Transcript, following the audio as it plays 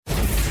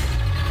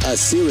The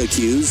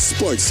Syracuse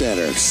Sports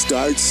Center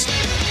starts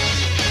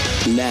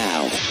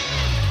now.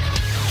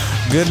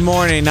 Good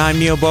morning, I'm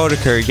Neil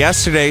Bodeker.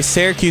 Yesterday,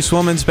 Syracuse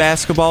women's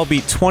basketball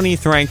beat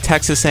 20th-ranked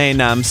Texas A&M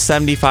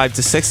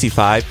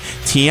 75-65.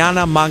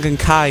 Tiana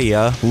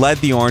Magankaya led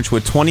the Orange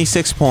with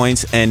 26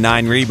 points and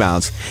 9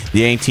 rebounds.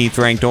 The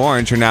 18th-ranked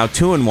Orange are now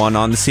 2-1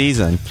 on the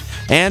season.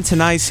 And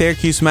tonight,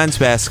 Syracuse men's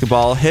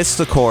basketball hits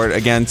the court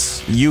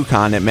against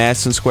UConn at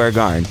Madison Square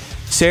Garden.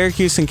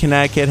 Syracuse and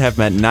Connecticut have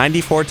met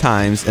 94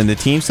 times, and the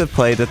teams have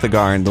played at the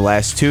Garden the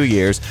last 2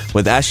 years,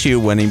 with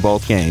SU winning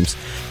both games.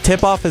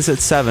 Tip-off is at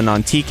 7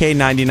 on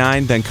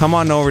TK99, then come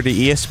on over to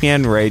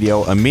ESPN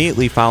Radio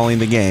immediately following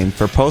the game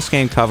for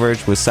post-game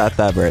coverage with Seth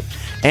Everett.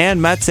 And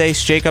Mets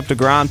ace Jacob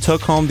deGrom took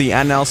home the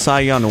NL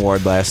Cy Young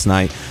Award last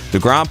night.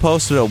 deGrom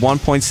posted a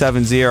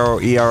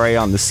 1.70 ERA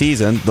on the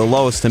season, the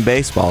lowest in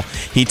baseball.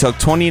 He took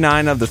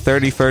 29 of the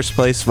 31st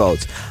place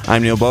votes.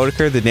 I'm Neil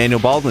Bodeker. The Daniel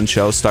Baldwin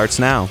Show starts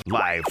now.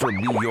 Live from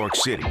New York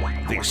City,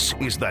 this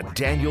is the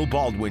Daniel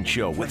Baldwin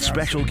Show with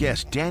special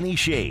guest Danny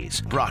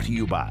Schayes. Brought to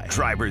you by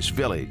Drivers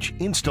Village,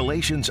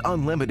 Installations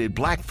Unlimited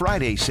Black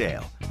Friday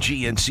Sale,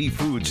 GNC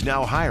Foods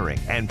Now Hiring,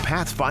 and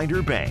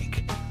Pathfinder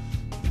Bank.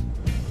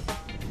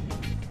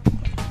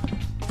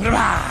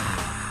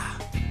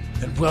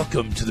 And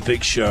welcome to the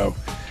big show.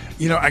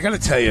 You know, I got to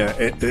tell you,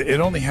 it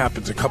only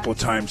happens a couple of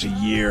times a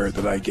year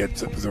that I get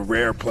the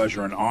rare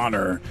pleasure and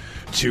honor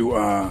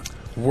to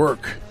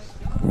work.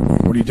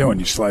 What are you doing?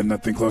 You sliding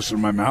that thing closer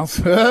to my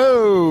mouth?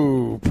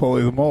 Oh,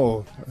 Paulie the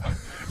Mole.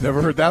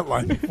 Never heard that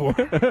line before.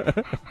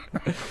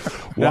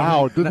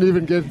 Wow, didn't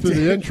even get to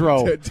the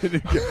intro.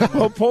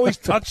 Well, Paulie's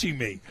touching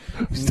me.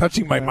 He's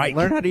touching my mic.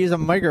 Learn how to use a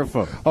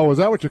microphone. Oh, is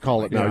that what you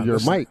call it now? Yeah, your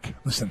listen, mic.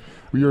 Listen.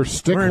 Your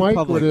stick We're in mic?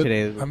 public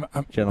today, I'm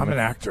gentlemen. an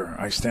actor.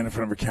 I stand in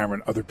front of a camera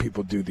and other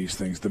people do these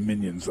things, the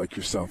minions like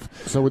yourself.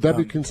 So would that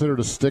be considered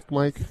a stick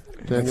mic,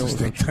 Daniel?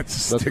 That's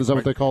a stick Is that what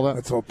mic. they call that?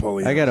 That's all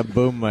Paulie. I got a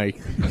boom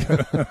mic.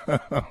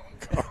 Oh,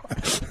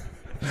 God.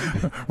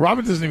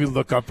 Robin doesn't even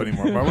look up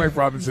anymore. My wife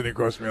Robin's sitting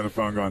across from me on the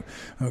phone going,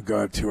 oh,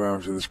 God, 2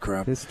 hours of this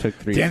crap. This took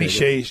 3 Danny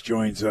seconds. Schayes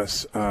joins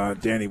us.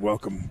 Danny,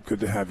 welcome. Good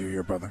to have you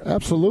here, brother.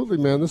 Absolutely,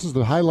 man. This is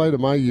the highlight of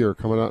my year,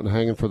 coming out and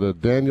hanging for the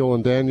Daniel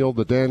and Daniel,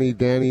 the Danny,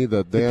 the Dan,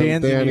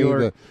 Dan's in Danny, New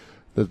York.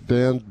 the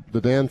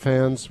Dan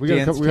fans. We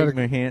got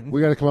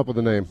to come up with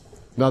a name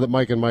now that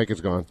Mike and Mike is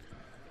gone.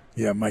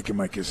 Yeah, Mike and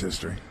Mike is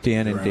history.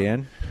 Dan and Right.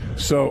 Dan.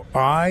 So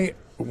I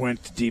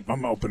went deep.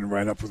 I'm opening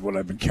right up with what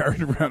I've been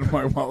carrying around in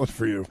my wallet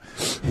for you.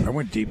 I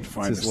went deep to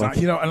find This this. is lucky.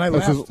 You know, and I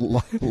This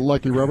laughed. is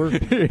Lucky Rubber.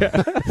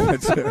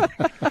 That's it.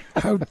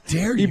 How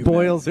dare He you?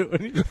 boils it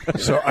when he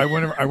So I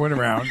went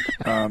around.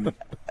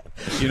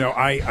 You know,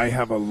 I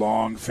have a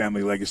long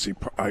family legacy.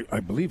 I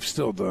believe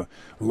still the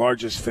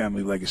largest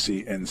family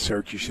legacy in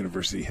Syracuse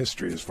University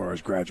history as far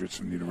as graduates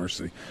from the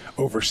university.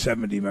 Over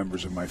 70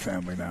 members of my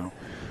family now.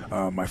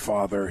 My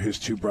father, his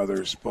 2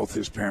 brothers, both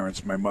his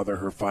parents, my mother,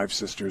 her 5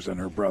 sisters, and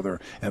her brother,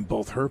 and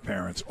both her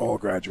parents, all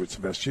graduates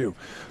of SU.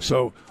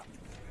 So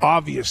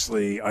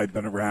obviously I've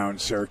been around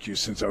Syracuse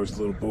since I was a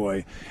little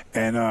boy.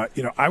 And,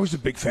 you know, I was a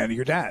big fan of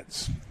your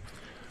dad's.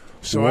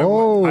 So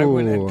I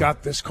went and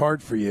got this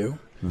card for you.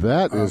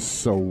 That is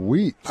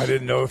sweet. I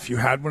didn't know if you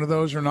had one of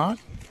those or not,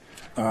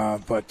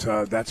 but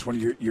that's one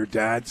of your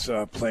dad's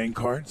playing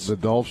cards. The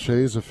Dolph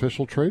Schayes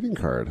official trading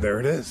card. There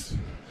it is,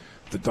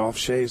 the Dolph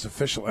Schayes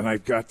official. And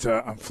I've got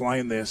I'm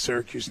flying the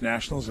Syracuse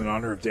Nationals in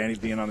honor of Danny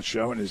being on the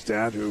show and his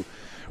dad, who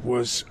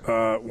was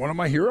one of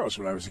my heroes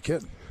when I was a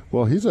kid.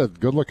 Well, he's a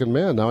good-looking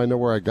man. Now I know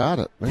where I got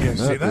it. Man, Yeah,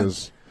 see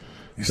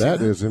that?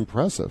 that is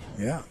impressive.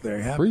 Yeah, there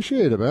you have it.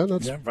 Appreciate it, man.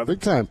 That's Yeah, brother.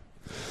 big time.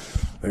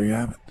 There you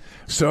have it.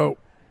 So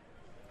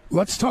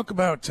let's talk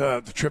about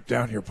the trip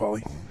down here,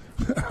 Paulie.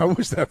 How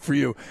was that for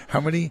you? How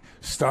many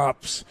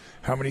stops?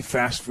 How many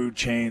fast food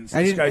chains?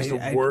 This guy's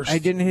the worst. I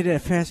didn't hit a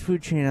fast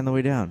food chain on the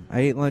way down.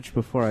 I ate lunch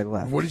before I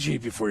left. What did you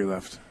eat before you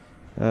left?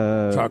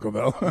 Taco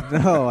Bell.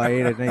 No, I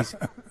ate a nice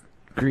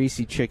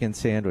greasy chicken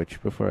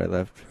sandwich before I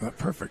left.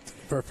 Perfect.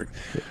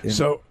 And-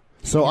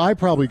 So I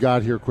probably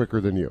got here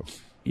quicker than you.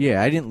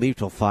 Yeah, I didn't leave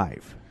till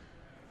 5.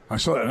 I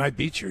saw that, and I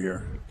beat you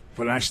here.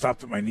 But I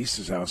stopped at my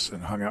niece's house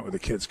and hung out with the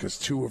kids because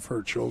 2 of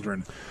her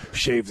children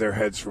shaved their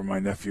heads for my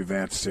nephew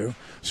Vance too.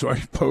 So I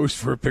posed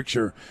for a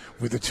picture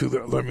with the 2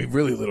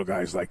 really little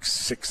guys, like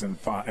 6 and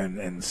 5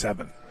 and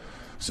 7.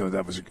 So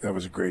that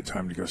was a great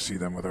time to go see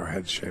them with our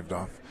heads shaved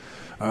off.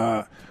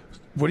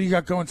 What do you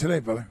got going today,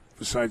 brother?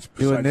 Besides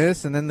Doing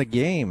this and then the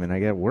game, and I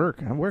got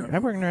work. I'm working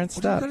around what do you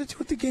stuff. got to do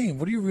with the game?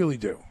 What do you really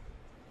do?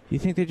 You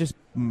think they just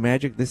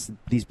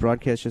these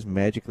broadcasts just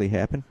magically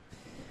happen?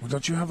 Well,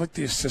 don't you have like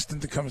the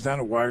assistant that comes down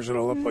and wires it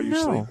all up while you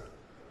sleep?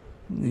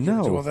 You do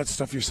all No. that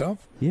stuff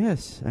yourself?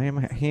 Yes, I am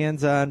a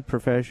hands-on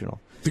professional.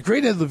 The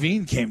great Ed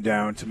Levine came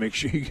down to make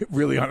sure,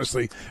 really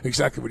honestly,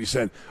 exactly what he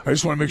said. I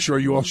just want to make sure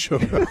you all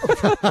showed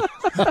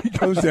up. He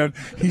goes down,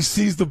 he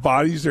sees the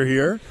bodies are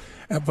here,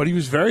 but he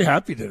was very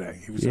happy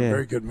today. He was in a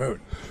very good mood.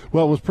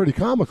 Well, it was pretty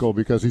comical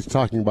because he's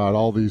talking about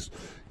all these,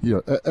 you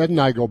know, Ed and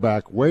I go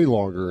back way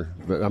longer,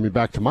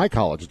 back to my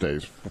college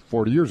days,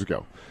 40 years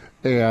ago.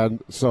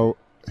 And so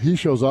he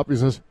shows up. He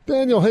says,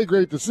 "Daniel, hey,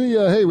 great to see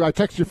you. Hey, I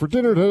texted you for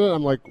dinner today."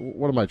 I'm like,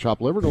 "What am I,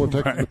 chopped liver? No one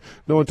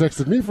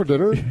texted me for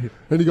dinner."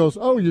 And he goes,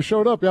 "Oh, you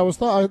showed up. Yeah, I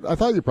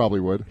thought you probably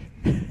would."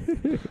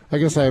 I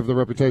guess I have the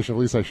reputation.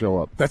 At least I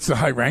show up. That's the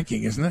high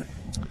ranking, isn't it?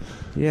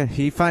 Yeah,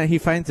 he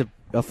finds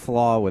a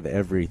flaw with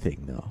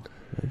everything, though.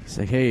 He's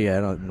like, "Hey, I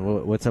don't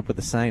know what's up with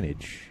the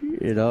signage."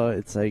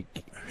 It's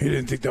like he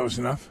didn't think that was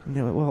enough.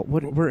 No, well,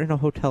 we're in a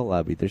hotel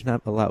lobby. There's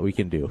not a lot we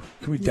can do.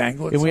 Can we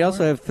dangle it? And somewhere? we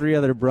also have 3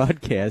 other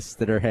broadcasts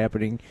that are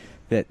happening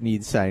that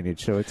need signage.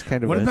 So it's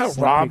kind of. What about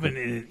Robin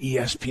in an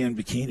ESPN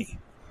bikini?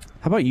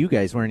 How about you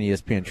guys wearing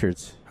ESPN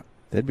shirts?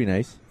 That'd be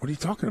nice. What are you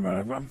talking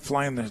about? I'm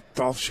flying the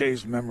Dolph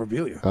Schayes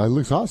memorabilia. It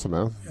looks awesome,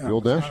 man. Yeah, the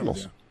old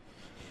Nationals.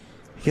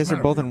 You guys are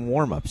both in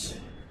warm-ups.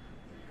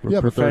 We're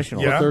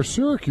professional. But they're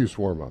Syracuse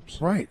warm-ups.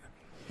 Right.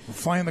 We're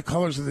flying the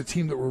colors of the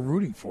team that we're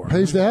rooting for.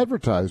 Pays to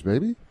advertise,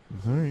 baby.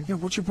 Right. Yeah,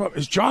 what's your problem?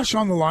 Is Josh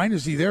on the line?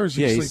 Is he there? Is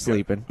he sleeping? He's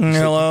sleeping.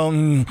 Hello.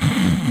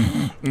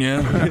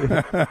 Yeah.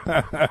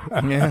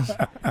 Yes.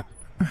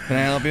 Can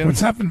I help you?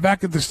 What's happened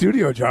back at the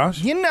studio,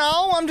 Josh?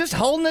 I'm just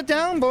holding it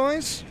down,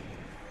 boys.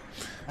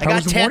 I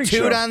got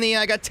tattooed on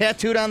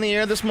the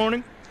air this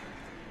morning.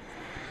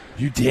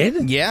 You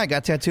did? Yeah, I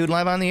got tattooed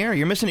live on the air.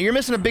 You're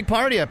missing a big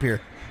party up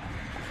here.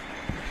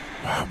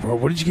 Wow, bro,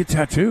 what did you get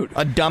tattooed?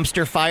 A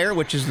dumpster fire,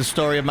 which is the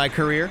story of my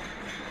career.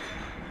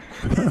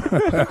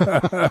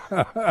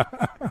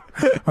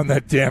 On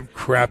that damn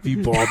crappy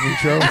Baldwin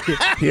show.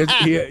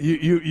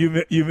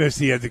 You missed.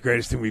 He had the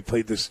greatest thing. We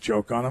played this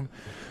joke on him,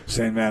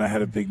 saying, "Man, I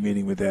had a big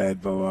meeting with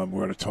Ed, but we're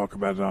going to talk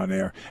about it on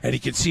air." And he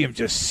could see him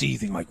just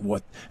seething, like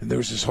what. And there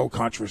was this whole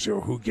controversy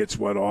over who gets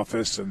what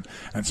office and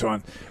so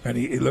on. And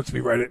he looked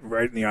me right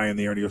in the eye in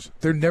the ear, and he goes,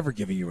 "They're never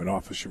giving you an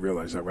office. You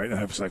realize that, right?" And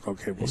I was like,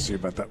 "Okay, we'll see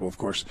about that." Well, of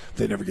course,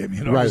 they never gave me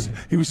an office.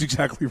 He was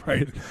exactly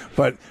right.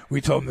 But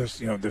we told him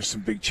there's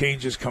some big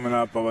changes coming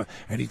up, blah, blah,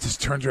 and he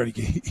just turns around,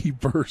 he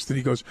burst, and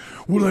he goes,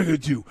 "What am I going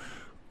to do?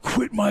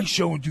 Quit my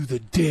show and do the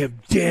damn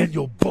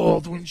Daniel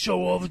Baldwin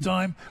show all the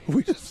time?"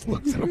 We just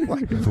looked at him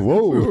like,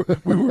 whoa.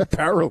 We were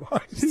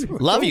paralyzed.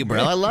 Love you,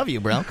 bro. I love you,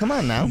 bro. Come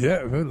on now. Yeah,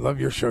 I love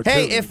your show,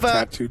 hey, too. If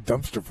tattooed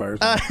dumpster fires.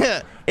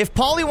 If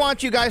Paulie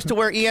wants you guys to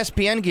wear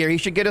ESPN gear, he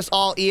should get us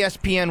all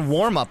ESPN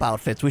warm-up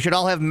outfits. We should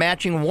all have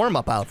matching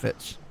warm-up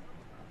outfits.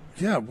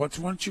 Yeah, why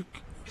don't you...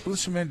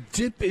 Listen, man,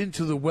 dip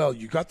into the well.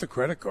 You got the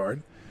credit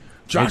card.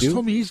 Josh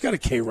told me he's got a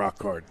K-Rock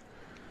card.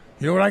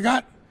 You know what I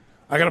got?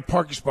 I got a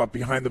parking spot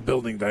behind the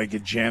building that I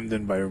get jammed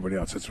in by everybody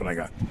else. That's what I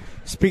got.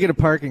 Speaking of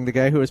parking, the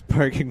guy who was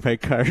parking my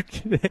car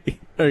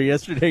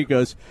yesterday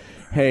goes,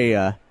 "Hey,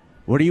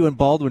 what are you and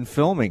Baldwin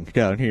filming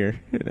down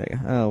here?"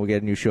 "Oh, we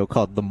got a new show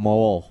called The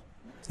Mole."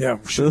 Yeah,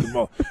 the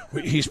mole.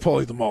 He's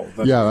Paulie the Mole.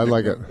 Yeah, I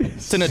like it.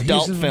 It's an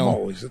adult He's film.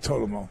 Mole. He's a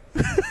total mole.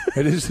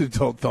 It is an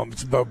adult film.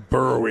 It's about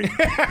burrowing.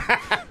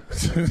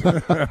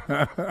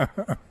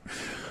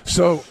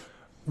 So,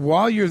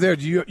 while you're there,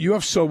 do you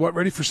have So What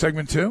ready for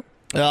segment 2?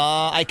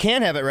 I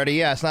can have it ready.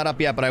 Yeah, it's not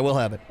up yet, but I will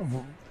have it.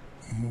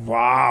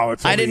 Wow,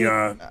 it's only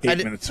 8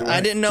 minutes away.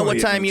 I didn't know what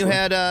time you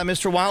had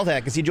Mr.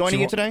 Wildhack. Is he joining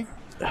you today?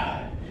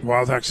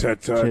 Wildhack's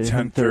at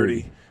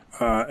 10:30.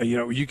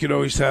 You could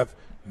always have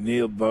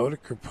Neil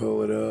Bodeker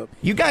pull it up.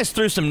 You guys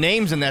threw some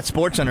names in that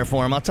Sports Center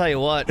for him. I'll tell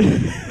you what.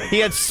 He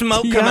had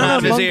smoke coming out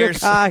of his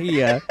ears.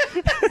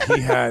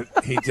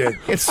 He did.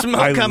 It's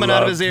smoke coming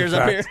out of his ears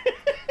up here.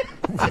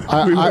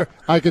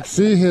 I could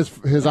see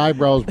his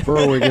eyebrows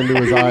burrowing into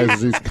his eyes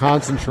as he's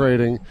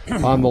concentrating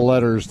on the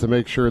letters to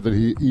make sure that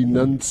he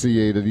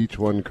enunciated each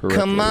one correctly.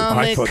 Come on,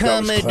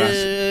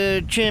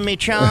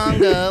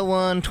 chimichanga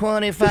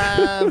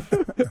 125.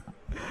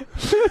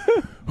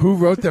 Who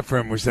wrote that for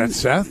him? Was that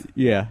Seth?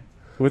 Yeah,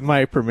 with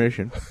my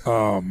permission.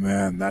 Oh,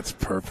 man, that's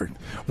perfect.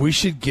 We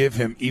should give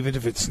him, even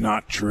if it's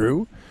not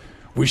true,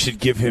 we should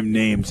give him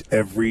names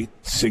every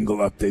single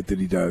update that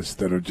he does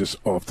that are just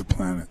off the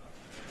planet.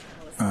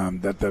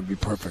 That'd be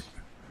perfect.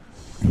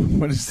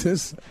 What is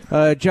this?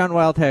 John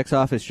Wildhack's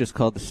office just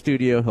called the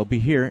studio. He'll be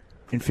here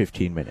in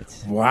 15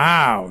 minutes.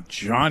 Wow,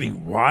 Johnny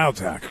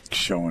Wildhack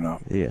showing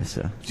up. Yes.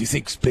 Do you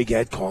think Big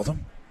Ed called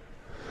him?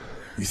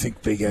 You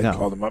think Big Ed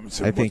called him up and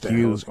said, "What the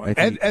hell is going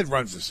on?" Ed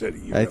runs the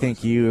city. I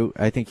think you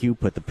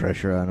put the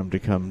pressure on him to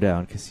come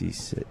down because he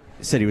said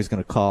he was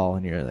going to call,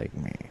 and you're like,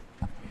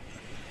 meh.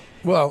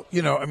 Well,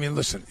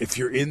 listen, if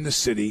you're in the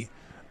city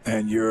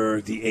and you're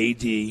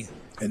the AD.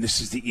 And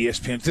this is the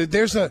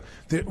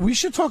ESPN. We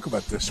should talk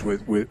about this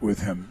with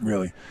him,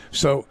 really.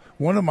 So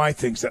one of my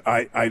things that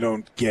I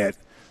don't get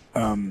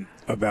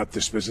about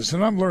this business,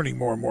 and I'm learning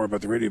more and more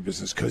about the radio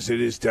business because it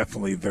is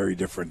definitely very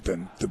different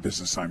than the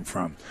business I'm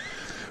from.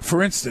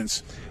 For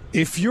instance,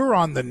 if you're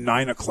on the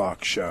 9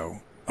 o'clock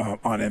show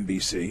on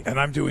NBC, and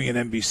I'm doing an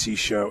NBC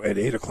show at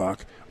 8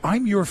 o'clock,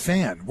 I'm your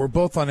fan. We're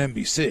both on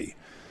NBC.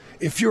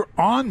 if you're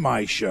on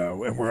my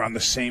show and we're on the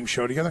same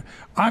show together,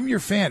 I'm your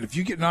fan. If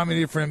you get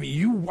nominated for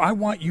Emmy, I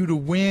want you to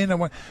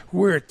win.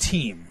 We're a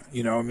team.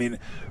 You know, I mean,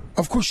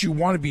 of course you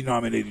want to be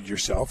nominated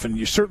yourself, and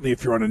you certainly,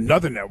 if you're on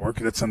another network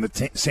that's on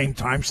the same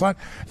time slot,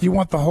 you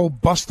want the whole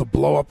bus to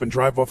blow up and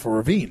drive off a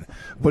ravine.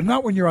 But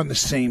not when you're on the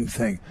same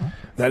thing.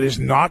 That is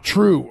not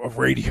true of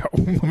radio.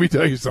 Let me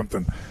tell you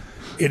something.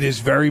 It is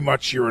very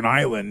much you're an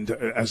island,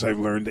 as I've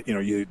learned. You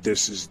know,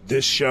 this is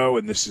this show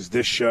and this is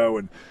this show,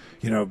 and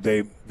you know,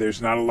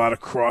 there's not a lot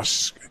of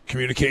cross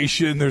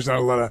communication. There's not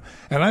a lot of,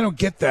 and I don't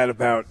get that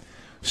about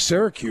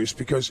Syracuse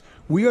because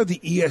we are the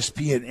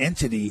ESPN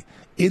entity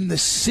in the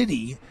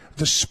city.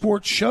 The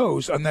sports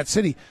shows on that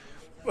city.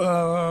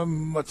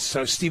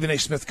 Stephen A.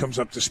 Smith comes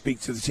up to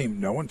speak to the team.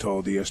 No one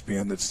told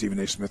ESPN that Stephen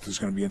A. Smith was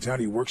going to be in town.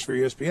 He works for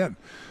ESPN.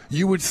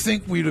 You would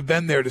think we'd have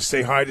been there to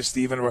say hi to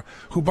Stephen,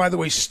 who, by the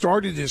way,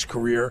 started his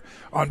career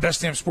on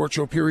Best Damn Sports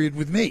Show period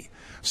with me.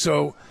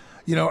 So,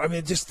 you know, I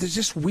mean, there's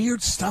just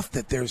weird stuff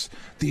that there's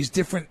these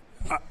different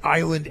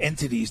island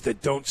entities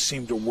that don't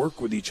seem to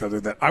work with each other.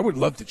 That I would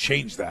love to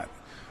change that.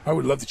 I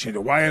would love to change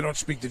it. Why I don't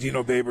speak to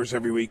Dino Babers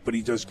every week, but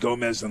he does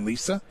Gomez and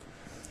Lisa?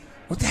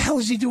 What the hell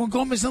is he doing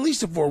Gomez and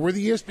Lisa for? We're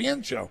the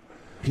ESPN show.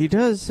 He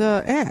does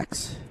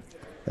acts.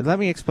 Let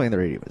me explain the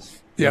radio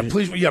business.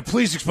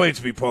 Please explain it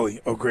to me, Paulie.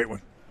 Oh, great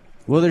one.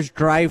 Well, there's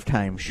drive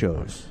time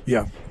shows.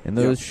 Yeah. And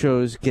those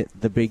shows get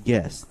the big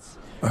guests.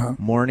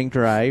 Morning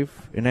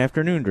drive and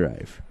afternoon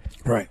drive.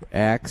 Right.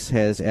 Axe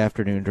has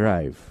afternoon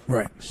drive.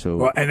 Right.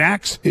 So, and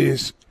Axe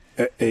is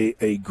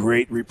a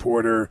great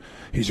reporter.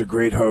 He's a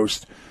great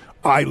host.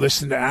 I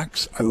listen to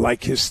Axe. I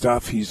like his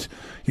stuff. He's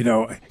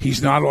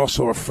not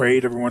also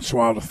afraid every once in a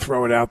while to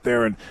throw it out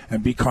there and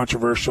be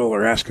controversial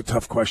or ask a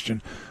tough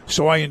question.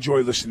 So I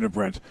enjoy listening to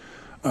Brent.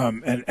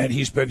 And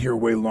he's been here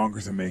way longer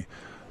than me.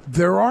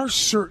 There are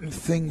certain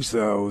things,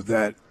 though,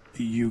 that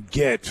you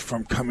get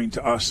from coming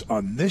to us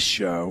on this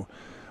show,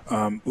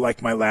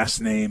 like my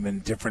last name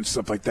and different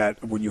stuff like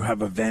that when you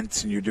have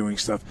events and you're doing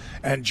stuff.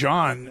 And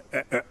John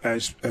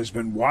has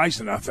been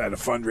wise enough at a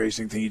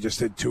fundraising thing he just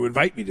did to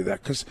invite me to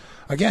that because,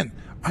 again,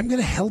 I'm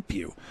going to help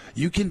you.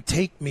 You can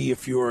take me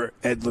if you're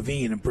Ed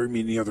Levine and bring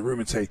me in the other room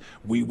and say,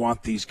 we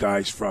want these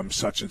guys from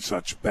such and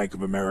such Bank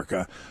of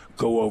America.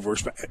 Go over.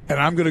 And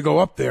I'm going to go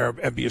up there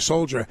and be a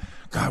soldier.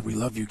 God, we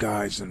love you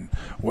guys and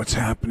what's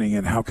happening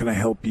and how can I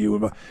help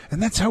you?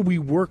 And that's how we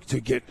work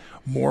to get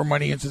more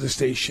money into the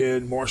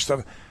station, more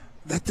stuff.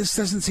 That this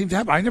doesn't seem to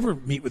happen. I never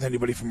meet with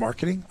anybody from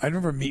marketing. I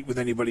never meet with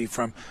anybody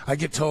from, I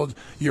get told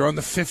you're on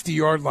the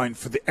 50-yard line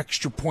for the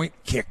extra point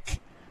kick.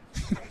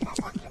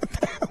 What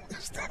the hell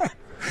is that?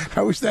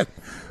 How is that?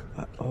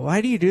 Why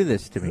do you do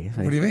this to me?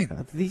 What do you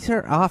mean? These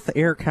are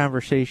off-the-air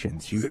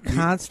conversations. You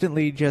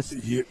constantly just...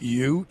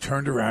 You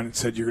turned around and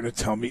said you're going to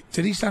tell me.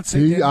 Did he not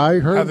say I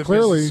heard him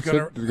clearly.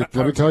 Let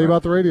me tell you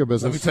about the radio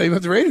business. Let me tell you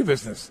about the radio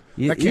business.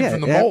 That came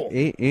from the bowl.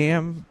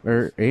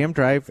 AM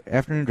drive,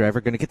 afternoon drive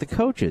are going to get the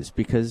coaches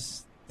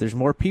because there's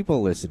more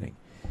people listening.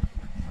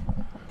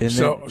 And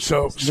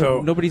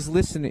nobody's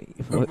listening.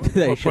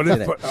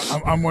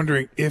 I'm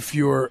wondering if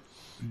you're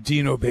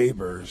Dino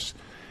Babers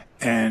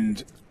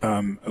and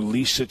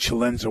Lisa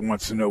Chilenza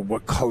wants to know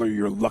what color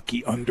your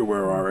lucky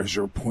underwear are as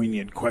her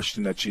poignant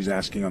question that she's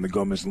asking on the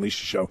Gomez and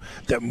Lisa show,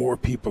 that more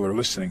people are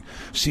listening.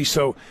 See,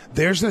 so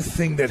there's a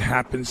thing that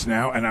happens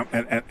now, and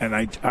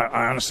I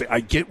honestly, I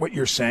get what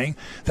you're saying.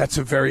 That's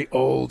a very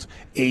old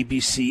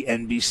ABC,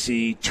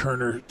 NBC,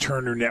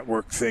 Turner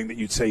Network thing that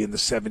you'd say in the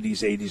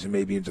 70s, 80s, and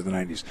maybe into the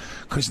 90s.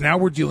 Because now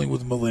we're dealing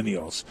with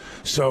millennials.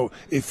 So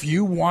if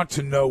you want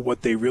to know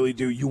what they really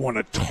do, you want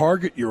to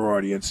target your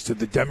audience to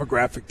the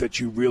demographic that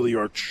you really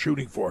are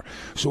shooting for.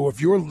 So if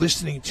you're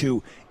listening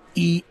to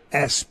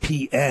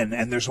ESPN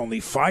and there's only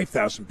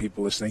 5,000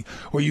 people listening,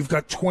 or you've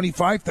got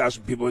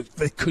 25,000 people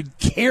that could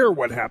care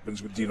what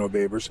happens with Dino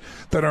Babers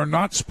that are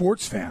not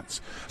sports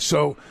fans.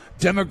 So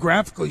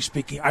demographically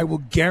speaking, I will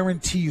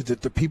guarantee you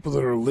that the people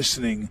that are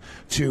listening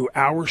to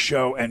our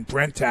show and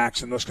Brent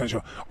Axe and those kinds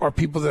of shows are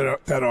people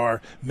that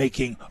are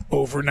making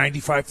over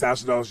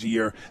 $95,000 a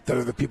year. That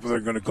are the people that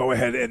are going to go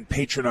ahead and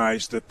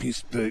patronize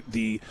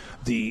the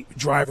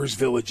drivers'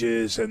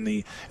 villages and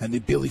the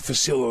Billy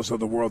Facillos of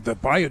the world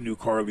that buy a new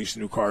car, at least a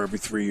new car every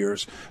 3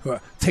 years.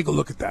 Take a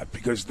look at that,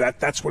 because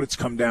that's what it's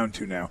come down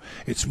to now.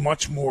 It's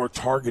much more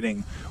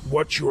targeting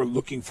what you're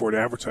looking for to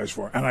advertise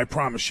for. And I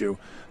promise you,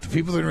 the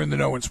people that are in the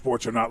know in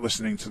sports are not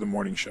listening to the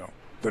morning show.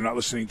 They're not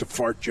listening to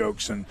fart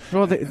jokes and.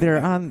 Well, they're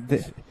on.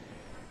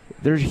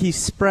 He's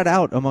spread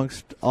out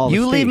amongst all.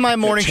 You the leave my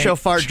morning show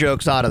fart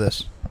jokes out of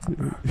this.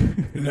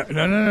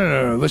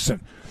 No. Listen,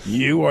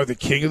 you are the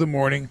king of the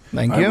morning.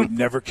 Thank you. I would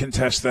never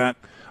contest that.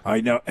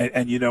 I know,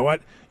 and you know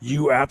what?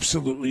 You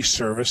absolutely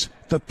service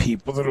the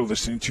people that are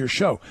listening to your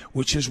show,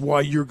 which is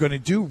why you're going to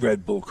do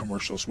Red Bull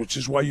commercials, which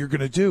is why you're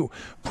going to do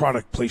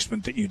product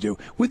placement that you do,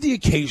 with the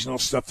occasional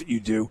stuff that you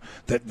do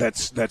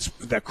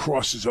that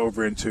crosses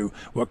over into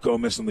what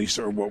Gomez and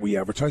Lisa or what we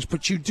advertise.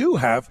 But you do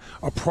have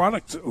a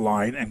product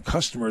line and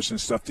customers and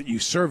stuff that you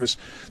service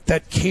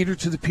that cater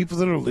to the people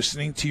that are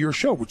listening to your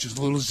show, which is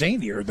a little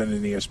zanier than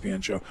an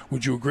ESPN show.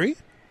 Would you agree?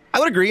 I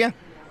would agree, yeah.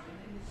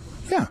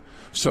 Yeah.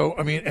 So,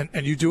 I mean,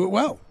 and you do it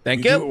well.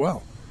 Thank you. You do it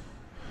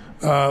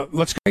well.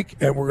 Let's break,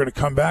 and we're going to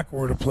come back.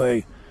 We're going to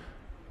play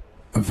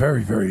a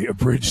very, very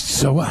abridged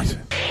So What?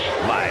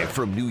 Live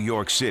from New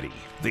York City,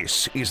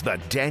 this is the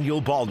Daniel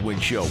Baldwin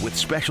Show with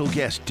special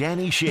guest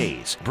Danny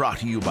Schayes. Brought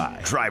to you by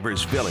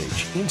Drivers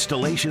Village,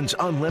 Installations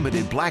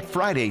Unlimited Black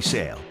Friday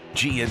Sale,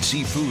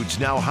 GNC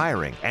Foods Now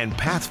Hiring, and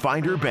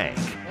Pathfinder Bank.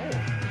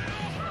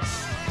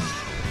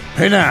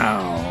 Hey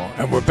now,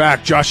 and we're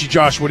back. Joshy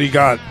Josh, what do you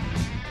got?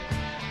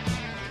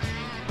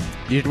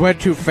 You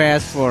went too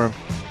fast for him.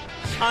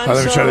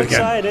 Let me try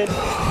that again.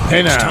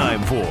 Hey now. It's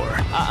time for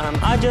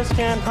I just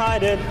can't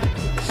hide it.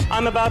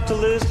 I'm about to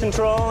lose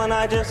control, and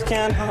I just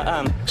can't.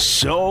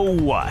 So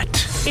What?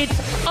 It's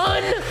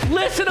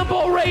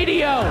unlistenable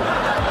radio.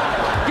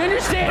 You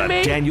understand The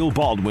me? Daniel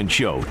Baldwin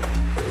Show.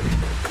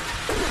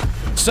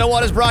 So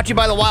What is brought to you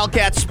by the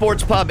Wildcat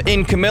Sports Pub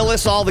in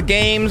Camillus. All the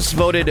games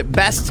voted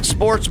best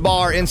sports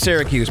bar in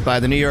Syracuse by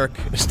the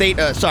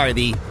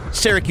the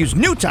Syracuse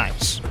New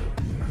Times.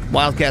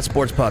 Wildcat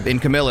Sports Pub in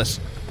Camillus.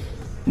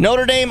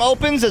 Notre Dame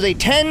opens as a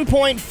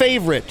 10-point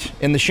favorite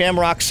in the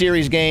Shamrock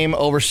Series game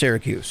over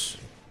Syracuse.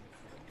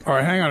 All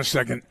right, hang on a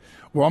second.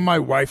 While my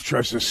wife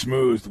tries to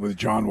smooth with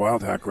John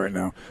Wildhack right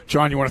now.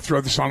 John, you want to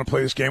throw this on and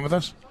play this game with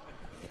us?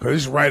 Because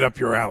this is right up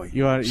your alley.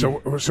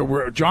 So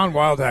we're John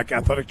Wildhack,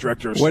 athletic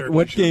director of Syracuse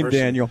What game,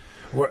 University. Daniel?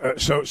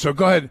 So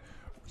go ahead.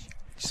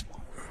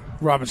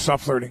 Robin, stop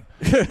flirting.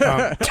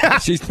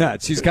 She's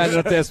not. She's kind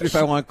enough to ask me if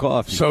I want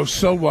coffee.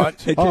 So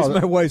what? In case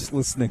my wife's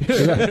listening.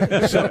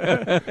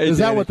 Is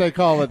that what they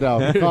call it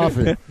now?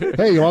 Coffee.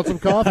 Hey, you want some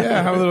coffee?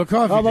 Yeah, have a little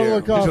coffee. How about a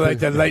little coffee? Would you like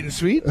that light and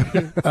sweet?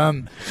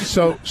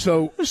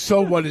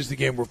 So what is the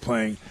game we're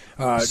playing?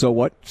 So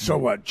what? So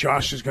what?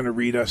 Josh is going to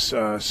read us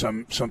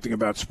something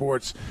about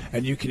sports,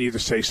 and you can either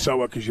say so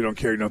what because you don't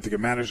care, you don't think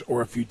it matters,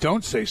 or if you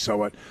don't say so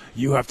what,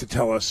 you have to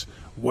tell us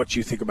what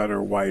you think about it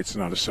or why it's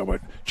not a so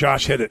what.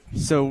 Josh, hit it.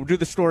 So do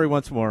the story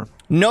once more.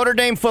 Notre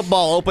Dame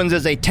football opens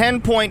as a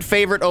 10-point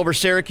favorite over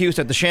Syracuse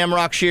at the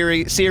Shamrock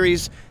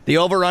Series. The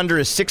over-under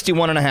is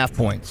 61.5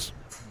 points.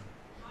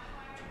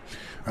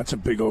 That's a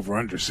big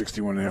over-under,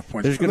 61.5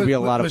 points. There's going to be a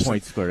lot of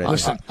points scored.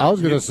 Listen, I was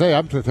going to say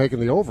I'm taking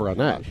the over on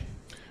that.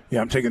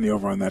 yeah, I'm taking the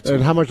over on that too.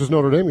 And how much is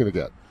Notre Dame going to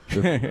get?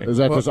 Is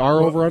that just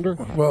our over-under?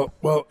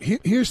 Well,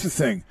 here's the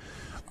thing.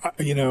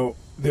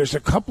 There's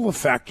a couple of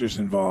factors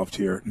involved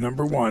here.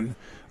 Number one,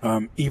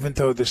 even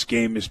though this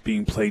game is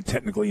being played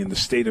technically in the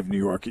state of New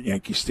York at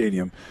Yankee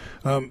Stadium,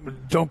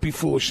 don't be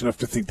foolish enough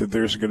to think that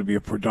there's going to be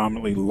a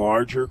predominantly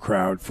larger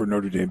crowd for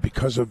Notre Dame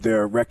because of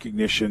their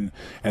recognition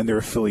and their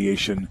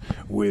affiliation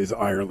with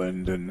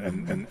Ireland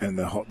and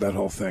that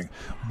whole thing.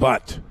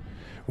 But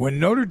when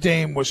Notre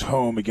Dame was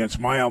home against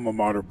my alma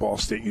mater, Ball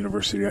State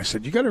University, I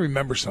said, you got to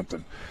remember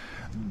something.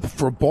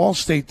 For Ball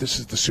State, this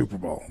is the Super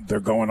Bowl. They're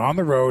going on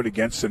the road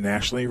against a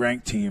nationally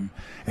ranked team,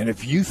 and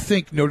if you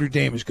think Notre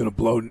Dame is going to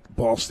blow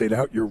Ball State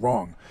out, you're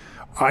wrong.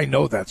 I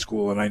know that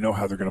school, and I know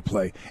how they're going to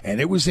play.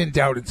 And it was in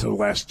doubt until the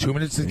last 2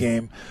 minutes of the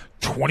game,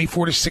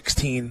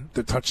 24-16,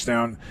 the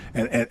touchdown,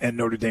 and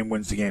Notre Dame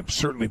wins the game.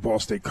 Certainly Ball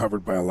State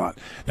covered by a lot.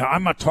 Now,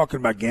 I'm not talking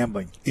about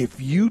gambling.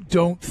 If you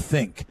don't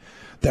think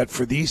that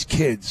for these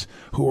kids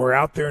who are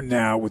out there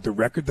now with the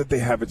record that they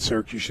have at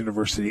Syracuse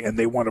University and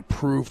they want to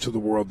prove to the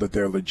world that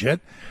they're legit,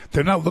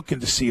 they're not looking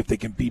to see if they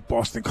can beat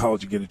Boston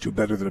College and get into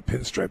better than a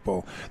Pinstripe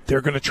Bowl. They're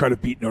going to try to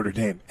beat Notre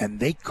Dame, and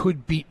they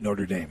could beat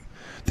Notre Dame.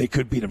 They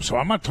could beat them. So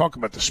I'm not talking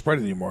about the spread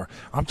anymore.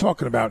 I'm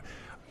talking about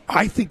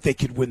I think they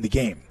could win the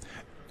game.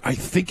 I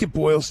think it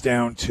boils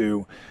down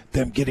to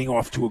them getting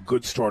off to a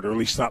good start, or at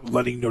least not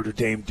letting Notre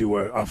Dame do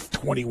a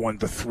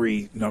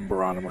 21-3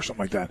 number on them or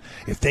something like that.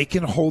 If they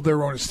can hold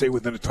their own and stay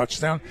within a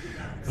touchdown,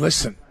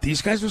 listen,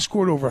 these guys have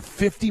scored over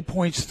 50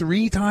 points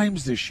 3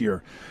 times this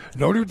year.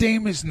 Notre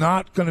Dame is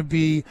not going to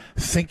be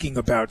thinking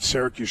about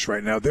Syracuse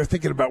right now. They're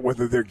thinking about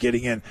whether they're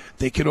getting in.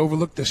 They could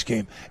overlook this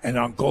game. And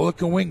on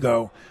Golic and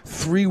Wingo,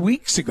 3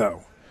 weeks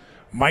ago,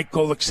 Mike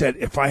Golic said,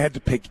 if I had to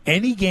pick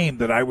any game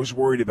that I was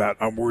worried about,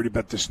 I'm worried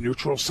about this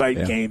neutral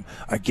site game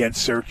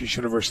against Syracuse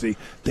University.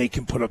 They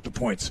can put up the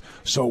points.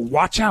 So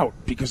watch out,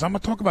 because I'm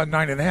not talking about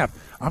 9.5.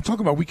 I'm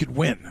talking about we could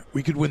win.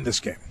 We could win this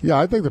game. Yeah,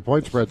 I think the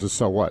point spreads is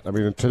so what. I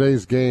mean, in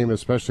today's game,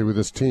 especially with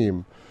this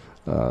team,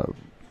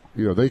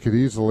 they could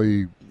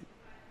easily,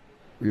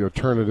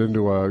 turn it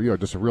into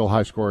just a real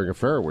high-scoring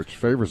affair, which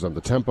favors them.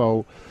 The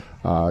tempo,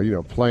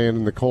 playing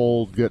in the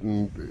cold,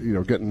 getting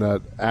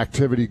that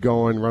activity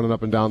going, running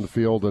up and down the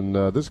field, and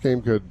this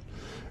game could,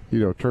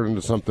 turn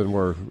into something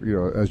where,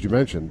 as you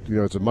mentioned,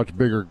 it's a much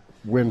bigger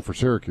win for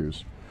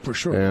Syracuse for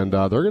sure, and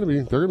they're going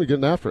to be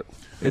getting after it.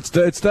 It's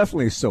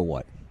definitely so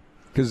what,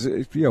 because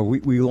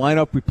we line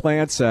up, we play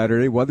on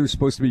Saturday. Weather's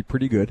supposed to be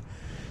pretty good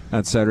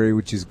on Saturday,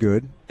 which is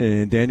good.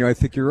 And Daniel, I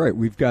think you're right.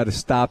 We've got to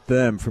stop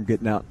them from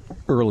getting out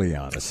early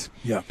on us.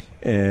 Yeah,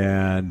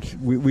 and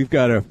we've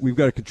got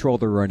to control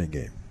their running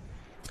game.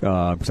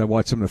 Because I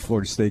watched some of the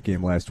Florida State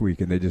game last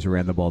week, and they just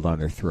ran the ball down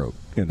their throat.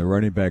 And the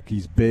running back,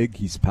 he's big,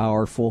 he's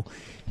powerful,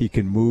 he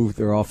can move.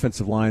 Their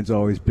offensive line's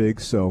always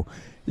big. So,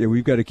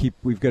 we've got to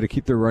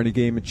keep their running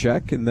game in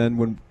check, and then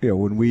when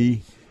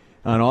we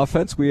on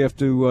offense, we have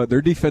to.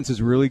 Their defense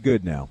is really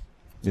good now.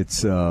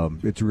 It's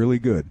really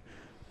good,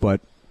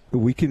 but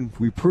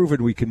we've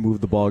proven we can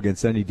move the ball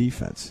against any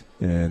defense,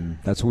 and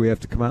that's what we have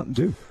to come out and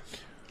do.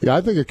 Yeah,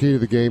 I think the key to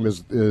the game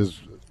is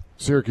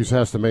Syracuse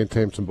has to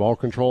maintain some ball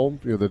control.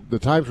 The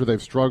times where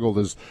they've struggled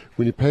is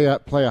when you play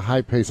a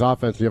high-pace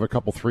offense and you have a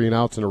couple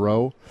 3-and-outs in a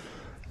row,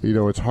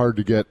 it's hard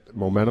to get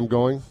momentum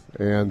going.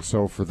 And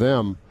so for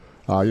them,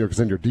 because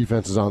then your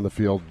defense is on the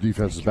field,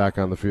 defense is back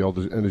on the field,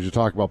 and as you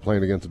talk about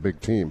playing against a big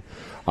team,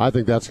 I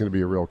think that's going to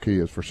be a real key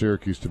is for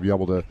Syracuse to be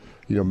able to,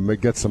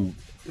 get some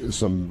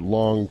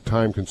long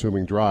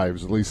time-consuming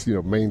drives, at least,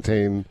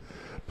 maintain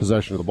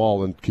possession of the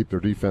ball and keep their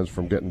defense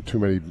from getting too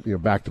many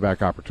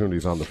back-to-back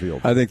opportunities on the field.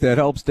 I think that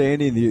helps,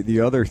 Danny. And the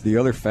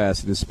other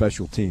facet is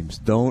special teams.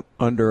 Don't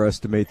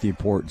underestimate the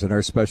importance. And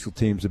our special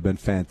teams have been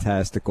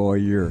fantastic all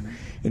year.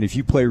 And if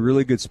you play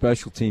really good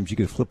special teams, you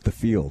can flip the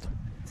field.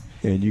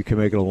 And you can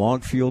make it a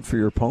long field for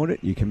your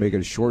opponent. You can make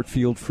it a short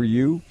field for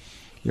you.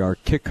 Our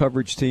kick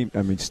coverage team,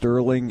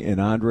 Sterling and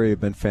Andre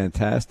have been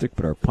fantastic,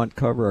 but our punt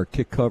cover, our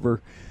kick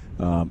cover,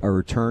 our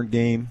return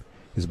game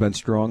has been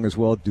strong as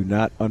well. Do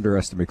not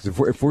underestimate. Because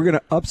if we're going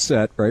to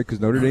upset, right,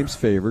 because Notre Dame's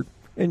favored,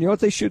 and you know what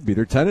they should be.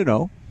 They're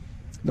 10-0.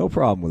 No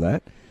problem with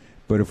that.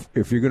 But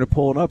if you're going to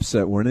pull an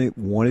upset, one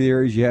of the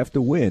areas you have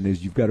to win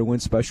is you've got to win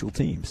special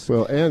teams.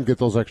 Well, and get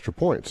those extra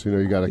points.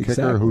 You got a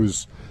kicker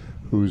who's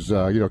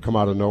come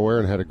out of nowhere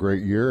and had a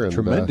great year, and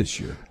tremendous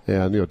year,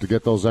 and to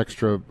get those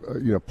extra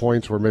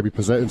points where maybe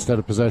instead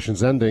of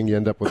possessions ending, you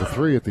end up with a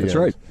 3 at the end. That's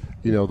right.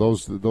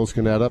 Those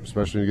can add up,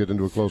 especially when you get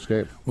into a close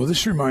game. Well,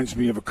 this reminds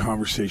me of a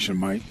conversation,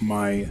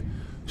 my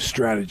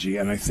strategy,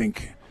 and I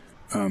think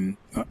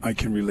I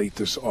can relate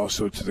this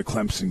also to the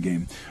Clemson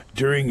game.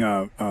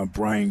 During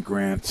Brian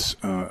Grant's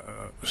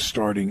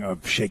starting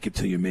of Shake It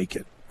Till You Make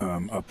It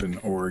up in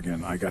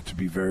Oregon, I got to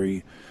be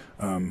very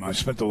I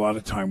spent a lot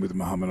of time with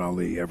Muhammad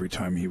Ali. Every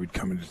time he would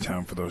come into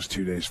town for those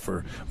 2 days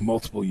for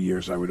multiple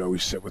years, I would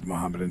always sit with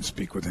Muhammad and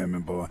speak with him.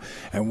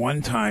 And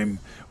one time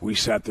we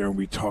sat there and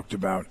we talked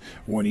about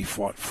when he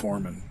fought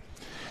Foreman.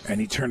 And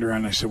he turned around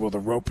and I said, well, the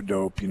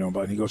rope-a-dope,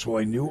 but he goes,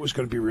 well, I knew it was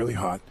going to be really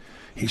hot.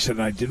 He said,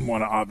 and I didn't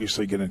want to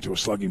obviously get into a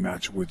slugging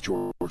match with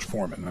George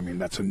Foreman.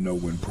 That's a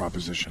no-win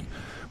proposition.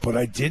 But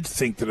I did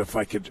think that if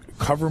I could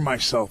cover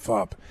myself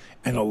up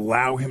and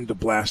allow him to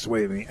blast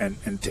away at me,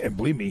 and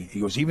believe me,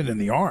 he goes, even in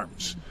the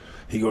arms,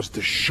 he goes,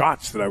 the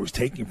shots that I was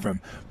taking from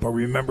him. But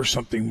remember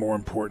something more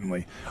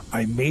importantly.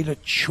 I made a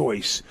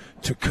choice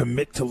to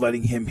commit to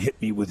letting him hit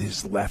me with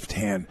his left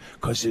hand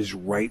because his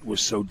right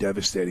was so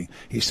devastating.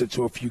 He said,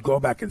 so if you go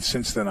back, and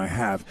since then I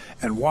have,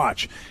 and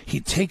watch, he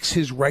takes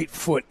his right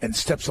foot and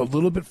steps a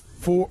little bit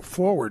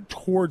forward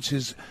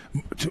towards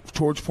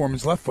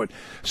Foreman's left foot,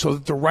 so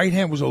that the right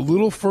hand was a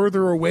little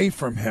further away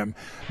from him,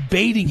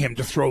 baiting him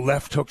to throw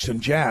left hooks and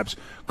jabs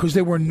because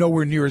they were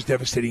nowhere near as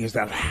devastating as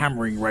that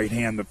hammering right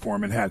hand that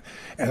Foreman had.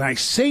 And I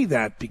say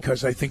that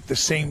because I think the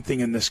same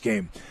thing in this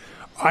game.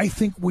 I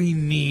think we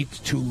need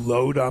to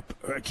load up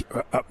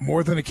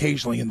more than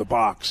occasionally in the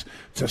box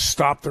to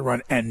stop the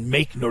run and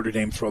make Notre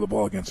Dame throw the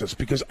ball against us,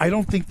 because I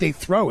don't think they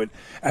throw it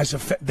as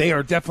they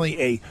are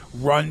definitely a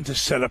run to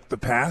set up the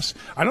pass.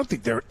 I don't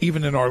think they're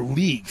even in our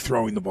league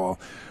throwing the ball.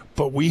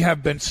 But we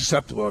have been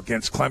susceptible.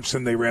 Against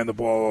Clemson, they ran the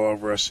ball all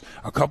over us.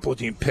 A couple of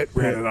teams, Pitt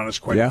ran it on us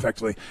quite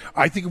effectively.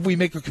 I think if we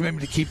make a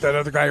commitment to keep that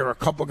other guy or a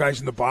couple of guys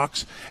in the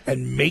box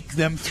and make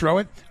them throw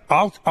it,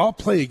 I'll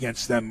play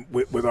against them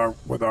with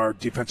our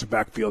defensive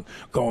backfield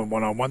going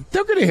one-on-one.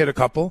 They're going to hit a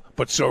couple,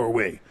 but so are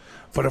we.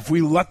 But if we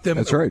let them,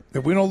 that's right.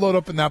 If we don't load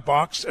up in that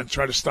box and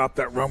try to stop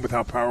that run with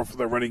how powerful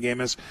their running game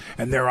is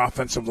and their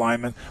offensive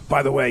linemen.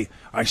 By the way,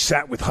 I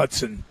sat with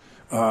Hudson,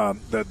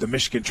 the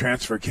Michigan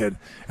transfer kid,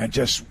 and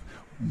just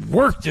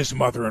worked his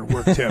mother and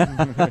worked him.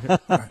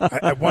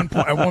 At one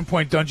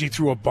point, Dungy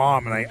threw a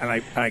bomb, and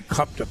I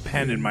cupped a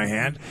pen in my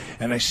hand,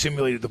 and I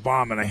simulated the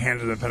bomb, and I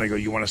handed him the pen. I go,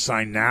 "You want to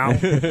sign now?" Or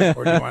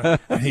do you want?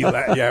 And he,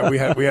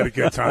 we had a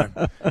good time.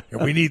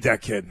 We need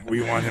that kid.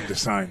 We want him to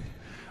sign.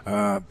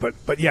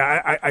 But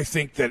yeah, I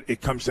think that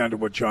it comes down to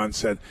what John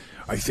said.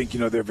 I think,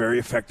 they're very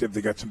effective.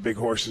 They got some big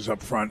horses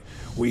up front.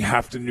 We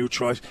have to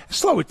neutralize,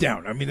 slow it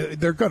down.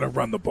 They're going to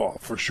run the ball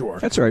for sure.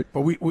 That's right.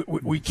 But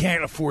we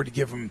can't afford to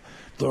give them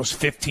those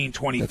 15,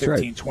 20, That's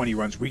 15, right. 20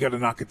 runs. We got to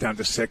knock it down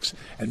to 6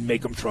 and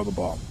make them throw the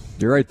ball.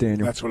 You're right,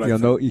 Daniel. That's what I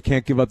think. You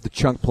can't give up the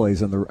chunk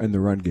plays in the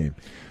run game.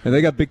 And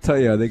they got big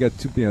tight. Yeah, they got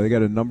two. They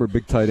got a number of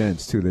big tight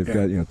ends too. They've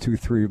got 2,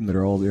 3 of them that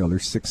are all they're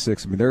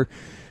 6'6". They're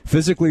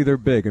physically they're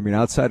big.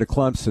 Outside of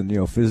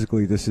Clemson,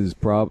 physically this is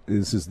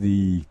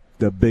the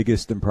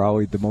biggest and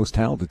probably the most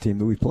talented team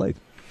that we've played.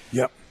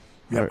 Yep.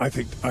 Yeah, Right.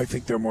 I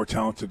think they're more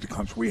talented than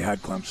Clemson. We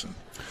had Clemson.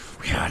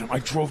 We had them. I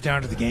drove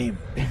down to the game.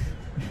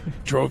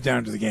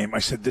 I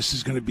said, this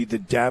is going to be the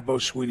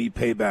Dabo Sweeney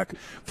payback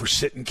for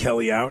sitting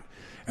Kelly out.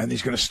 and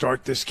he's going to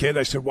start this kid.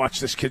 I said, watch,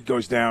 this kid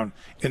goes down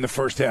in the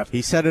first half.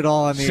 He said it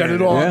all on the air. Said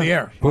it all Yeah. on the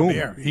air. Boom. On the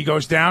air. He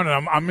goes down,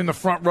 and I'm in the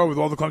front row with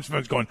all the Clemson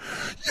fans going,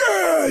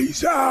 yeah,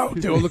 he's out.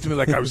 They all looked at me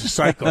like I was a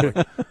psycho.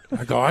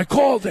 I go, I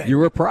called it. You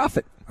were a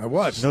prophet. I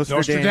was.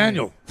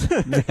 Nostradaniel.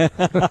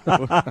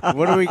 Daniel.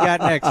 What do we got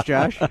next,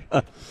 Josh?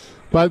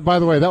 By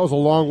the way, that was a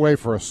long way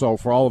for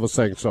all of us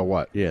saying so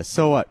what. Yeah,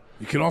 so what?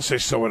 You can all say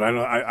so what.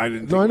 I didn't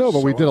think No, I know, it was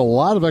but we so did a what.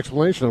 lot of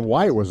explanation on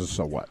why it was a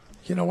so what.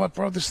 You know what,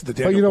 bro? This is the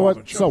But Daniel you know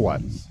Baldwin what? show. So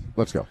what?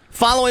 Let's go.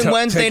 Following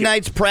Wednesday take it.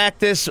 night's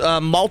practice,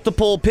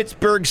 multiple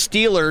Pittsburgh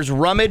Steelers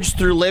rummaged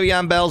through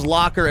Le'Veon Bell's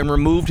locker and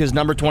removed his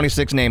number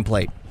 26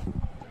 nameplate.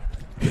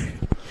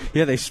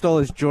 Yeah, they stole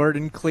his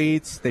Jordan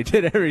cleats. They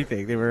did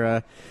everything. They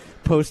were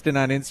posting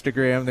on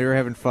Instagram. They were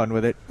having fun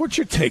with it. What's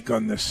your take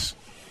on this,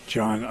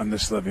 John, on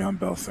this Le'Veon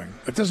Bell thing?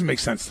 It doesn't make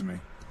sense to me.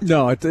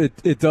 No,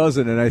 it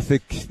doesn't, and I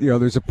think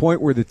there's a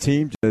point where the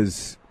team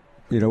says,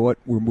 you know what,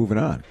 we're moving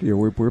on.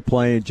 We're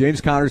playing.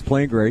 James Conner's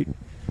playing great.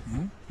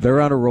 Mm-hmm.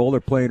 They're on a roll. They're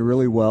playing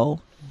really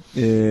well,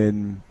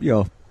 and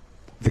the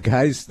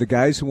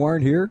guys who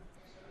aren't here,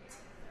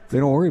 they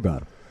don't worry about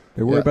them.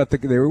 They worry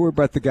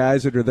about the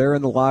guys that are there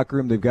in the locker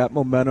room. They've got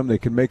momentum. They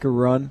can make a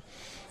run.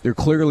 They're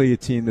clearly a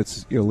team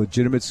that's a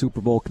legitimate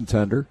Super Bowl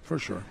contender For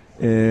sure.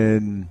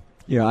 and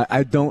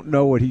I don't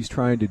know what he's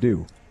trying to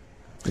do.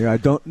 I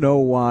don't know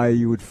why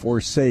you would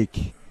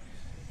forsake,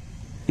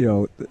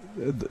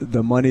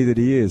 the money that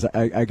he is.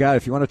 I got.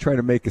 If you want to try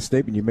to make a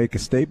statement, you make a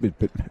statement.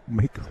 But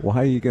why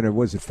are you going to?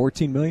 Was it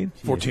 $14 million?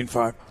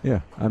 14.5.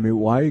 Yeah. I mean,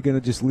 why are you going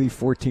to just leave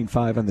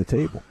 14.5 on the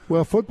table?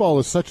 Well, football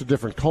is such a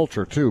different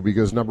culture, too,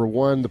 because, number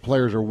one, the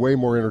players are way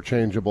more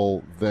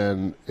interchangeable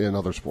than in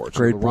other sports.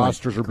 Great the point.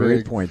 rosters are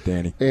Great big. point,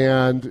 Danny.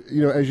 And,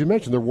 as you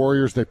mentioned, they're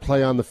warriors. They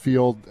play on the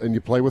field, and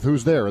you play with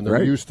who's there. And they're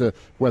Right. used to,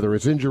 whether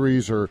it's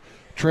injuries or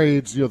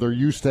trades, they're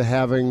used to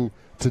having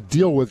to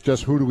deal with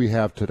just who do we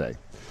have today.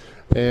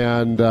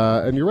 And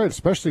you're right,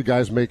 especially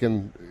guys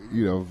making,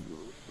 a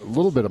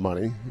little bit of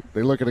money.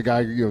 They look at a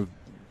guy,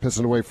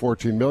 pissing away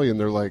 $14 million.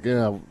 They're like,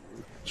 yeah,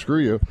 screw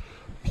you.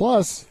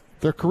 Plus,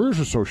 their careers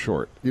are so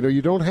short.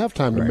 You don't have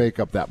time to make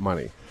up that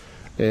money.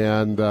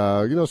 And,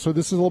 so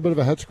this is a little bit of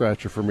a head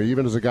scratcher for me,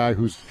 even as a guy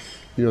who's,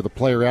 the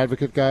player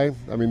advocate guy.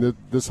 I mean,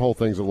 this whole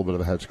thing's a little bit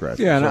of a head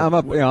scratcher. Yeah, and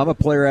I'm a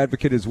player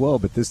advocate as well,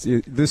 but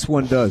this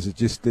one does.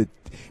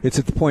 It's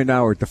at the point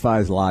now where it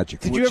defies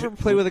logic. Did you ever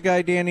play with a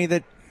guy, Danny,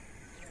 that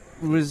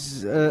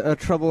was a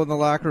trouble in the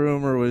locker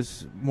room or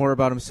was more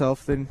about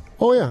himself than?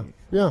 Oh,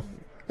 yeah.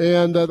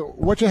 And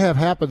what you have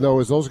happen, though,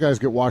 is those guys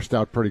get washed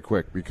out pretty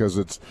quick because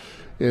it's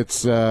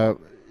the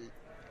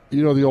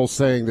old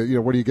saying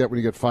that, what do you get when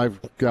you get 5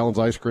 gallons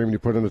of ice cream and you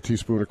put in a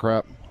teaspoon of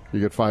crap? You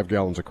get 5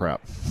 gallons of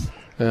crap.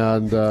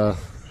 And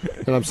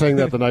I'm saying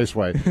that the nice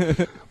way.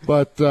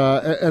 But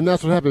and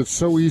that's what happens. It's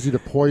so easy to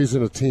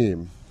poison a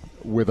team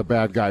with a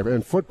bad guy.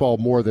 And football,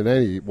 more than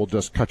any, will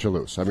just cut you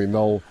loose. I mean,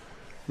 no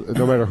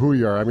matter who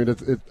you are. I mean,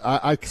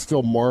 I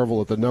still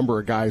marvel at the number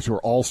of guys who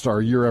are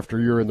all-star year after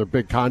year in their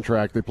big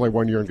contract. They play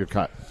 1 year and get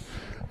cut.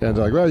 And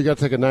they're like, well, you got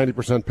to take a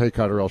 90% pay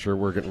cut or else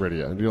we're getting rid of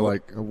you. And you're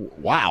like,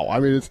 wow. I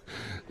mean,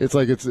 it's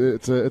like it's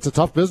a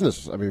tough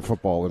business. I mean,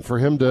 football. And for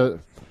him to,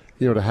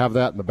 to have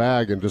that in the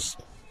bag and just,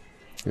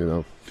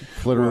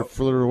 flitter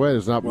it away.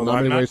 There's not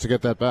many ways to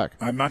get that back.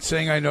 I'm not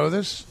saying I know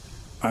this.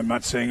 I'm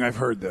not saying I've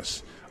heard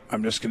this.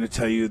 I'm just going to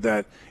tell you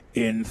that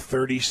in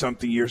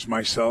 30-something years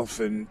myself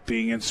and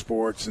being in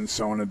sports and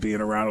so on and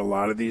being around a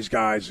lot of these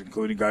guys,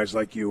 including guys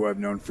like you who I've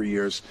known for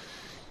years,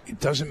 it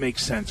doesn't make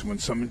sense. When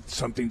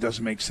something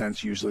doesn't make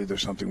sense, usually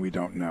there's something we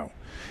don't know.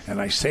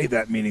 And I say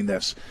that meaning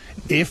this.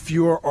 If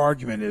your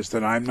argument is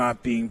that I'm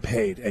not being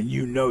paid and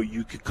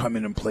you could come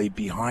in and play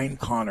behind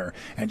Connor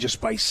and just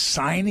by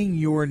signing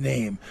your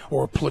name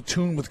or a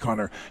platoon with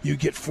Connor, you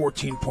get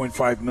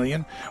 $14.5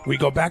 million, we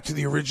go back to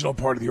the original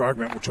part of the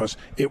argument, which was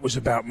it was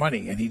about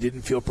money and he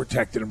didn't feel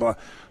protected and blah.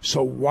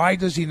 So why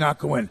does he not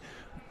go in?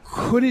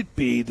 Could it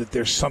be that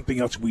there's something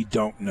else we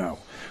don't know?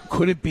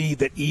 Could it be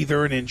that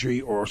either an injury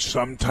or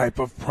some type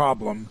of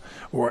problem,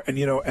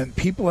 and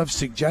people have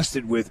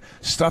suggested with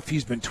stuff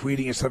he's been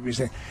tweeting and stuff he's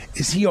saying,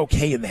 is he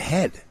okay in the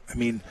head? I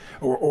mean,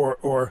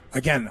 or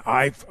again,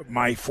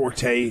 my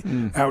forte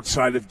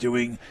outside of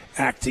doing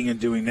acting and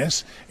doing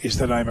this is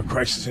that I'm a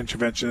crisis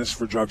interventionist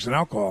for drugs and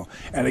alcohol.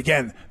 And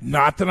again,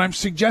 not that I'm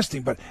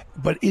suggesting, but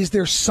is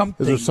there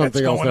something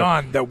that's going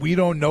on that we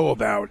don't know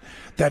about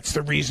that's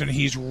the reason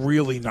he's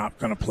really not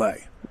going to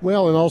play?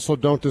 Well, and also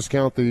don't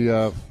discount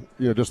the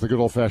just the good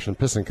old-fashioned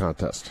pissing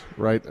contest,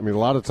 right? I mean, a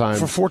lot of times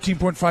for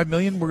 $14.5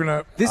 million, we're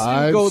gonna. This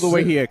didn't go the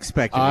way he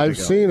expected. I've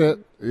seen it.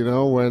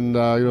 When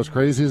as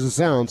crazy as it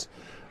sounds,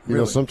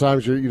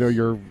 sometimes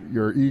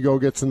your ego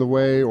gets in the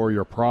way or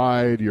your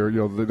pride.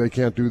 They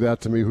can't do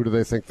that to me. Who do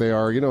they think they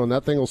are? And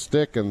that thing will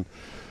stick. And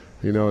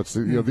it's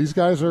these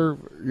guys are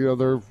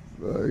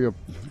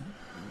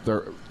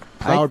they're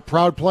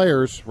proud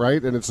players,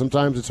 right? And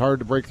sometimes it's hard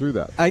to break through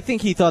that. I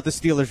think he thought the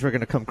Steelers were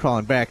going to come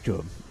crawling back to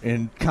him.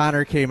 and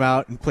Connor came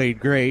out and played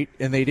great,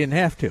 and they didn't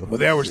have to. Well,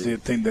 that was the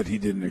thing that he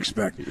didn't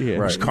expect. Yeah.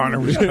 Right. Connor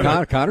was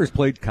Connor's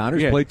played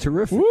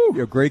terrific.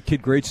 Great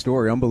kid, great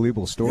story,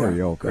 unbelievable story.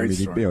 Yeah, great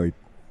story. He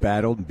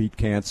battled and beat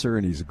cancer,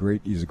 and he's a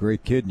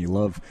great kid, and you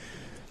love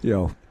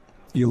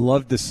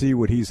to see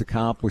what he's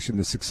accomplished and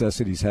the success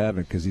that he's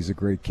having because he's a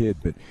great kid.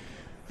 But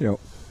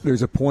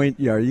there's a point,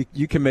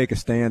 you can make a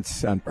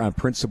stance on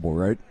principle,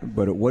 right?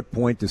 But at what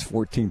point does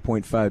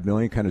 $14.5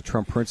 million kind of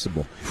trump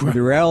principle?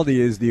 The reality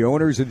is the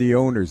owners are the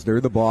owners.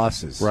 They're the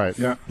bosses. Right.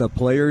 Yeah. The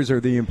players are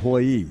the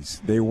employees.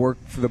 They work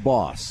for the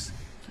boss.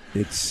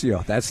 It's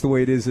that's the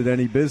way it is at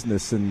any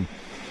business. And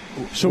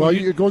so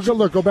you go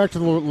back to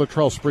the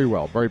Latrell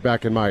Sprewell, right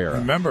back in my era.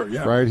 Remember,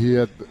 yeah. Right? He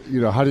had,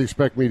 how do you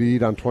expect me to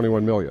eat on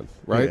 $21 million,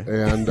 right?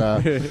 Yeah.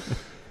 And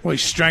well, he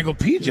strangled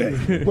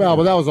PJ. Well,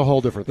 but that was a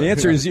whole different thing. The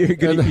answer is you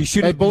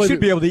should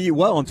be able to eat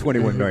well on $21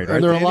 million. Right?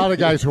 And there are a lot of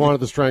guys who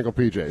wanted to strangle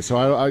PJ,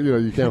 so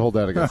you can't hold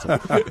that against him.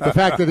 The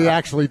fact that he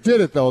actually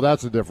did it, though,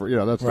 that's a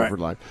different, that's a different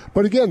line.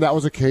 But again, that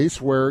was a case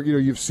where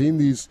you've seen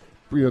these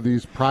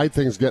pride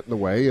things get in the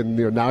way, and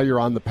now you're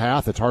on the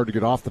path. It's hard to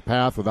get off the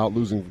path without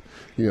losing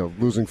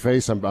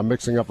face. I'm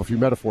mixing up a few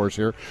metaphors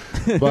here,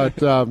 but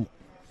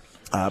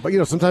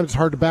sometimes it's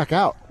hard to back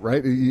out,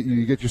 right?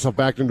 You get yourself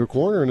backed into a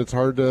corner, and it's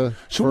hard to.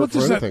 So what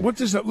does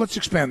that? Let's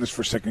expand this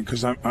for a second,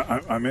 because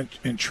I'm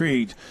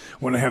intrigued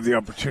when I have the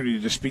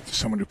opportunity to speak to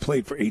someone who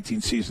played for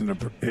 18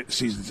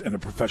 seasons in a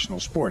professional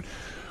sport.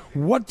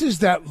 What does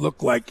that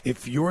look like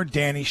if you're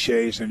Danny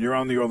Schayes and you're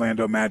on the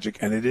Orlando Magic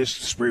and it is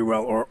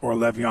Sprewell or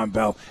Le'Veon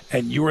Bell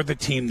and you're the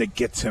team that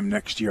gets him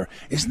next year?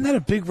 Isn't that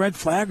a big red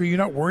flag? Are you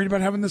not worried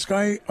about having this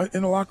guy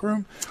in the locker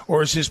room?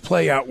 Or is his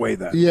play outweigh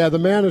that? Yeah, the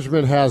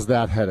management has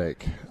that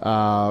headache.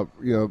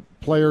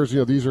 Players,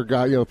 these are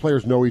guys,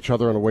 players know each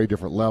other on a way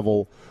different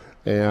level,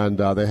 and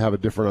they have a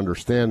different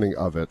understanding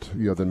of it,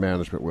 than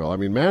management will. I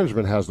mean,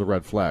 management has the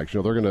red flags.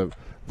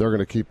 They're going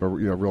to keep a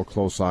real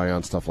close eye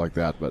on stuff like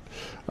that. But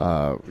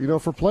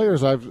for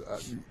players,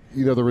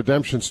 the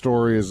redemption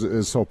story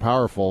is so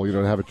powerful.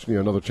 To have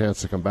another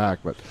chance to come back.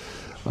 But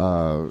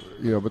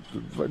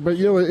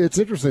it's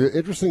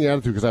interesting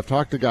attitude, because I've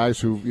talked to guys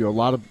who a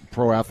lot of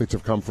pro athletes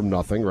have come from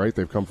nothing, right?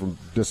 They've come from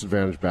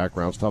disadvantaged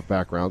backgrounds, tough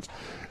backgrounds,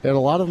 and a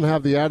lot of them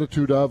have the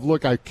attitude of,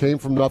 look, I came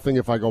from nothing.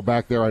 If I go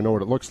back there, I know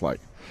what it looks like.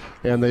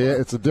 And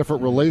it's a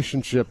different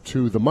relationship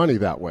to the money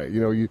that way.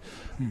 A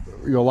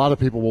lot of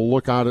people will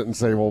look at it and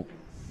say, well,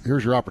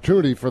 here's your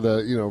opportunity for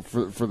the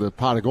for the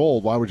pot of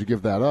gold. Why would you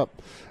give that up?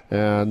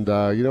 And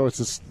it's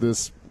just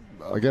this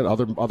again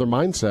other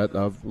mindset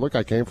of, look,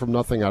 I came from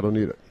nothing. I don't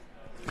need it.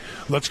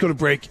 Let's go to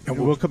break, and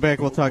we'll come back.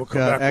 We'll talk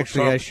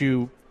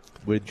SU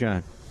with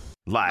John.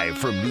 Live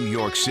from New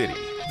York City,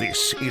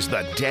 this is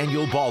the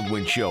Daniel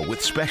Baldwin Show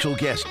with special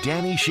guest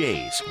Danny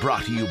Schayes.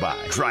 Brought to you by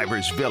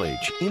Drivers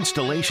Village,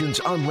 Installations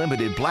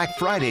Unlimited Black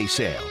Friday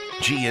Sale,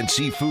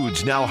 GNC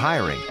Foods Now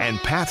Hiring, and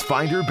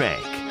Pathfinder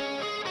Bank.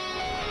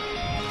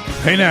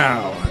 Hey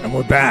now, and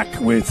we're back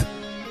with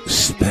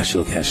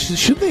special guest.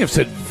 Shouldn't they have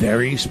said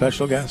very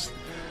special guest?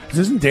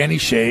 Doesn't Danny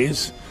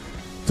Schayes,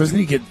 doesn't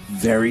he get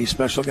very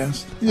special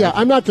guest? Yeah,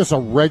 I'm not just a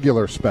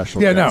regular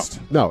special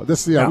guest. No,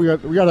 this we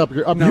got up.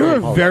 You're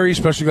a very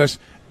special guest,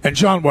 and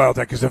John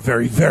Wildhack is a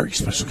very, very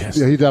special guest.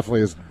 Yeah, he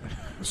definitely is.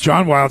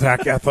 John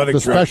Wildhack, athletic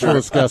the director,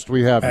 specialist guest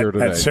we have here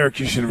today at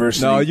Syracuse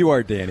University. No, you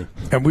are, Danny.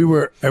 And we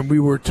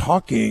were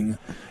talking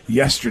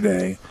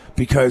yesterday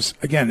because,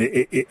 again,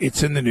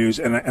 it's in the news,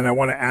 and I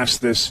want to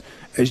ask this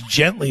as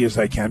gently as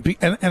I can,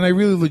 and I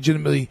really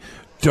legitimately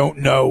don't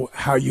know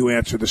how you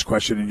answer this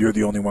question, and you're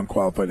the only one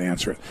qualified to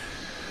answer it.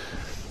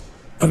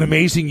 An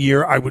amazing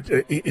year,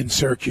 in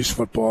Syracuse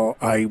football.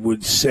 I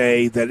would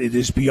say that it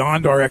is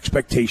beyond our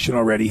expectation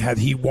already. Had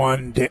he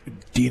won,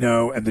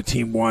 Dino and the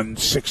team won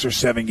 6 or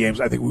 7 games,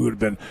 I think we would have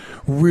been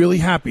really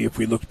happy if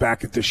we looked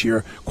back at this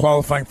year,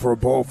 qualifying for a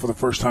bowl for the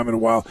first time in a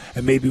while,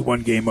 and maybe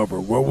one game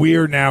over. Well, we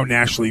are now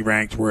nationally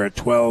ranked. We're at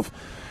 12.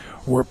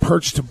 We're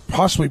perched to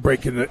possibly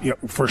break into,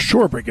 for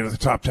sure break into the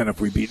top 10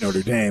 if we beat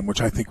Notre Dame,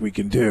 which I think we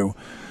can do.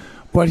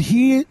 But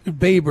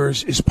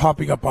Babers is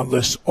popping up on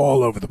lists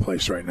all over the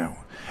place right now.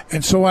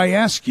 And so I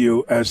ask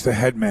you, as the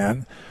head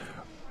man,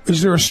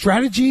 is there a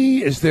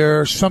strategy? Is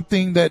there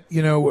something that,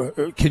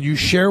 can you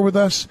share with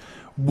us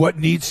what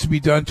needs to be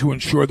done to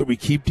ensure that we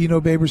keep Dino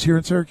Babers here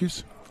in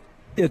Syracuse?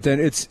 Yeah, Dan,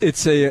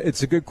 it's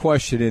a good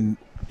question.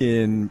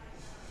 In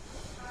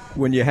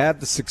when you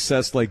have the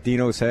success like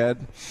Dino's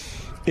had,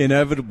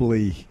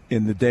 inevitably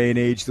in the day and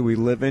age that we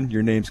live in,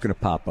 your name's going to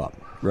pop up.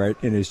 Right,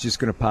 and it's just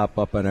going to pop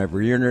up on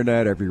every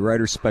internet. Every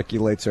writer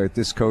speculates, all right,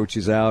 this coach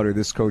is out or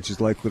this coach is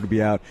likely to be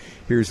out.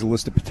 Here's a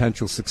list of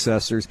potential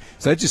successors.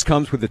 So that just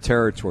comes with the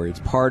territory. It's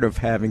part of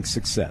having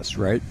success,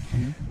 right?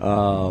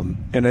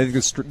 Mm-hmm. And I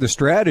think the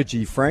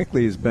strategy,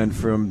 frankly, has been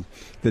from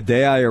the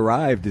day I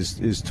arrived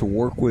is to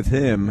work with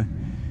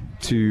him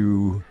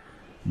to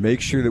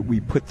make sure that we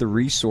put the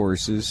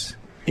resources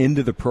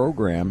into the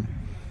program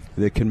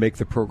that can make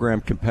the program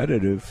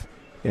competitive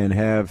and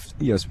have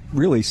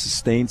really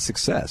sustained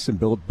success and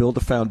build a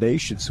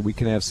foundation so we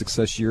can have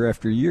success year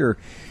after year.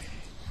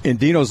 And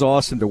Dino's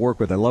awesome to work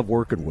with. I love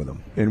working with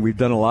him. And we've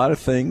done a lot of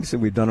things,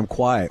 and we've done them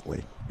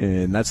quietly.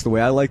 And that's the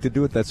way I like to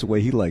do it. That's the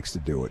way he likes to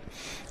do it.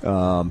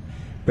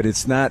 But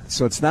it's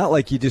not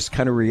like you just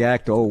kind of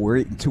react, oh, we're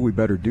eating too, we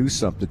better do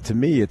something. To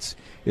me, it's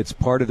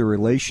part of the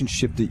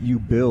relationship that you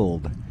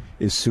build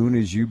as soon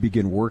as you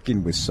begin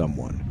working with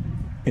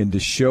someone. And to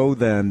show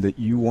them that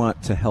you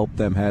want to help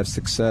them have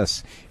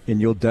success, and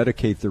you'll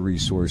dedicate the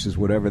resources,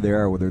 whatever they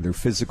are, whether they're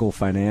physical,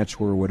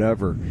 financial, or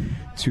whatever,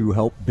 to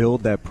help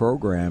build that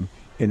program.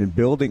 And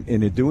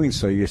in doing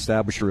so, you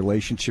establish a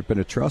relationship and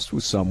a trust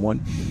with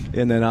someone.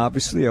 And then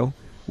obviously,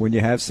 when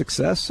you have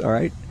success, all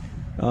right,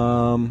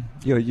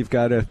 you've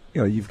got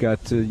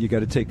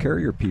to take care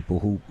of your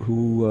people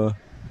who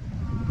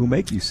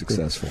make you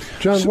successful.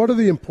 John, what are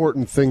the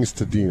important things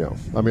to Dino?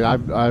 I mean, I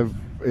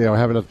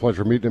haven't had the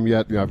pleasure of meeting him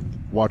yet. I've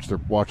watched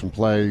him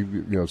play,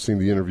 seen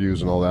the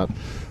interviews and all that.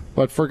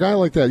 But for a guy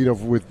like that,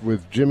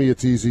 with Jimmy,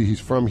 it's easy. He's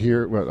from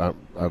here. Well,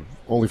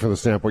 only from the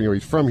standpoint,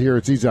 he's from here.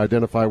 It's easy to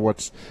identify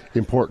what's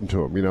important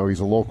to him. He's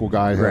a local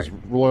guy, has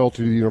loyalty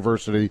to the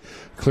university.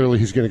 Clearly,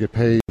 he's going to get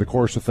paid in the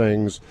course of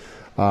things.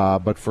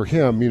 But for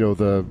him,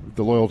 the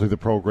loyalty to the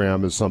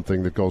program is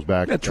something that goes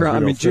back. That's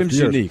right. Jim's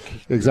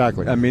unique.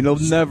 Exactly. There'll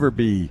never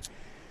be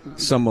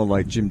someone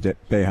like Jim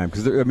Boeheim,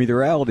 because the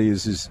reality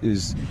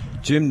is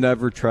Jim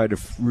never tried to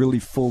really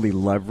fully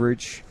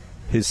leverage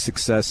his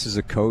success as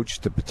a coach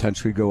to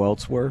potentially go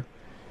elsewhere.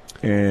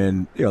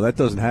 And that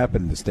doesn't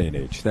happen in this day and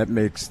age.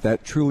 That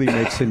truly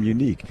makes him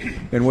unique.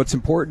 And what's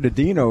important to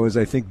Dino is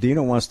I think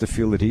Dino wants to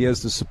feel that he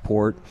has the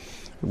support,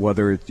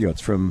 whether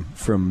it's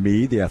from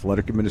me, the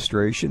athletic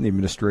administration, the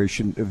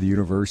administration of the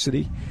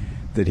university,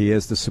 that he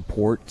has the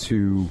support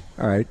to,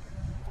 all right,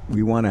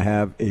 we want to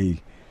have a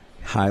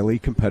highly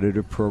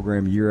competitive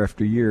program year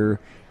after year,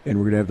 and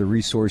we're going to have the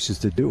resources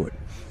to do it.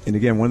 And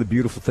again, one of the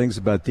beautiful things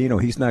about Dino,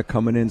 he's not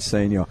coming in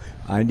saying,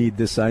 I need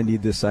this, I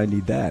need this, I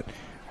need that.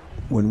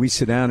 When we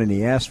sit down and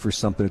he asks for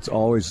something, it's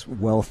always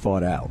well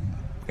thought out.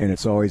 And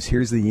it's always,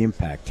 here's the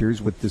impact,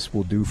 here's what this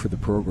will do for the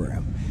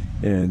program.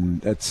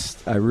 And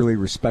I really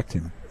respect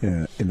him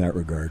in that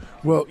regard.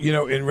 Well,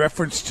 in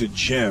reference to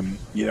Jim,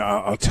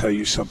 I'll tell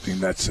you something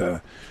that's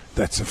a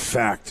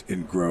fact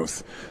in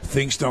growth.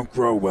 Things don't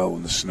grow well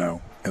in the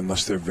snow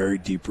unless they're very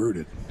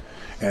deep-rooted.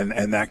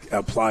 And that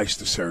applies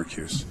to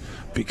Syracuse,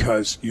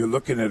 because you're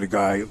looking at a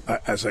guy,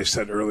 as I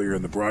said earlier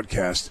in the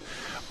broadcast,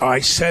 I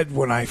said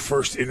when I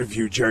first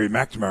interviewed Jerry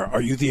McNamara,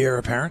 are you the heir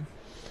apparent?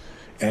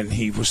 And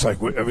he was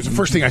like, it was the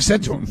first thing I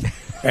said to him.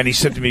 And he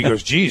said to me, he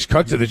goes, geez,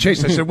 cut to the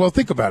chase. I said, well,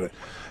 think about it.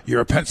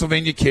 You're a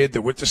Pennsylvania kid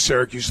that went to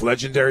Syracuse,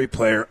 legendary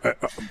player,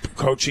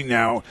 coaching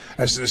now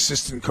as an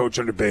assistant coach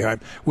under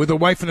Boeheim, with a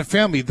wife and a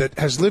family that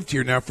has lived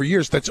here now for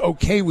years, that's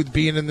okay with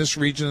being in this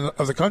region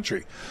of the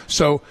country.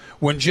 So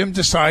when Jim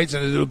decides,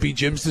 and it'll be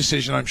Jim's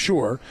decision, I'm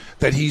sure,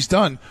 that he's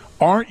done,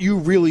 aren't you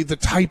really the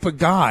type of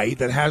guy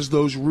that has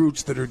those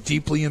roots that are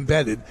deeply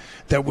embedded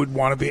that would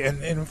want to be?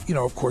 And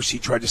of course, he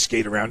tried to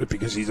skate around it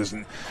because he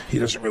doesn't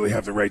really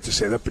have the right to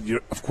say that. But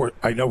of course,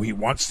 I know he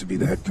wants to be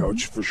the head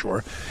coach for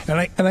sure.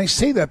 And I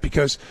say that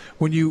because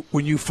when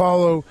you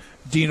follow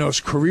Dino's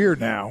career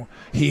now,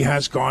 he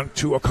has gone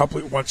to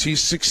once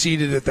he's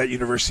succeeded at that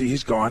university,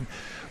 he's gone.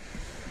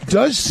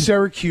 Does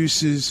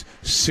Syracuse's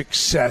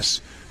success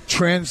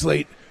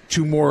translate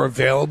to more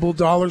available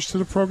dollars to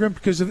the program?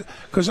 Because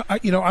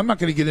I'm not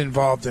going to get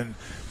involved in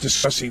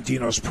discussing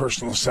Dino's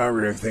personal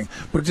salary or anything,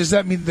 but does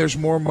that mean there's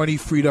more money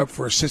freed up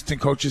for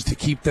assistant coaches to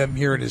keep them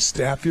here and his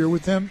staff here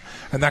with him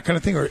and that kind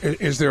of thing? Or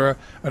is there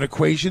an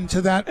equation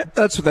to that?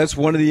 That's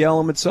one of the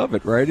elements of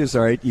it, right? Is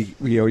all right,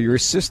 your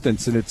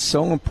assistants, and it's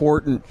so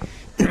important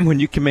when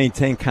you can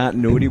maintain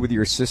continuity with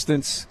your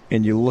assistants,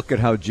 and you look at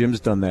how Jim's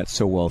done that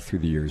so well through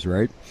the years,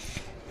 right?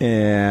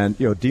 And,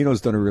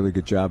 Dino's done a really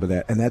good job of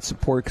that. And that's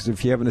important, because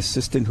if you have an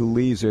assistant who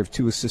leaves, or have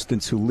two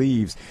assistants who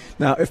leaves.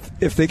 Now,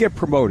 if they get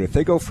promoted, if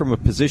they go from a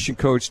position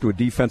coach to a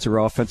defensive or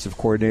offensive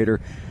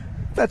coordinator,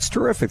 that's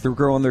terrific. They're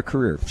growing their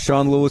career.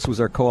 Sean Lewis was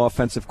our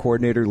co-offensive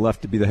coordinator,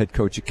 left to be the head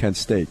coach at Kent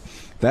State.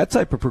 That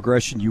type of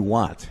progression you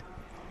want,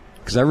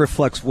 because that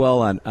reflects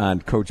well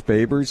on Coach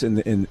Babers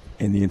and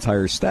the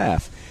entire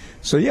staff.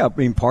 So, yeah,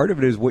 part of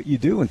it is what you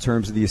do in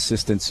terms of the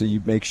assistants, so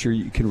you make sure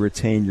you can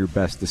retain your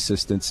best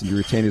assistants and you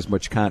retain as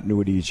much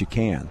continuity as you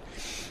can.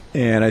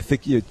 And I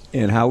think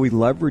and how we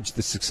leverage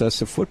the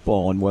success of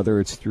football, and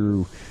whether it's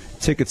through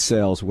ticket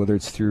sales, whether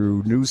it's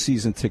through new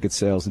season ticket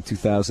sales in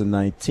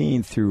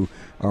 2019, through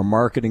our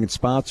marketing and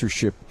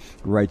sponsorship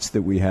rights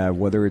that we have,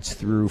 whether it's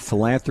through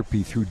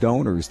philanthropy, through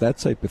donors, that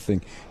type of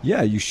thing.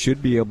 Yeah, you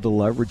should be able to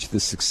leverage the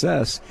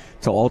success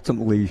to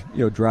ultimately,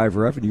 drive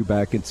revenue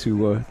back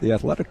into the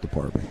athletic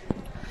department.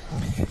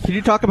 Can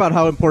you talk about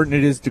how important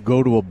it is to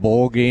go to a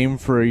bowl game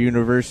for a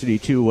university,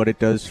 too, what it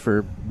does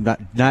for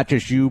not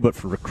just you, but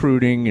for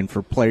recruiting and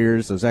for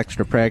players, those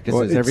extra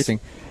practices,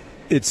 everything?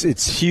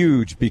 It's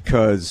huge,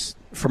 because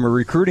from a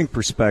recruiting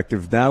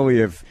perspective, now we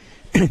have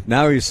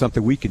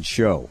something we can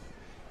show.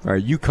 All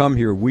right, you come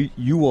here,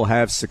 you will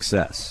have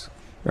success.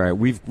 All right,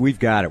 we've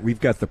got it. We've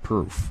got the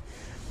proof.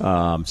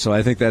 So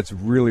I think that's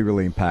really,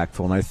 really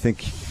impactful. And I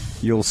think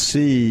you'll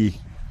see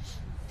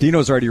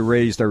Dino's already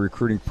raised our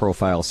recruiting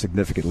profile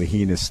significantly,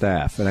 he and his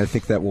staff, and I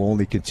think that will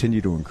only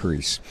continue to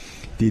increase.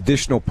 The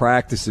additional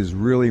practice is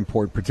really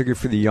important, particularly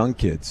for the young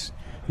kids,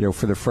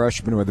 for the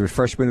freshmen, whether the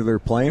freshmen that are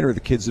playing or the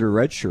kids that are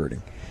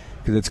redshirting.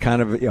 Because it's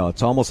kind of,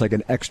 it's almost like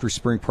an extra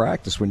spring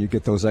practice when you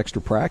get those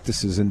extra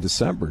practices in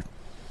December.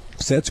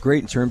 So that's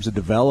great in terms of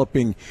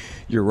developing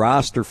your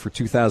roster for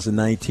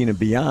 2019 and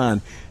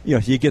beyond. You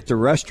get to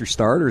rest your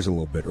starters a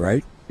little bit,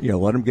 right?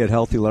 Let them get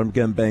healthy, let them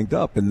get banged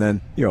up, and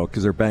then,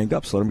 because they're banged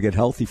up, so let them get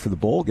healthy for the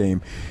bowl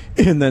game.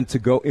 And then to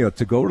go to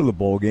the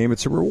bowl game,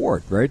 it's a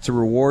reward, right? It's a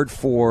reward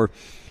for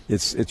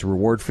it's a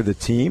reward for the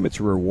team, it's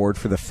a reward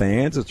for the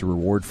fans, it's a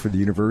reward for the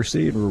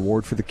university, and a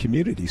reward for the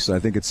community. So I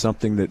think it's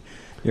something that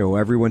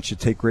everyone should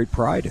take great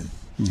pride in.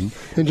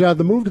 Mm-hmm. And John,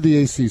 the move to the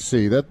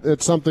ACC,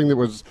 that's something that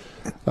was,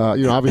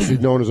 obviously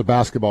known as a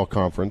basketball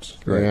conference,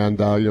 right. And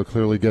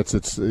clearly gets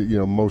its,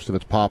 most of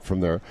its pop from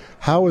there.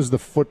 How has the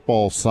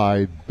football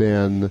side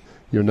been,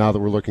 now that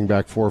we're looking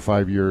back 4 or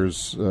 5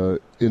 years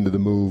into the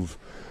move?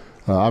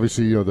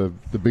 Obviously,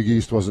 the Big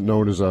East wasn't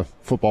known as a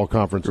football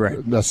conference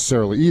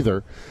necessarily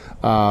either.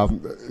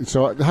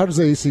 So how does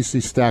the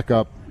ACC stack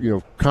up,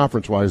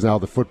 conference-wise now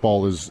that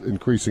football is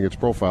increasing its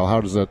profile?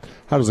 How does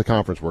the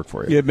conference work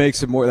for you? It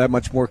makes it that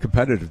much more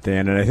competitive,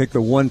 Dan. And I think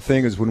the one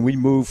thing is when we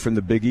moved from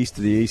the Big East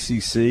to the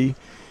ACC,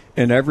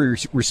 in every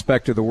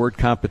respect of the word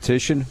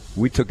competition,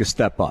 we took a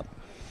step up.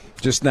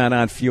 Just not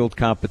on-field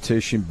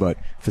competition, but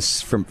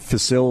from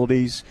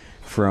facilities,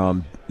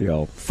 from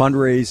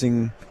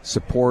fundraising,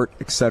 support,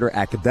 et cetera,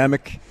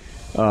 academic.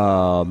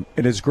 And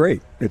it's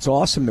great. It's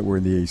awesome that we're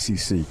in the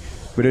ACC.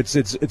 But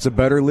it's a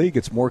better league.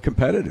 It's more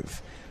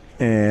competitive,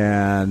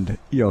 and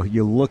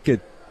you look at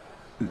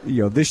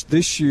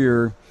this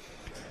year.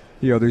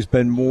 There's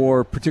been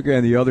more, particularly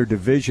in the other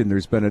division.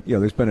 There's been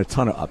a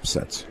ton of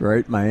upsets.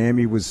 Right,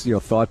 Miami was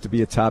thought to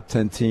be a top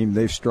 10 team.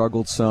 They've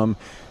struggled some.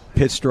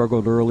 Pitt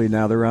struggled early.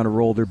 Now they're on a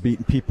roll. They're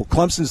beating people.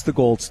 Clemson's the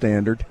gold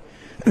standard.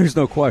 There's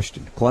no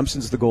question.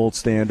 Clemson's the gold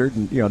standard,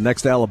 and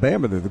next to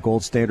Alabama, they're the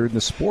gold standard in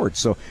the sport.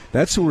 So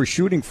that's who we're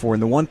shooting for.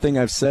 And the one thing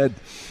I've said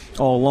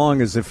all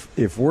along is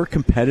if we're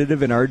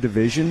competitive in our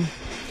division,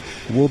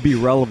 we'll be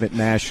relevant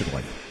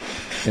nationally.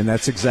 And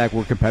that's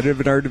we're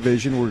competitive in our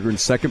division. We're in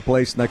second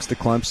place next to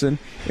Clemson,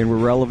 and we're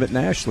relevant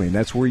nationally. And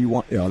that's where you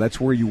want. That's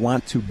where you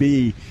want to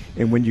be.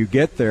 And when you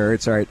get there,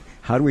 it's all right.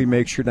 How do we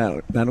make sure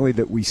not only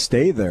that we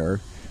stay there,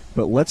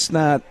 but let's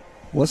not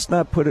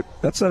put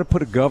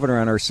a governor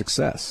on our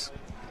success.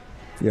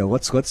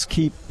 Let's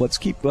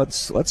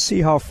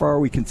see how far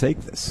we can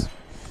take this.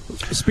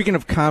 Speaking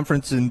of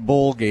conference and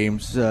bowl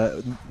games,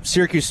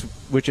 Syracuse,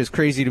 which is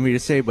crazy to me to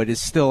say, but is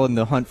still in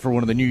the hunt for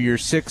one of the New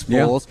Year's Six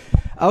bowls. Yeah.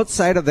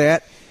 Outside of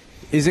that,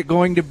 is it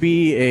going to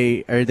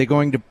be are they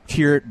going to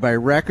tier it by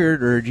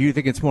record, or do you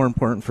think it's more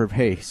important for,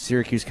 hey,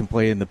 Syracuse can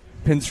play in the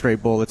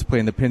Pinstripe Bowl, let's play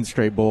in the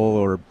Pinstripe Bowl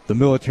or the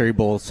Military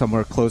Bowl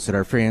somewhere close that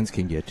our fans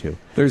can get to?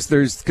 There's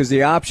because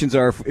the options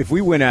are, if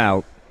we win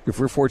out, if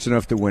we're fortunate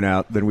enough to win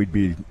out, then we'd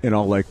be in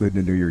all likelihood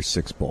in the New Year's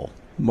Six Bowl.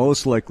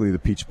 Most likely the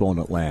Peach Bowl in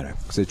Atlanta,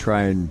 because they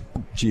try and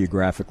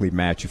geographically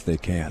match if they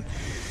can.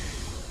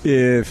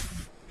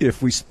 If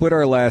we split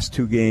our last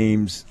two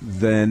games,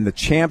 then the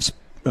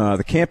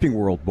Camping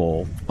World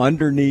Bowl,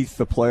 underneath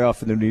the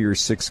playoff in the New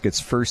Year's Six, gets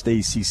first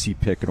ACC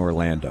pick in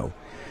Orlando.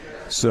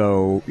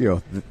 So,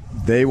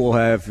 they will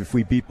have, if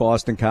we beat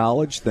Boston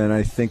College, then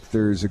I think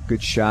there's a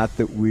good shot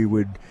that we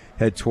would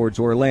head towards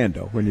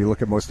Orlando. When you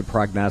look at most of the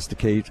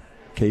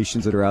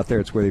prognostications that are out there,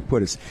 it's where they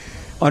put us.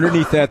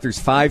 Underneath that, there's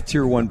 5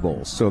 Tier 1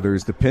 bowls. So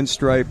there's the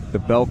Pinstripe, the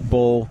Belk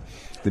Bowl,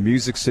 the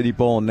Music City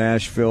Bowl in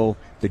Nashville,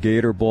 the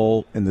Gator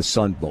Bowl, and the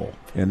Sun Bowl.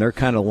 And they're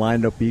kind of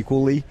lined up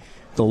equally.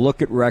 They'll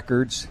look at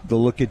records.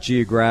 They'll look at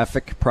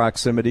geographic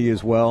proximity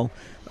as well.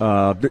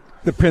 The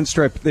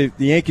Pinstripe,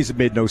 the Yankees have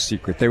made no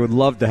secret. They would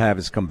love to have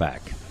us come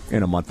back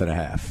in a month and a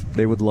half.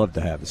 They would love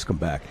to have us come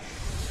back.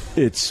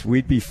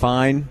 We'd be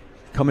fine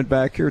coming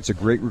back here. It's a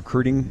great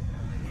recruiting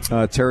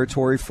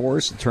territory for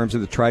us in terms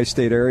of the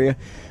tri-state area.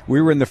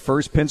 We were in the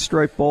first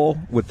Pinstripe Bowl.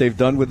 What they've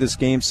done with this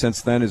game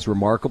since then is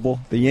remarkable.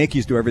 The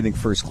Yankees do everything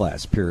first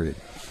class, period.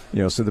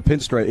 So the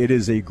Pinstripe, it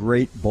is a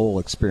great bowl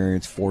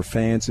experience for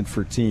fans and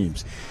for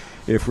teams.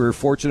 If we're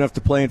fortunate enough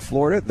to play in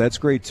Florida, that's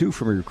great, too,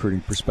 from a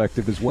recruiting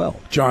perspective as well.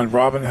 John,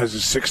 Robin has a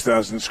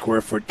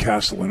 6,000-square-foot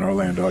castle in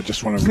Orlando. I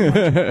just want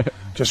to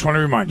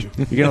remind you.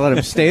 You're going to let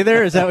him stay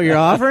there? Is that what you're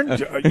offering?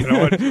 You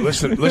know what?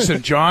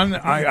 Listen, John,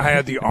 I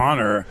had the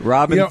honor.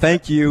 Robin,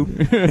 thank you.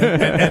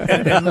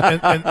 And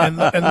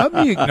let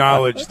me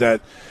acknowledge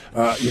that,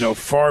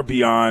 far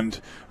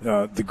beyond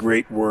the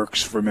great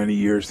works for many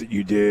years that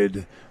you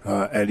did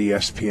at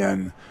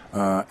ESPN,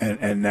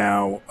 and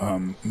now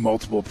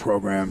multiple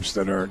programs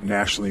that are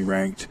nationally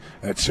ranked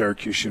at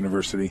Syracuse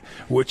University,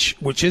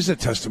 which is a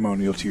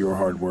testimonial to your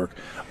hard work.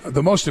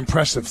 The most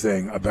impressive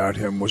thing about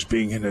him was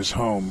being in his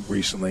home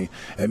recently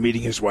and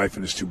meeting his wife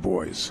and his 2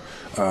 boys.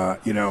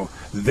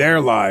 There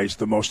lies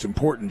the most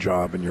important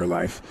job in your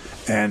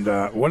life. And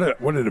what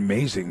an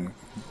amazing,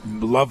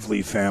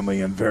 lovely family,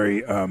 and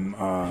very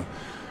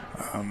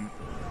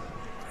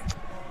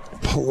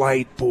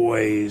polite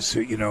boys,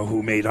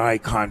 who made eye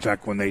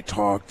contact when they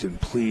talked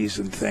and please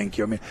and thank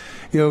you. I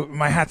mean,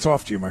 my hat's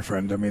off to you, my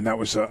friend. I mean, that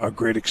was a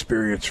great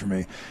experience for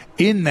me.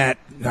 In that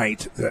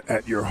night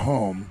at your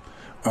home,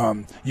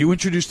 you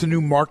introduced a new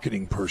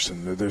marketing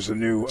person. There's a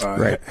new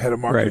head of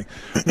marketing.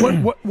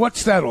 Right.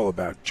 What's that all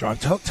about, John?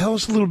 Tell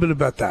us a little bit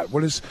about that.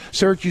 What is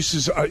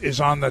Syracuse is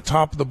on the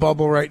top of the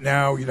bubble right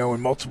now, in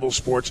multiple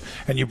sports,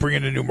 and you bring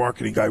in a new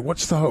marketing guy.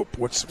 What's the hope?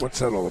 What's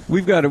that all about?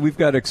 We've got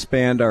to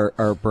expand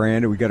our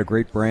brand, and we've got a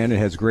great brand. It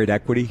has great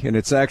equity, and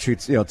it's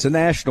a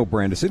national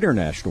brand. It's an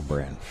international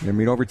brand. I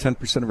mean, over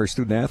 10% of our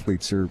student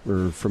athletes are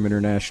from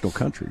international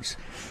countries.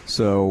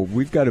 So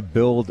we've got to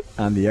build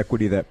on the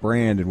equity of that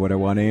brand, and what I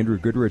want Andrew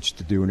Goodrich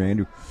to do, and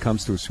Andrew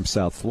comes to us from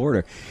South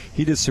Florida,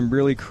 he did some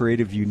really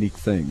creative, unique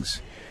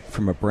things.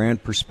 From a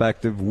brand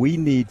perspective, we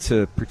need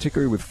to,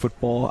 particularly with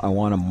football, I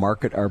want to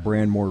market our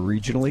brand more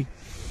regionally.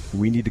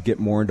 We need to get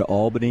more into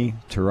Albany,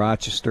 to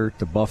Rochester,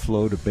 to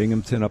Buffalo, to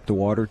Binghamton, up to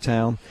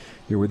Watertown.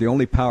 We're the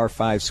only Power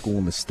 5 school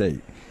in the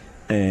state.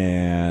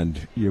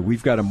 And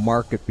we've got to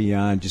market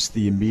beyond just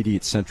the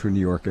immediate central New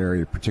York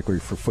area,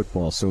 particularly for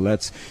football. So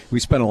we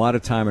spent a lot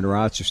of time in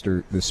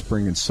Rochester this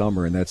spring and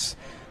summer, and that's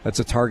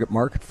a target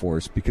market for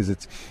us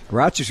because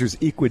Rochester's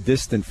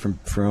equidistant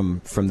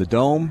from the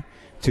Dome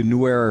to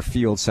New Era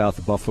Field south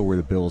of Buffalo where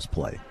the Bills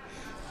play.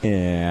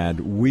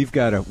 And we've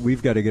got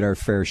to get our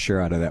fair share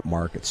out of that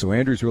market. So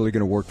Andrew's really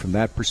going to work from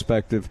that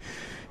perspective.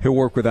 He'll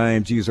work with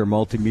IMG as our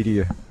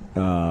multimedia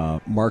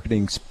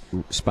marketing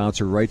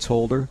sponsor rights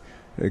holder,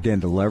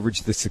 again, to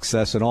leverage the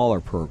success in all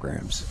our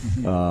programs.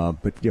 Mm-hmm.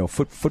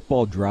 But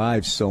football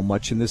drives so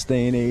much in this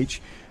day and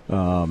age.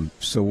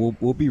 So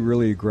we'll be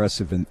really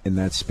aggressive in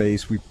that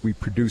space. We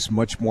produce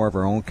much more of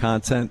our own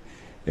content,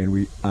 and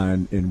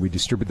we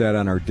distribute that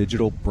on our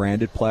digital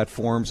branded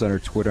platforms, on our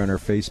Twitter, on our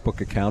Facebook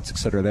accounts, et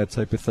cetera, that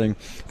type of thing.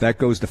 That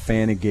goes to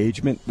fan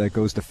engagement. That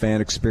goes to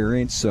fan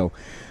experience. So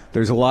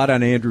there's a lot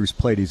on Andrew's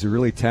plate. He's a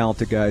really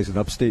talented guy. He's an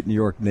upstate New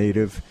York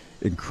native,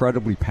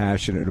 incredibly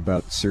passionate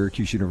about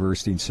Syracuse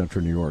University in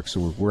Central New York.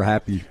 So we're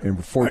happy and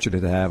we're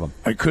fortunate to have him.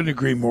 I couldn't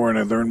agree more, and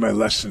I learned my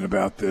lesson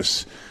about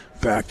this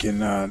back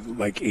in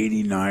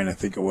 '89, I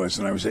think it was,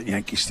 and I was at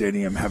Yankee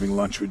Stadium having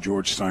lunch with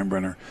George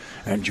Steinbrenner,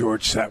 and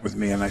George sat with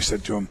me, and I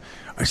said to him,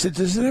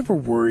 does it ever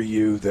worry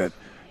you that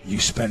you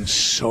spend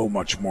so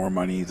much more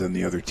money than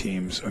the other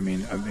teams? I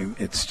mean,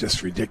 it's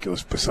just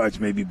ridiculous. Besides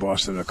maybe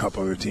Boston and a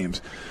couple other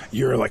teams,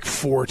 you're like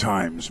 4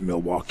 times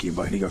Milwaukee.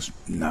 But he goes,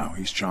 no,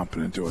 he's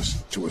chomping into a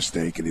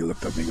steak. And he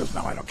looked up and he goes,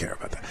 no, I don't care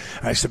about that.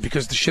 And I said,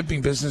 because the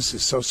shipping business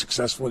is so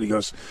successful. And he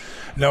goes,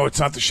 no, it's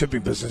not the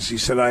shipping business. He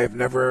said, I have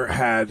never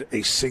had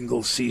a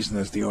single season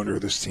as the owner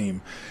of this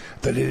team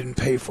that I didn't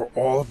pay for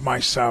all of my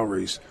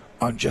salaries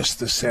on just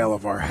the sale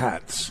of our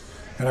hats.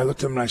 And I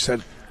looked at him and I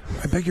said,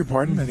 I beg your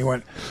pardon? And he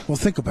went, well,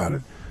 think about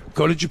it.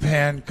 Go to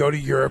Japan, go to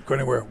Europe, go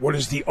anywhere. What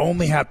is the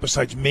only hat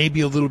besides maybe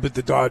a little bit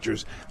the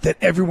Dodgers that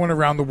everyone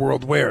around the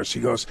world wears?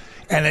 He goes,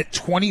 and at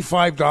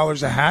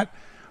 $25 a hat,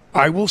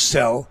 I will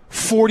sell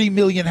 40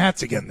 million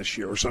hats again this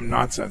year or some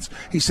nonsense.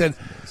 He said,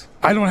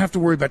 I don't have to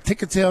worry about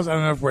ticket sales. I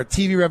don't have to worry about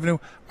TV revenue.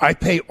 I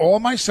pay all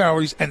my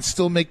salaries and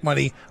still make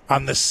money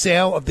on the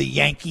sale of the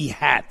Yankee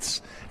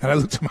hats. And I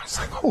looked at him, I was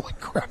like, holy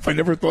crap, I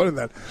never thought of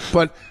that.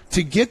 But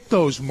to get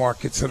those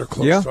markets that are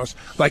close to us,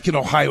 like in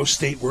Ohio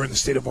State, we're in the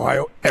state of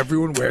Ohio,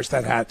 everyone wears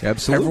that hat.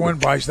 Absolutely. Everyone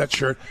buys that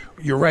shirt.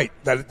 You're right.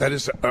 That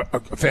is a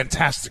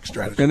fantastic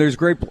strategy. And there's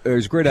great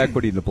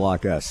equity in the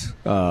Block S.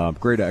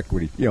 Great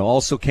equity.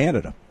 Also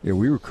Canada.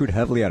 We recruit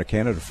heavily out of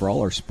Canada for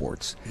all our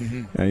sports.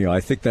 Mm-hmm. And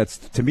I think that's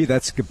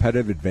a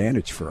competitive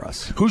advantage for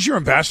us. Who's your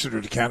ambassador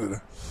to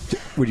Canada?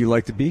 Would you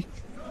like to be?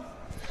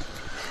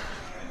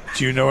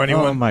 Do you know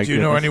anyone?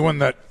 Anyone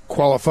that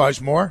qualifies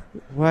more?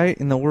 Why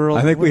in the world?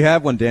 I think we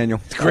have one,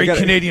 Daniel. Great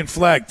Canadian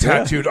flag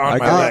tattooed on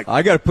my leg.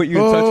 I got to put you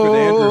in touch with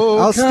Andrew.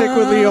 I'll stick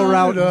with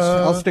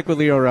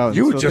Leo Routins.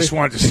 You just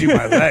wanted to see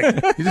my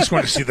leg. You just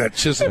wanted to see that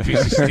chiseled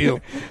piece of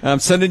steel. I'm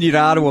sending you to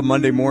Ottawa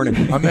Monday morning.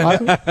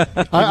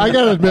 I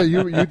got to admit,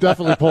 you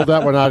definitely pulled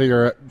that one out of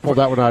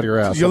your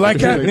ass. You like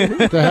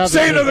that?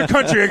 Say another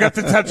country. I got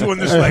the tattoo on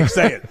this leg.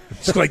 Say it.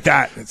 Just like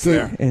that. It's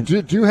there.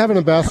 Do you have an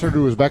ambassador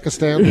to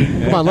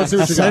Uzbekistan? Come on, let's see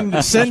what you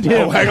got. Send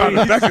him. Oh, hang on,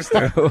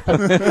 Uzbekistan.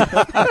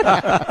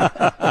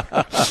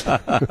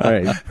 All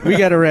right, we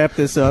got to wrap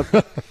this up.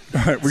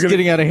 It's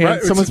getting out of hand.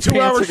 Right, Someone's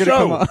pants are going to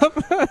come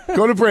up.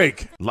 Go to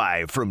break.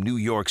 Live from New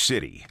York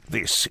City,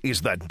 this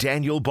is the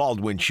Daniel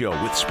Baldwin Show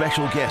with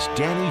special guest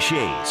Danny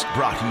Schayes.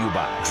 Brought to you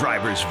by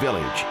Drivers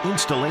Village,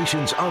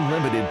 Installations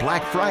Unlimited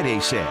Black Friday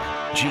Sale,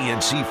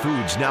 GNC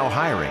Foods Now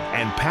Hiring,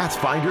 and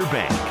Pathfinder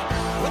Bank.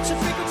 What's your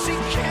frequency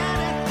can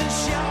at the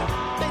shop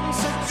and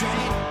some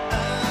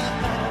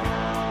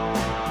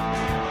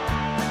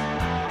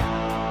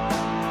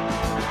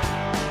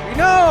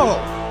No!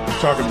 We're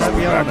talking about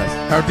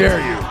that. How dare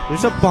you?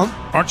 There's a bump.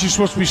 Aren't you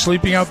supposed to be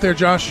sleeping out there,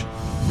 Josh?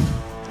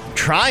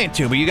 Trying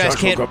to, but you guys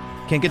can't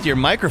get to your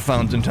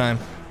microphones in time.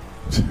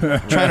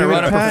 Trying to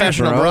run a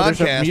professional broadcast.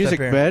 There's a music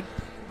bed.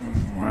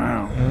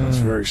 Wow, that's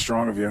very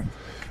strong of you.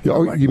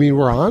 You mean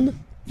we're on?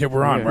 Yeah,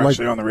 we're on. We're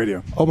actually on the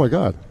radio. Oh my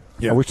God.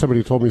 I wish somebody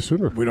had told me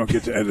sooner. We don't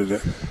get to edit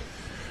it.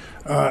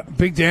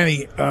 Big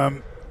Danny,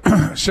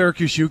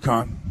 Syracuse,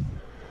 UConn.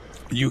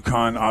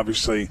 UConn,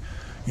 obviously,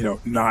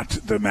 not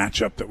the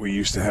matchup that we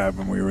used to have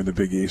when we were in the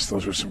Big East.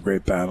 Those were some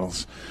great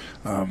battles.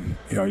 I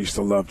used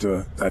to love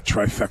that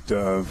trifecta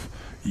of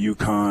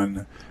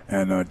UConn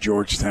and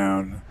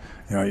Georgetown,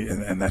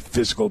 and that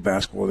physical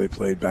basketball they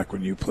played back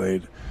when you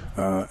played.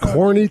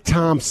 Corny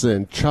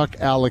Thompson, Chuck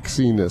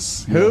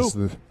Alexinas. Who? Yes,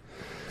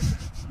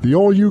 the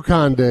old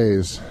UConn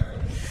days.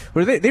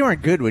 Well, they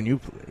weren't good when you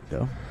played,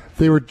 though.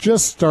 They were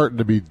just starting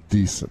to be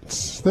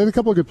decent. They had a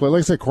couple of good players. Like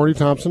I said, Corny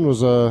Thompson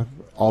was a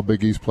all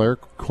Big East player.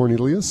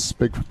 Cornelius,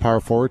 big power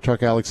forward.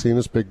 Chuck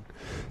Alexinas, big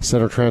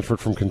center transferred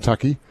from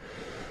Kentucky.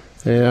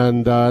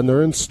 And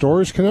they're in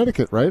Storrs,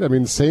 Connecticut, right? I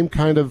mean, same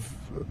kind of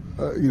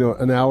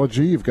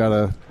analogy. You've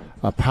got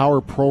a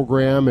power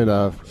program in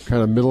a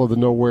kind of middle of the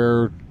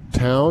nowhere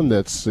town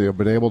that's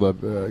been able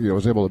to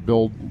was able to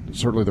build.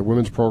 Certainly, their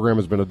women's program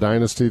has been a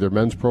dynasty. Their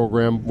men's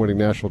program winning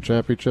national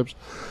championships,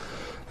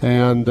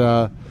 and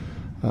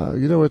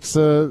it's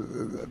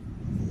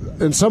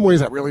in some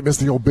ways I really miss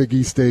the old Big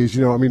East days.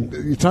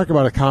 You talk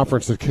about a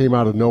conference that came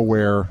out of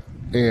nowhere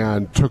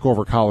and took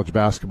over college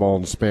basketball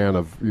in the span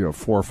of 4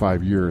 or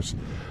 5 years.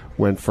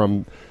 Went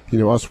from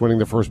us winning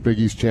the first Big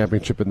East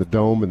championship in the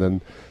Dome, and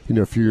then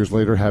a few years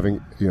later having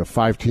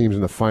 5 teams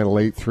in the Final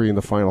 8, 3 in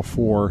the Final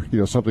 4.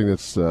 Something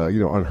that's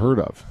unheard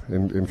of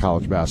in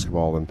college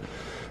basketball, and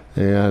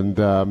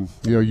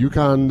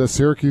UConn,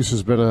 Syracuse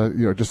has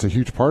been just a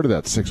huge part of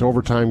that 6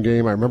 overtime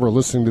game. I remember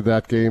listening to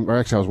that game, or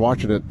actually I was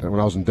watching it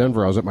when I was in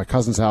Denver. I was at my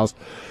cousin's house.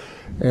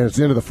 And it's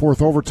the end of the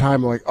 4th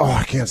overtime. I'm like,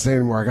 I can't stay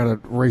anymore. I got to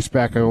race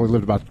back. I only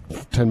lived about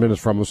 10 minutes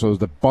from him. So it was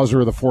the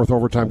buzzer of the 4th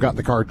overtime. Got in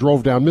the car,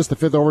 drove down, missed the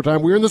 5th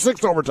overtime. We were in the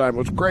 6th overtime. It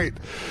was great.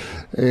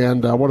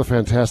 And what a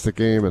fantastic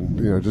game.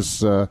 And,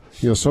 so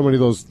many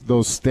of those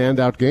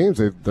standout games,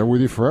 they're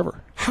with you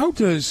forever. How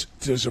does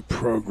a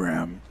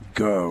program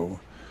go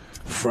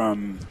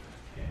from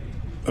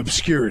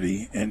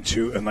obscurity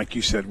into, and like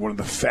you said, one of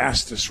the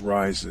fastest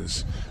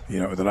rises,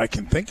 that I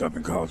can think of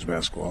in college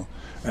basketball,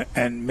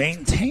 and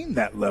maintain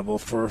that level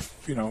for,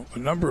 a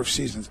number of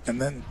seasons,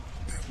 and then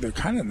they're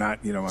kind of not,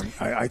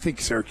 I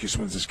think Syracuse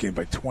wins this game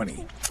by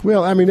 20.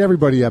 Well, I mean,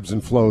 everybody ebbs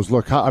and flows.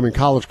 Look,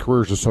 college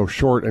careers are so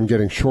short and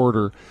getting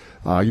shorter.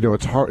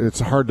 It's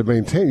hard to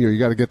maintain. You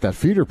got to get that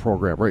feeder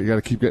program, right? You got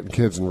to keep getting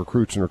kids and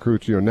recruits.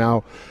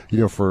 Now,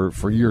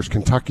 for years,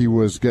 Kentucky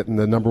was getting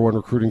the number 1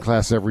 recruiting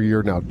class every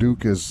year. Now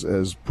Duke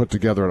has put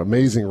together an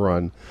amazing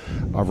run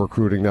of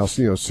recruiting. Now,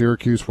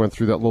 Syracuse went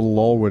through that little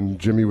lull when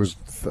Jimmy was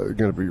going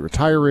to be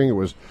retiring. It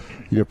was,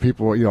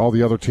 people, all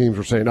the other teams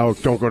were saying, "Oh,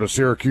 don't go to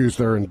Syracuse.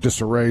 They're in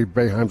disarray.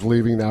 Boeheim's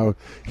leaving." Now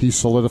he's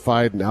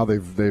solidified. Now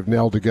they've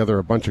nailed together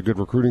a bunch of good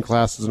recruiting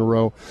classes in a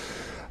row.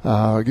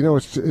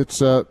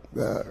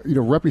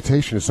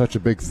 Reputation is such a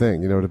big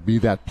thing, to be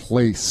that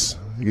place,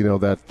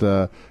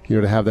 to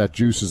have that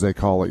juice, as they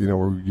call it,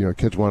 where,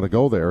 kids want to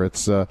go there.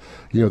 It's,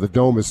 the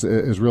Dome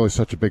is really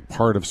such a big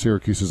part of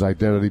Syracuse's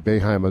identity.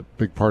 Boeheim, a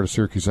big part of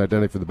Syracuse's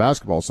identity for the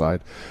basketball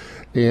side.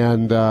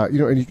 And,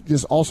 and you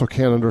just also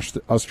can't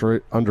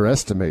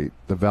underestimate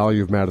the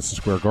value of Madison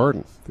Square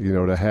Garden,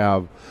 to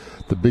have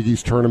the Big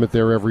East tournament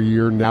there every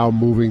year. Now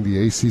moving,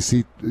 the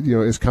ACC,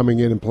 is coming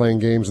in and playing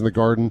games in the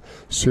Garden.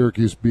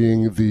 Syracuse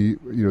being the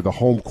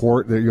home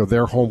court,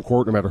 their home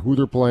court, no matter who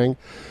they're playing.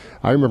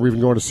 I remember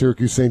even going to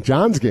Syracuse St.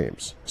 John's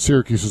games.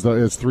 Syracuse is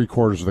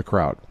 3/4 of the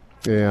crowd,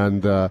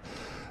 and to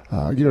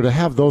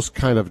have those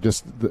kind of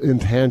just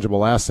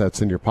intangible assets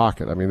in your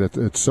pocket. I mean,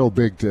 it's so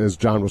big, as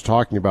John was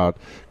talking about,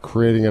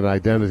 creating an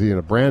identity and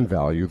a brand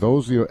value.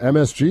 Those,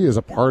 MSG is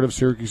a part of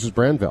Syracuse's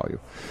brand value.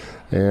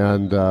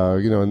 And,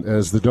 and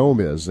as the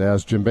Dome is,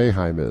 as Jim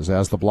Boeheim is,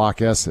 as the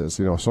Block S is,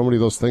 so many of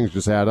those things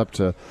just add up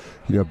to,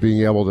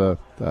 being able to,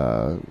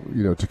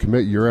 to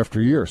commit year after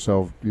year.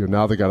 So,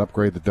 now they got to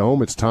upgrade the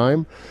Dome. It's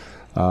time.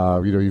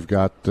 You've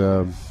got,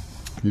 a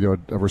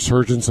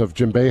resurgence of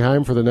Jim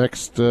Boeheim for the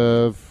next,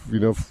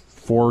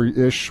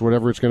 4-ish,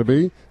 whatever it's going to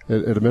be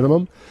at a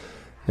minimum.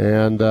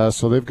 And,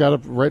 so they've got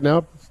right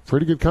now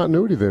pretty good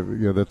continuity.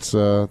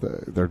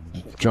 They're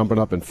jumping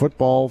up in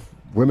football,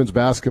 women's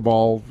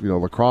basketball,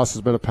 lacrosse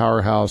has been a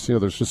powerhouse.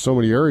 There's just so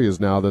many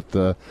areas now that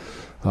the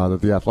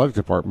athletic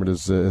department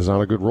is on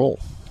a good roll.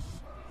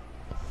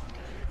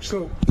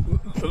 So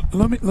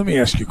let me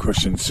ask you a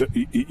question. So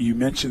you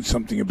mentioned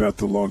something about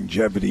the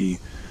longevity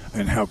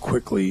and how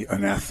quickly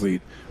an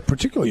athlete,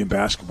 particularly in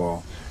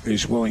basketball,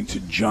 is willing to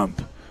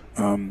jump.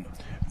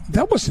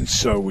 That wasn't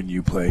so when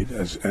you played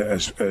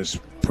as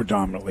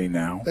predominantly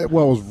now.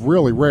 Well, it was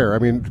really rare. I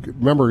mean,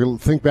 remember,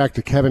 think back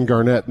to Kevin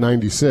Garnett,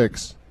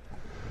 96.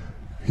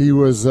 He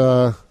was,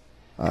 the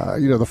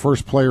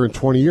first player in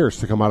 20 years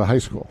to come out of high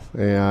school.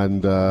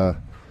 And, now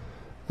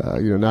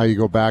you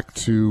go back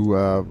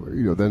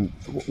to, then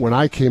when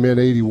I came in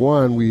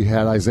 81, we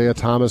had Isaiah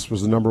Thomas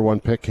was the number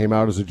 1 pick, came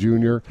out as a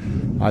junior.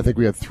 I think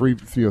we had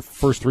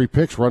first 3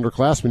 picks were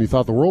underclassmen. You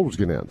thought the world was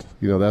going to end.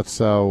 That's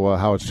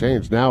how it's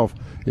changed. Now,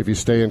 if you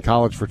stay in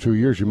college for 2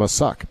 years, you must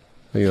suck.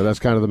 That's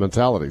kind of the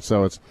mentality.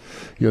 So it's,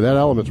 that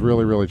element's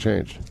really, really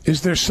changed.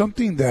 Is there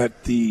something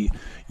that the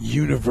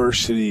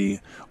university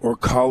or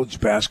college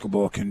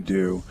basketball can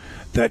do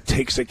that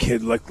takes a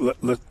kid, like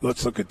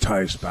let's look at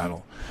Tyus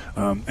Battle,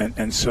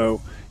 and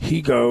so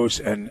he goes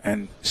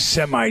and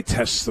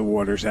semi-tests the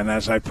waters, and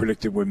as I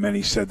predicted when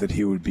many said that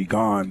he would be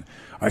gone,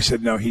 I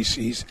said no, he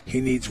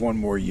needs one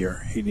more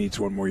year. He needs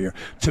one more year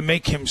to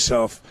make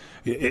himself.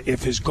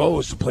 If his goal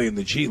is to play in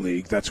the G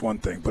League, that's one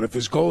thing. But if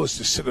his goal is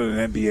to sit on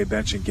an NBA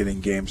bench and get in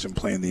games and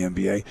play in the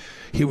NBA,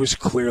 he was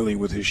clearly,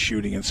 with his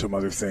shooting and some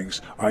other things,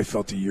 I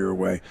felt a year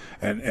away.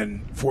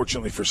 And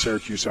fortunately for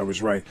Syracuse, I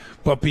was right.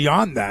 But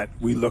beyond that,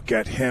 we look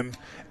at him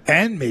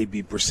and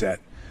maybe Brissett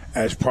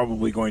as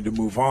probably going to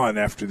move on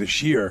after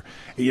this year.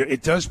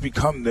 It does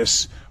become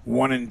this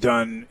one and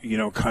done,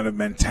 kind of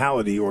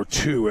mentality, or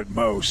two at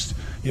most.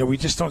 We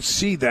just don't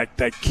see that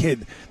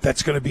kid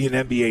that's going to be an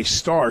NBA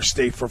star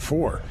stay for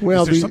 4.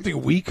 Well, is there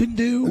something we can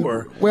do?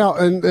 Or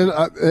and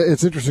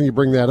it's interesting you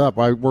bring that up.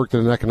 I worked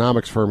at an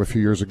economics firm a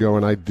few years ago,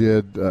 and I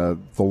did the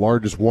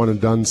largest one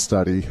and done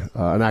study,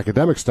 an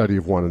academic study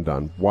of one and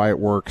done, why it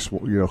works,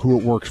 who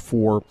it works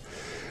for.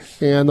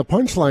 And the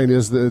punchline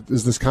is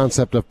this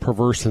concept of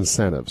perverse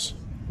incentives,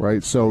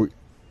 right? So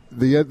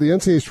the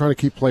NCAA is trying to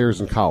keep players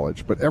in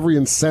college, but every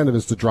incentive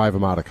is to drive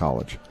them out of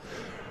college,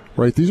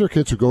 right? These are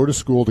kids who go to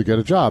school to get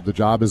a job. The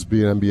job is to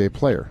be an NBA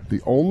player.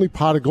 The only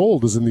pot of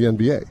gold is in the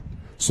NBA.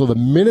 So the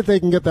minute they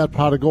can get that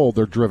pot of gold,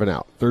 they're driven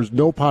out. There's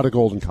no pot of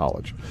gold in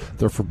college.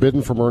 They're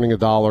forbidden from earning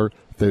 $1.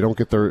 They don't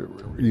get their,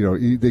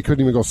 they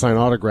couldn't even go sign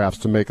autographs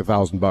to make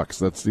 $1,000.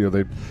 That's,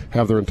 they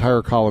have their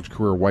entire college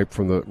career wiped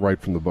from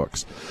the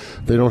books.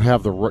 They don't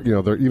have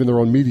even their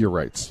own media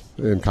rights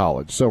in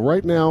college. So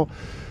right now,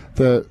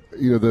 the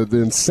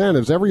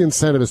incentives, every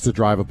incentive is to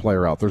drive a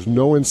player out. There's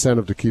no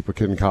incentive to keep a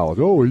kid in college.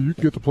 Oh, you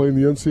can get to play in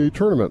the NCAA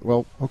tournament.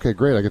 Well, okay,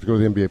 great. I get to go to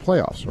the NBA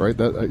playoffs, right?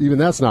 Even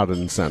that's not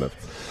an incentive.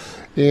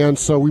 And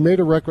so I made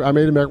a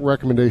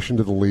recommendation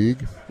to the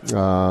league,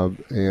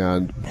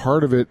 and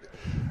part of it,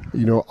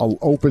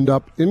 opened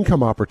up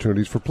income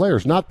opportunities for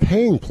players, not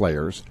paying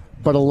players,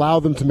 but allow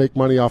them to make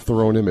money off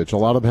their own image. A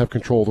lot of them have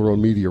control of their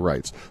own media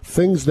rights.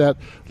 Things that,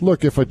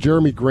 look, if a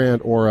Jeremy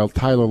Grant or a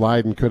Tyler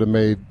Lydon could have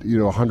made,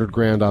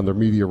 $100,000 on their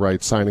media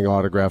rights, signing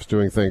autographs,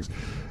 doing things,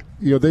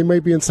 they may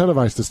be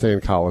incentivized to stay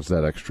in college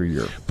that extra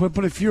year.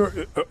 But if you're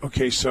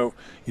okay, so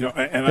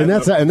and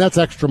that's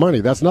extra money.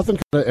 That's nothing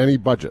to any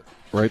budget,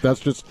 right? That's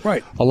just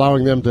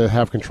allowing them to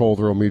have control of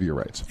their own media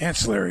rights.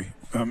 Ancillary.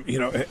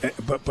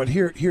 But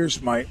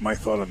here's my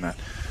thought on that.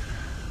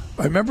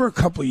 I remember a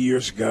couple of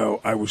years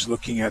ago, I was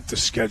looking at the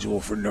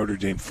schedule for Notre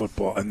Dame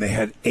football, and they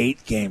had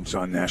 8 games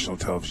on national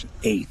television.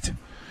 8.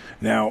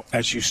 Now,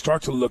 as you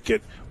start to look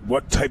at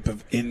what type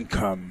of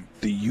income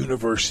the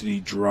university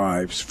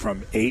drives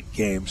from 8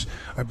 games,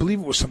 I believe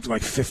it was something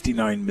like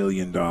 $59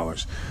 million.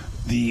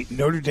 The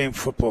Notre Dame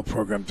football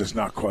program does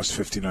not cost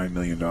 $59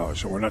 million.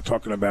 So we're not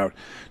talking about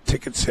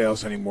ticket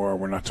sales anymore.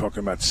 We're not talking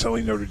about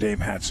selling Notre Dame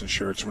hats and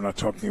shirts. We're not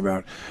talking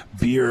about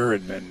beer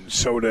and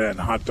soda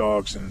and hot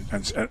dogs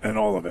and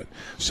all of it.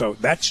 So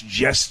that's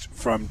just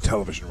from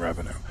television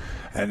revenue.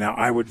 And now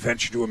I would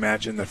venture to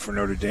imagine that for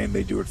Notre Dame,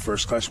 they do it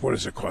first class. What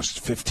does it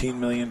cost? $15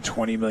 million,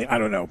 $20 million? I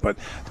don't know. But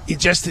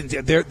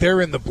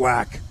they're in the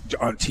black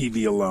on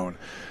TV alone.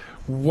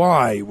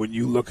 Why, when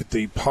you look at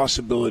the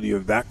possibility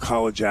of that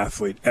college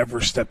athlete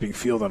ever stepping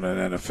field on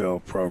an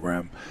NFL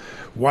program,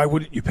 why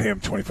wouldn't you pay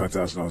him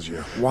 $25,000 a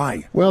year?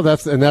 Why? Well,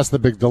 that's the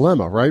big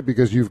dilemma, right?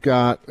 Because you've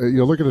got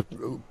look at a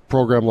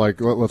program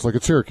like, let's look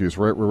at Syracuse,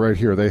 right? We're right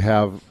here. They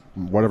have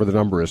whatever the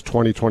number is,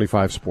 20,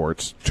 25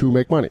 sports to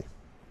make money.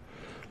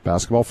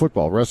 Basketball,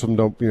 football. The rest of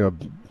them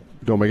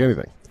don't make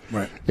anything.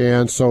 Right.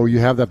 And so you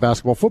have that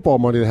basketball, football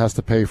money that has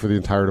to pay for the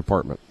entire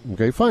department.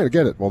 Okay, fine, I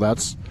get it. Well,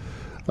 that's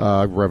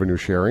revenue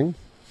sharing,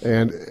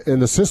 and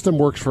the system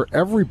works for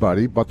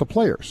everybody but the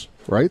players,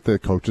 right? The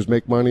coaches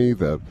make money,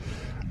 the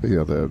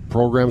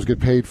programs get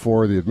paid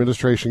for, the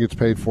administration gets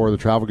paid for, the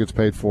travel gets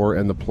paid for,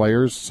 and the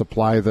players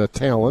supply the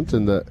talent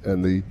and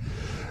the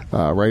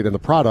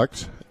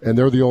product, and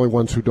they're the only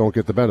ones who don't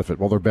get the benefit.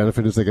 Well, their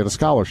benefit is they get a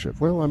scholarship.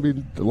 Well, I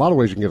mean, a lot of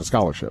ways you can get a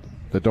scholarship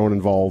that don't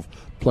involve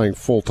playing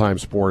full-time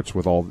sports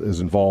with all is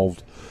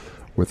involved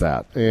with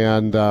that,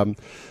 and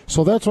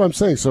so that's what I'm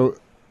saying. So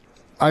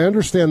I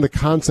understand the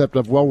concept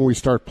of, well, when we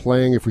start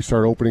playing, if we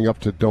start opening up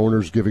to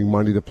donors giving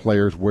money to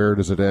players, where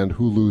does it end?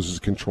 Who loses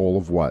control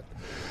of what?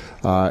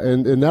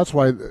 And that's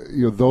why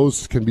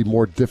those can be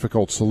more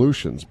difficult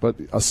solutions. But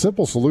a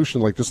simple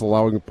solution like just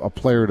allowing a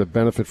player to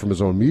benefit from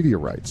his own media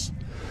rights,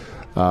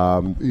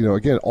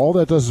 again, all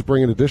that does is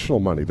bring in additional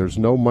money. There's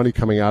no money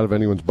coming out of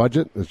anyone's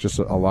budget. It's just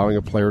allowing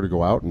a player to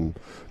go out and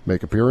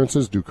make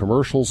appearances, do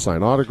commercials,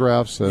 sign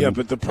autographs, and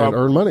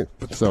earn money.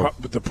 But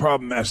the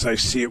problem, as I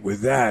see it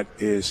with that,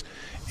 is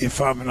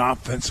if I'm an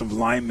offensive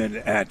lineman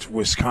at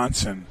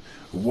Wisconsin,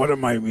 what are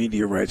my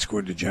media rights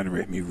going to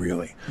generate me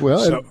really?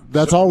 Well,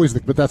 that's always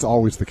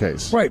the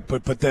case, right?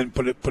 But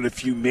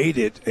if you made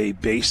it a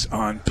base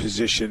on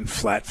position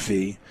flat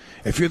fee,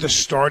 if you're the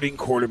starting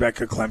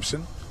quarterback at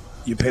Clemson,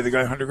 you pay the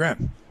guy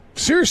 $100,000.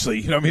 Seriously,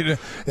 you know, I mean,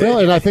 well,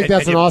 and I think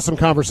that's an awesome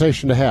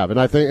conversation to have,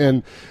 and I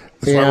think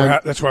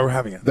that's why we're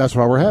having it. That's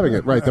why we're having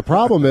it, right? The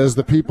problem is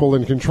the people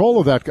in control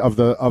of that of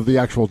the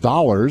actual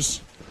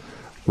dollars,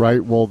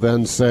 right? Will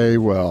then say,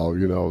 well,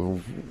 you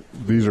know,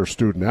 these are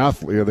student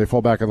athletes. They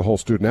fall back on the whole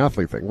student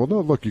athlete thing. Well,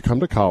 no, look, you come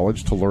to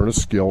college to learn a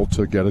skill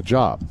to get a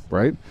job,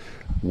 right?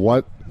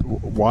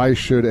 Why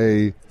should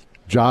a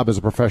job as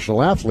a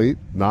professional athlete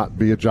not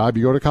be a job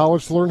you go to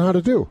college to learn how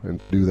to do?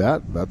 And do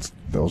that.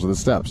 Those are the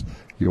steps.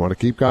 You want to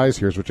keep guys,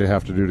 here's what you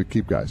have to do to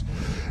keep guys.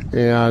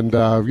 And,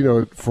 you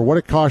know, for what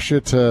it costs you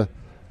to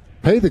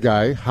pay the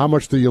guy, how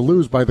much do you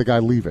lose by the guy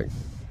leaving,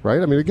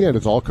 right? I mean, again,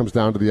 it all comes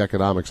down to the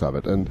economics of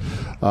it. And,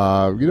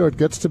 you know, it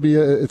gets to be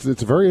it's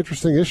a very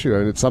interesting issue,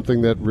 and it's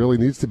something that really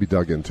needs to be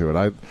dug into.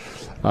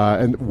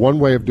 And one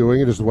way of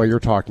doing it is the way you're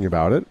talking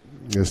about it,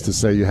 is to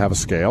say you have a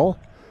scale.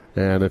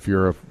 And if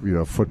you're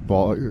a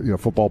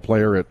football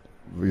player at,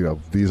 you know,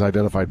 these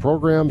identified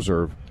programs,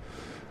 or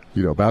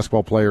you know,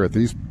 basketball player at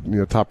these, you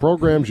know, top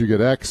programs, you get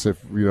X.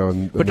 If you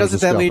know, but doesn't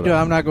that lead to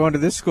I'm not going to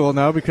this school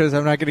now because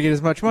I'm not going to get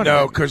as much money?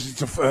 No,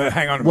 because it's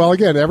hang on. Well,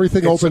 again,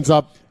 everything opens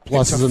up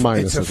pluses and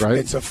minuses, right?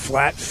 It's a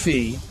flat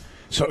fee.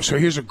 So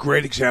here's a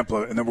great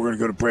example, and then we're going to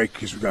go to break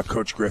because we've got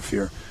Coach Griff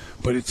here.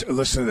 But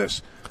listen to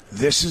this.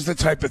 This is the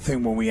type of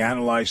thing when we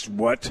analyzed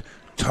what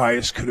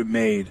Tyus could have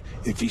made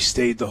if he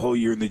stayed the whole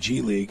year in the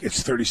G League.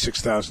 It's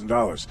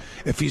 $36,000.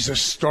 If he's a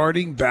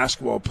starting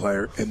basketball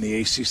player in the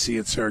ACC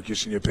at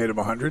Syracuse and you paid him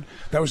 $100,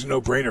 that was a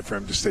no-brainer for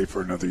him to stay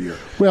for another year.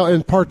 Well,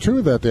 and part two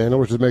of that, Daniel,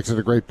 which makes it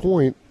a great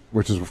point,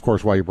 which is of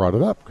course why you brought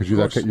it up, because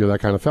you're that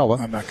kind of fella.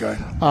 I'm that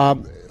guy.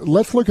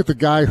 Let's look at the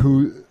guy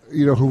who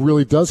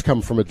really does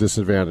come from a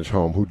disadvantaged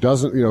home, who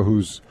doesn't, you know,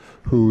 whose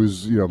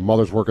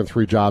mother's working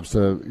 3 jobs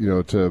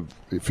to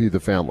feed the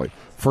family.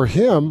 For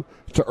him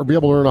to be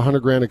able to earn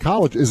 $100,000 in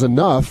college is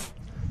enough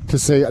to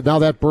say now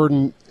that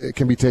burden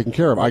can be taken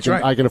care of. That's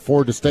right. I can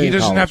afford to stay. He in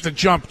doesn't college. have to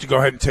jump to go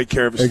ahead and take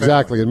care of his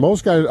exactly. family. And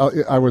most guys,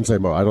 I wouldn't say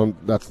most. I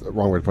don't. That's the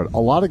wrong way to put it. A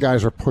lot of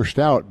guys are pushed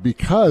out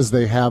because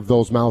they have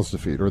those mouths to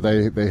feed, or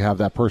they have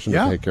that person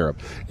to take care of.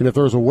 And if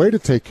there was a way to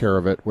take care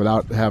of it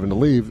without having to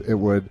leave, it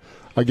would.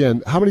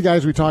 Again, how many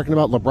guys are we talking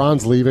about?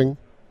 LeBron's leaving.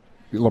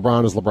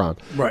 LeBron is LeBron.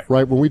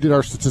 Right. When we did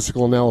our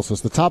statistical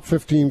analysis, the top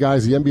 15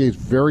 guys, the NBA is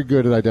very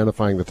good at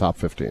identifying the top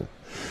 15.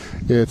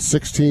 It's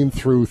 16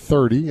 through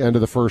 30. End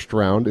of the first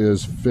round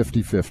is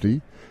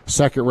 50-50.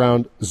 Second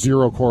round,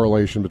 zero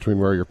correlation between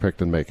where you're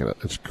picked and making it.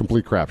 It's a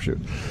complete crapshoot.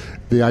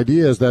 The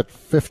idea is that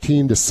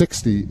 15 to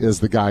 60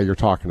 is the guy you're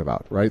talking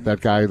about, right?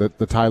 That guy, the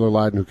Tyler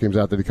Lydon who comes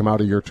out, did he come out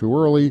a year too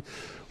early?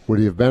 Would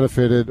he have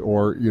benefited?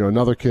 Or, you know,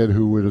 another kid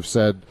who would have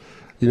said,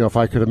 you know, if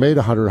I could have made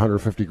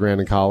 $150,000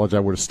 in college, I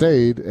would have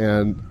stayed,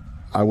 and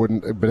I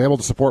wouldn't have been able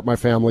to support my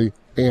family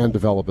and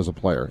develop as a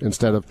player.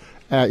 Instead of,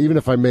 even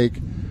if I make,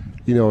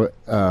 you know,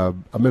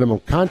 a minimum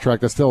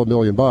contract, that's still $1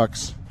 million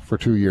for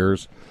 2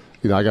 years.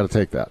 You know, I got to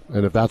take that.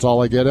 And if that's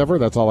all I get ever,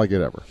 that's all I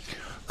get ever.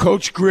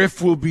 Coach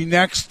Griff will be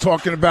next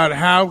talking about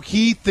how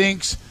he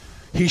thinks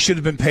he should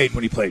have been paid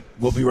when he played.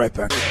 We'll be right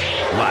back.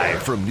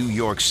 Live from New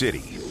York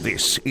City,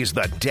 this is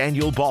the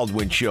Daniel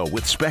Baldwin Show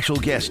with special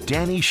guest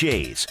Danny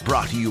Schayes.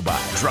 Brought to you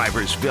by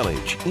Drivers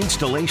Village,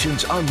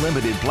 Installations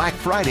Unlimited Black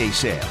Friday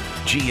Sale,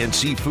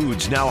 GNC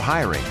Foods Now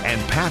Hiring,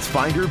 and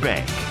Pathfinder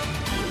Bank.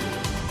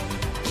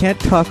 Can't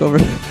talk over.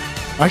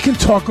 I can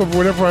talk over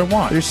whatever I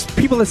want. There's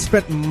people that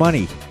spent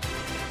money.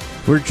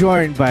 We're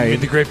joined by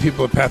the great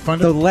people at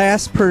Pathfinder. The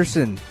last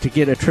person to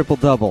get a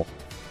triple-double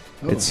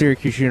at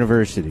Syracuse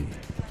University.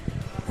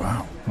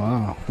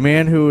 Wow.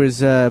 Man who is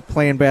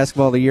playing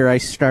basketball the year I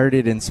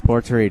started in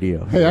sports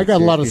radio. Hey, I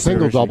got a lot of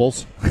single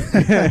doubles.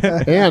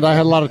 And I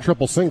had a lot of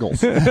triple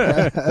singles.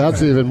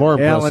 That's even more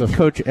impressive.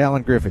 Coach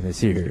Alan Griffin is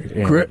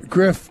here.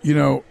 Griff, you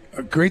know,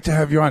 great to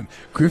have you on.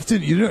 Griff,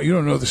 you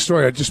don't know the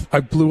story. I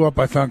blew up.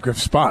 I found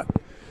Griff's spot.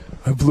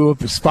 I blew up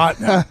his spot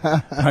now.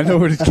 I know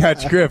where to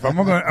catch Griff. I'm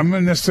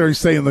not necessarily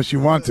say unless you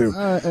want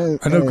to.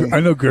 I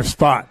know Griff's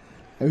spot.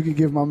 We could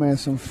give my man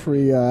some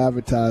free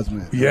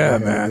advertisement. Yeah,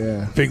 man.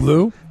 Yeah. Big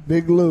Lou?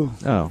 Big Lou.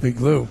 Oh. Big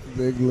Lou.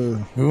 Big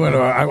Lou. We went.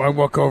 I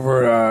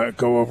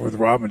go over with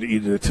Robin to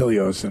eat at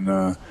Attilio's,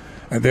 and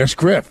there's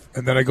Griff.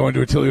 And then I go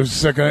into Attilio's a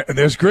second, and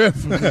there's Griff.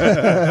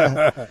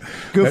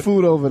 Good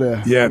food over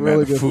there. Yeah, really man.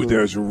 The good food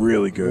there is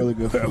really good. Really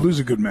good food. Lou's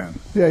a good man.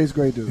 Yeah, he's a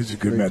great dude. He's a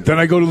good man. Then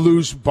I go to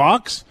Lou's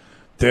box.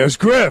 There's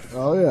Griff.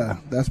 Oh, yeah.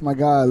 That's my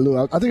guy, Lou.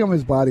 I think I'm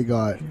his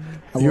bodyguard.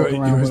 You're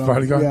his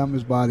bodyguard? Yeah, I'm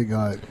his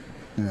bodyguard.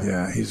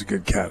 Yeah, he's a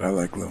good cat. I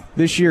like Lou.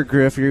 This year,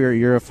 Griff,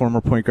 you're a former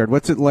point guard.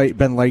 What's it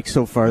been like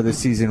so far this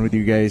season with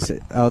you guys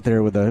out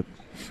there with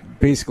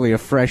basically a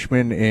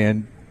freshman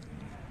and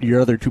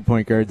your other 2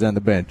 point guards on the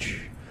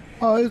bench?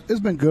 Oh, it's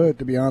been good,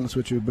 to be honest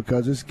with you,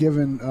 because it's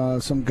given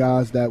some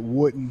guys that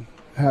wouldn't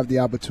have the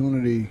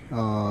opportunity,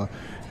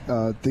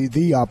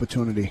 the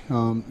opportunity.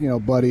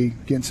 Buddy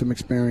getting some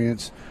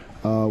experience.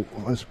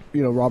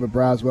 Robert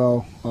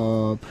Braswell,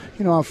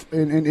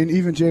 and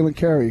even Jalen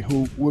Carey,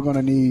 who we're going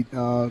to need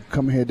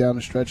coming here down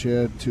the stretch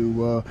here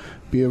to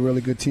be a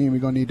really good team. We're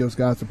going to need those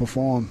guys to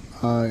perform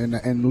in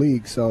the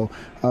league. So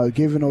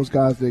giving those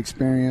guys the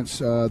experience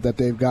that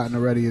they've gotten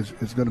already is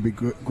going to be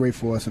great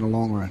for us in the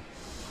long run.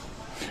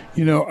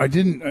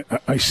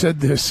 I said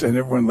this, and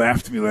everyone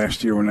laughed at me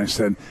last year when I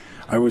said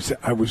I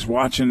was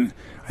watching.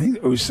 I think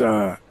it was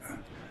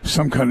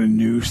some kind of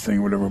news thing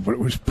or whatever, but it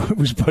was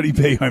Buddy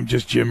Boeheim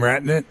just Jim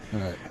ratting it,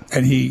 right.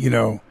 And he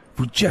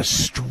was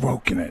just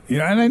stroking it.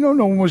 And I know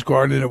no one was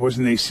guarding it. It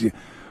wasn't AC.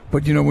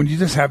 But when you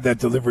just have that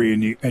delivery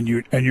and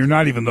you're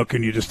not even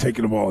looking, you're just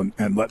taking the ball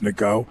and letting it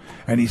go,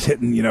 and he's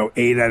hitting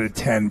 8 out of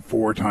 10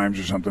 4 times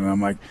or something. And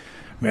I'm like,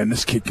 man,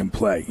 this kid can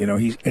play.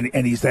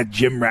 He's that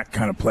gym rat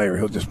kind of player.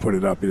 He'll just put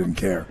it up. He doesn't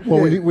care.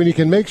 Well, when you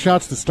can make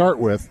shots to start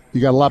with,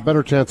 you got a lot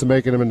better chance of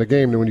making them in the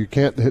game than when you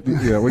can't hit.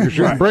 When you're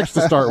shooting bricks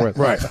to start with.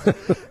 Right.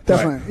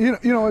 Definitely.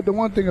 Right. The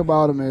one thing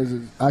about him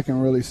is I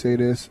can really say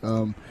this.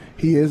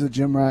 He is a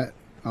gym rat.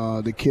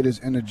 The kid is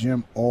in the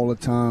gym all the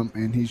time,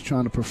 and he's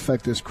trying to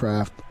perfect his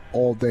craft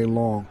all day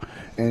long.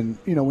 And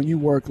when you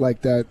work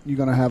like that, you're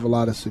going to have a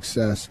lot of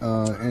success,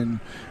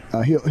 and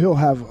he'll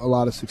have a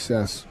lot of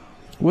success.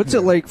 What's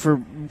it like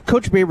for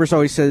Coach Babers?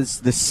 Always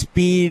says the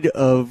speed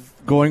of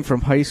going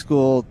from high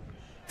school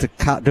to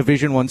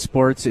Division I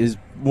sports is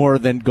more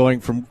than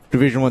going from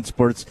Division I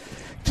sports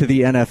to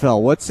the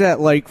NFL. What's that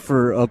like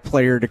for a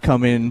player to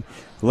come in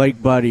like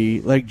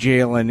Buddy, like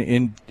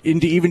Jalen,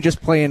 into even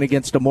just playing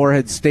against a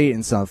Morehead State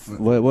and stuff?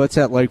 What's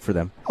that like for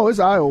them? Oh, it's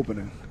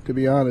eye-opening, to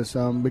be honest,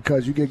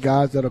 because you get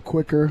guys that are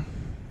quicker,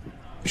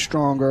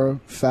 stronger,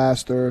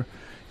 faster.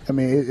 I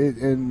mean,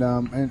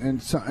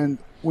 and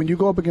when you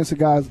go up against the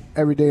guys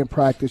every day in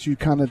practice, you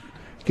kind of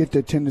get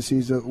the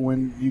tendencies of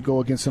when you go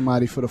against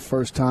somebody for the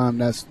first time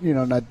that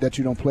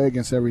you don't play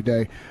against every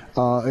day.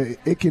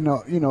 It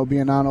can be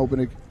an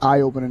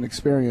eye-opening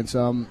experience.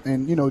 And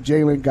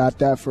Jalen got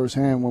that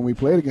firsthand when we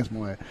played against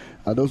Morehead.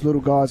 Those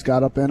little guards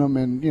got up in him,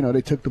 and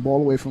they took the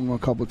ball away from him a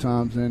couple of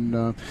times.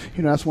 And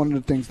that's one of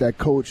the things that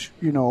Coach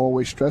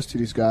always stressed to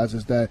these guys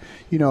is that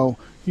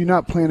you're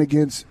not playing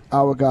against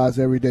our guys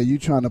every day. You're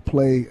trying to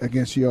play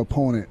against your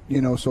opponent.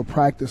 So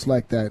practice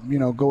like that.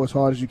 Go as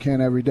hard as you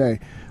can every day.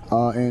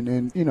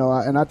 And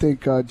I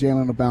think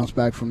Jalen will bounce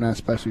back from that,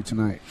 especially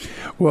tonight.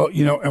 Well,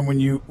 and when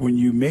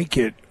you make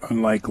it,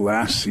 unlike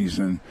last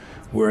season,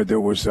 where there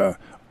was a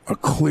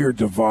clear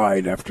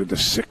divide after the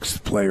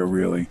sixth player,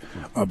 really,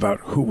 about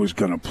who was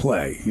going to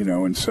play,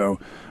 and so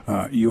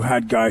you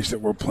had guys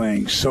that were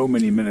playing so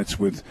many minutes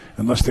with,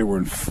 unless they were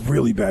in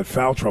really bad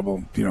foul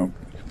trouble, they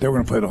were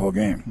going to play the whole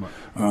game.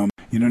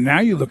 Now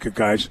you look at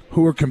guys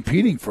who are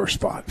competing for a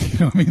spot.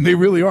 They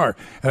really are.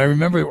 And I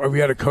remember we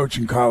had a coach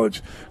in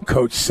college,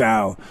 Coach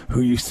Sal,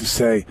 who used to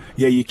say,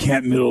 yeah, you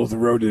can't middle of the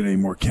road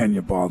anymore, can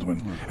you,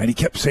 Baldwin? And he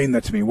kept saying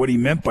that to me. What he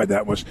meant by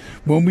that was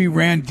when we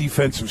ran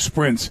defensive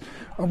sprints,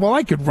 well,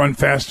 I could run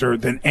faster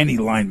than any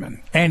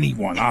lineman,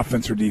 anyone,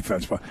 offense or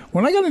defense. But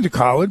when I got into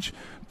college,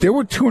 there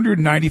were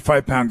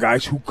 295-pound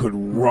guys who could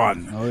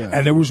run,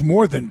 and there was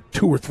more than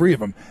 2 or 3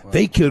 of them. Wow.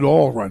 They could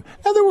all run.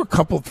 Now, there were a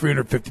couple of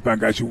 350-pound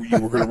guys who you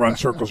were going to run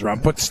circles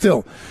around, but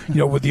still,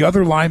 with the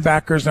other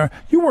linebackers,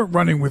 you weren't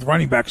running with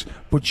running backs,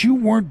 but you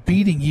weren't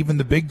beating even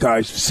the big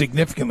guys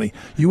significantly.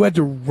 You had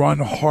to run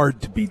hard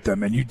to beat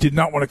them, and you did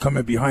not want to come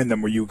in behind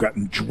them where you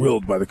gotten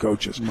drilled by the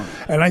coaches.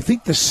 And I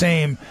think the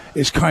same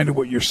is kind of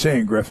what you're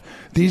saying, Griff.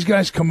 These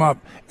guys come up,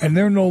 and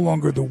they're no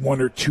longer the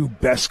 1 or 2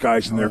 best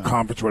guys in their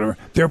conference, whatever.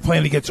 They're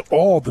playing against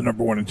all the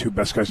number 1 and 2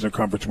 best guys in their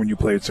conference when you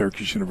play at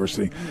Syracuse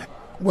University.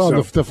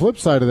 Well, the flip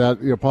side of that,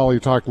 Paulie, you're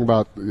talking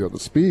about the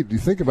speed. You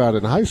think about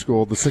it in high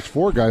school, the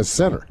 6'4" guy's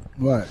center.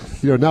 Right.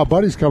 Now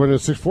Buddy's coming in,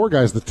 6'4"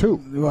 guy's the 2.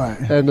 Right.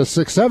 And the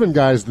 6'7"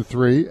 guy's the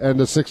 3, and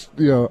the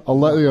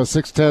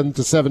 6'10"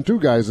 to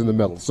 7'2" guys in the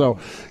middle. So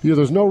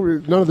there's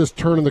none of this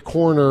turning the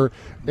corner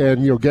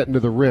and getting to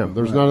the rim.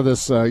 There's none of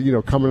this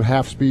coming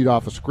half speed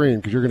off a screen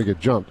because you're going to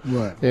get jumped.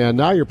 Right. And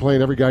now you're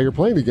playing, every guy you're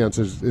playing against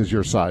is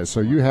your size.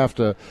 So you have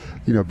to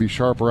be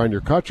sharper on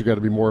your cuts. You got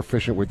to be more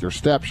efficient with your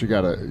steps. You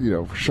got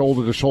to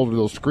shoulder to shoulder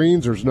those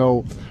screens. There's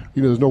no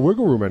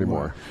wiggle room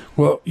anymore.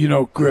 Well,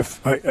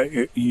 Griff,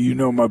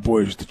 my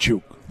boy is the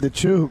Chook. The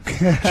Chook.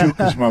 Chook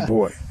is my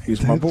boy.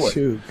 He's my boy.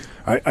 Chook.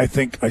 I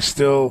think I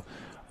still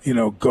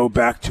go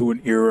back to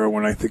an era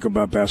when I think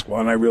about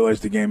basketball, and I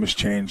realize the game has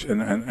changed,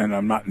 and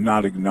I'm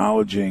not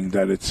acknowledging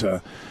that it's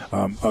a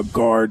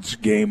guard's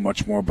game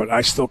much more, but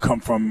I still come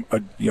from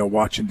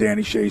watching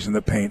Danny Schayes in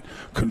the paint,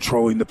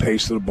 controlling the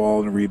pace of the ball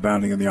and the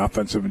rebounding in the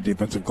offensive and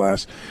defensive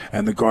glass,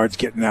 and the guards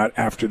getting out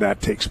after that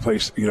takes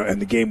place,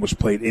 and the game was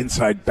played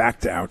inside back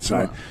to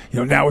outside.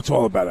 Wow. Now it's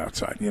all about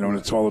outside, and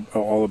it's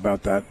all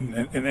about that,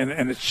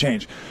 and it's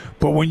changed.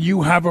 But when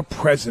you have a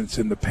presence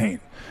in the paint,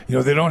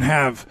 they don't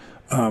have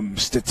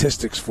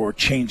statistics for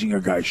changing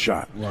a guy's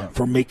shot,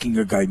 for making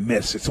a guy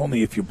miss. It's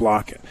only if you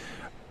block it.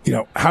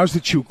 How's the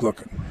Chook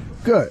looking?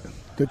 Good.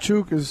 The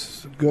Chook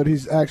is good.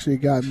 He's actually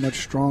gotten much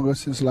stronger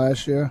since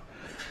last year.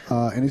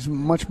 and he's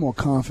much more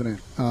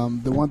confident.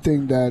 The one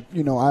thing that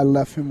I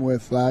left him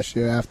with last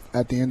year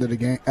at the end of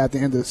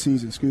the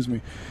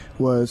season,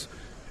 was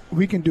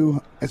we can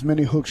do as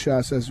many hook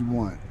shots as we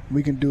want.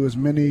 We can do as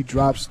many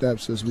drop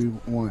steps as we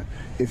want.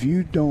 If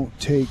you don't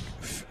take,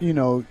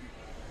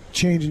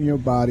 changing your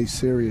body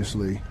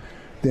seriously,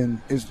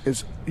 then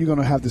you're going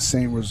to have the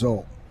same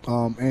result.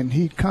 And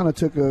he kind of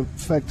took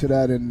effect to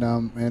that,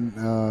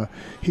 and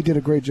he did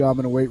a great job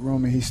in the weight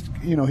room. And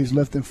he's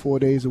lifting 4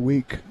 days a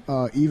week,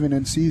 even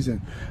in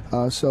season.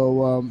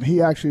 So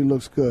he actually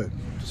looks good.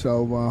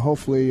 So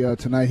hopefully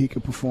tonight he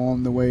can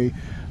perform the way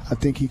I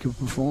think he could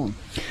perform.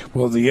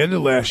 Well, at the end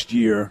of last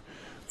year,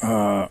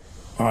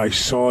 I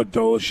saw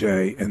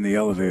Dolce in the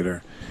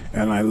elevator,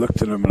 and I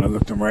looked at him, and I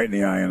looked him right in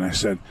the eye, and I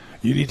said,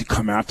 "You need to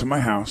come out to my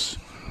house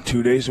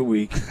 2 days a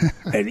week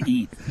and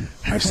eat."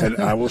 I said,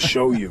 "I will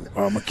show you."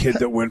 I'm a kid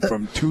that went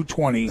from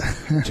 220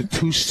 to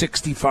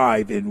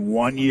 265 in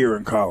 1 year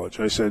in college.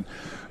 I said,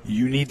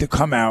 "You need to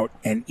come out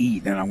and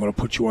eat, and I'm going to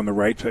put you on the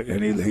right."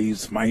 And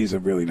he's a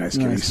really nice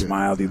kid. He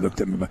smiled. He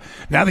looked at me.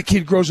 Now the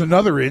kid grows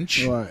another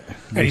inch, and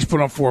he's put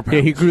on 4 pounds.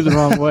 Yeah, he grew the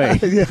wrong way.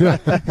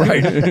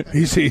 Right.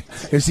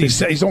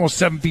 He's almost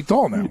 7 feet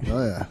tall now.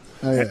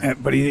 Oh, yeah.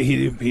 But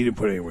he didn't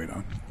put any weight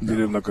on. He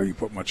didn't look like he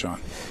put much on.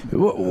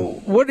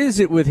 What is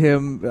it with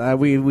him?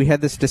 We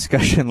had this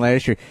discussion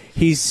last year.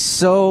 He's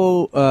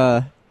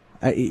so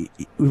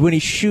when he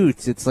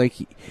shoots, it's like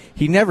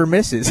he never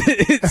misses.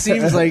 It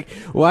seems like,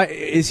 why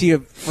is he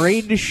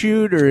afraid to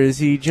shoot, or is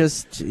he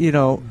just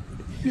No,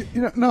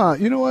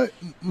 you know what?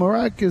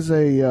 Marak is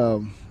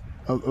a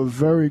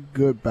very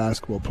good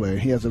basketball player.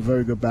 He has a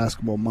very good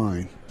basketball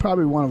mind.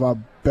 Probably one of our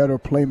better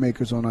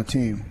playmakers on our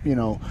team.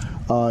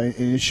 And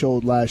it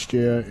showed last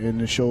year,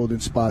 and it showed in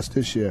spots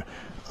this year.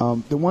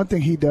 The one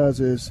thing he does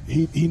is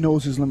he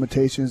knows his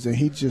limitations, and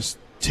he just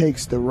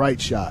takes the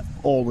right shot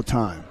all the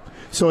time.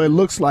 So it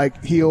looks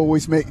like he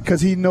always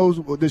because he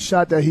knows the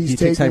shot that he's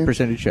taking. He takes high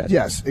percentage shots.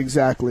 Yes,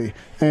 exactly.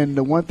 And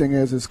the one thing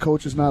is his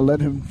coach is not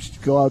letting him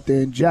go out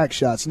there and jack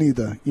shots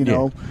neither,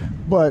 know.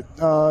 But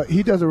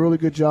he does a really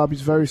good job.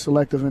 He's very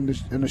selective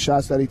in the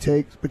shots that he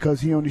takes, because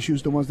he only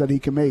shoots the ones that he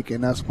can make,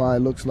 and that's why it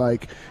looks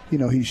like,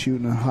 he's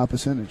shooting a high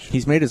percentage.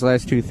 He's made his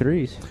last 2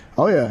 threes.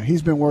 Oh, yeah.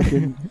 He's been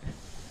working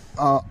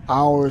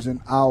hours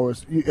and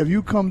hours. If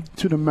you come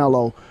to the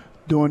Mellow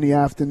during the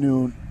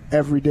afternoon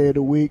every day of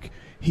the week,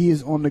 he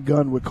is on the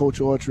gun with Coach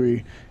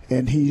Autry,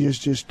 and he is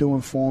just doing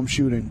form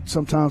shooting.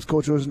 Sometimes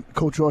Coach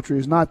Autry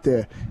is not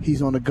there.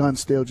 He's on the gun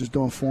still, just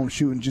doing form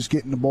shooting, just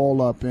getting the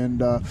ball up.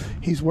 And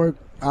he's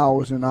worked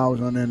hours and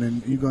hours on it,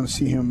 and you're going to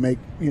see him make,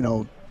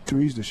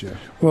 threes this year.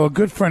 Well, a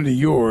good friend of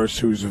yours,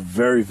 who's a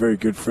very, very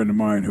good friend of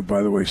mine, who,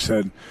 by the way,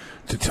 said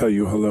to tell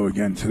you hello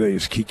again today,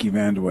 is Kiki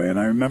Vandeweghe. And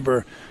I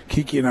remember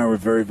Kiki and I were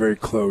very, very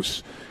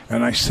close,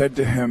 and I said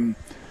to him,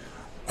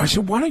 I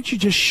said, "Why don't you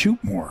just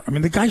shoot more?" I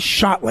mean, the guy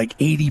shot like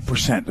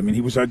 80%. I mean,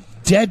 he was a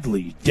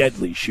deadly,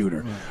 deadly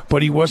shooter. Right.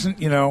 But he wasn't,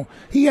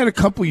 he had a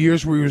couple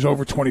years where he was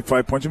over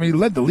 25 points. I mean, he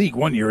led the league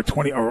 1 year at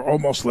 20, or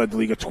almost led the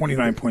league at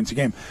 29 points a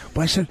game.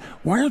 But I said,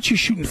 "Why aren't you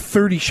shooting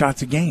 30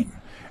 shots a game?"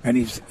 And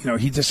he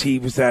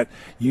was that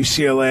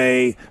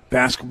UCLA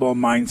basketball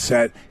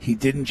mindset. He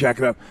didn't jack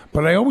it up.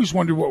 But I always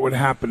wondered what would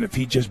happen if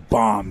he just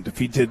bombed, if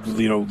he did,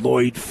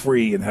 Lloyd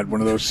Free and had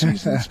one of those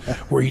seasons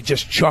where he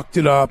just chucked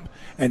it up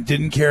and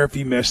didn't care if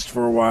he missed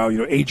for a while,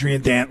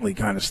 Adrian Dantley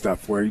kind of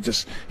stuff, where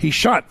he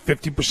shot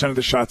 50% of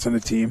the shots on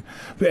the team.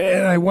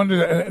 And I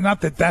wondered,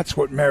 not that that's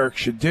what Merrick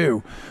should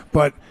do,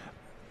 but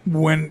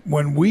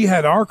when we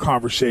had our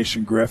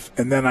conversation, Griff,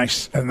 and then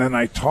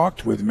I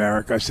talked with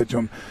Merrick, I said to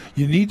him,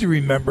 "You need to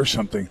remember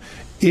something.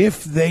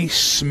 If they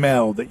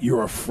smell that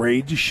you're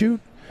afraid to shoot,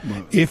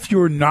 if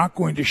you're not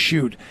going to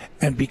shoot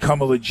and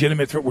become a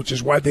legitimate threat," which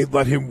is why they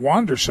let him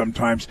wander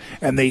sometimes,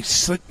 and they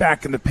sit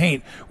back in the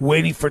paint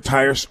waiting for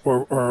Tyrus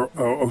or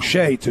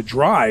O'Shea to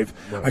drive.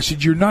 Right. I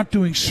said, "You're not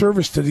doing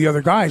service to the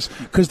other guys,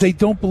 because they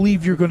don't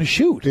believe you're going to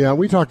shoot." Yeah,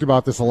 we talked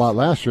about this a lot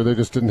last year. They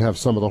just didn't have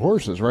some of the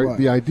horses, right?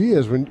 The idea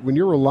is when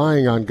you're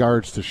relying on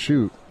guards to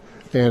shoot,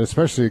 and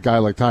especially a guy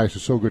like Tyus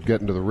who's so good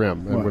getting to the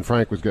rim, and when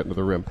Frank was getting to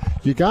the rim,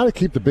 you got to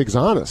keep the bigs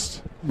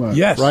honest. Right.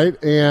 Yes.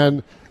 Right?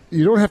 And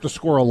you don't have to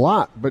score a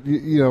lot, but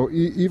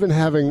even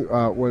having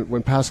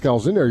when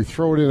Pascal's in there, you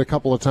throw it in a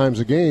couple of times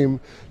a game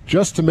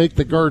just to make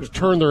the guards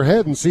turn their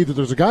head and see that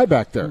there's a guy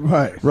back there,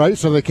 right?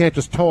 So they can't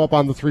just toe up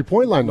on the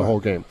 3-point line the whole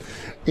game,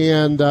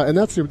 and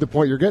that's the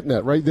point you're getting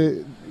at, right?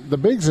 The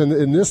bigs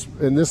in this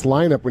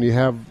lineup, when you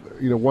have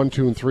 1,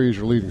 2, and 3 as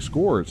your leading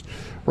scorers,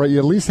 right? You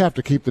at least have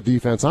to keep the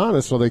defense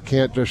honest, so they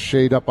can't just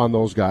shade up on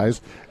those guys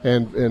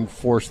and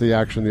force the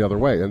action the other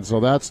way, and so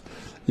that's.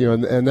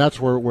 And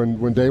that's where when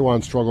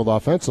Dajuan struggled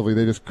offensively,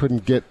 they just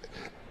couldn't get,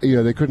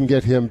 they couldn't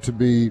get him to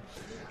be,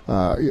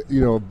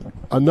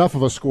 enough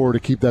of a scorer to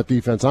keep that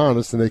defense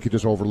honest, and they could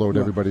just overload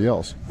everybody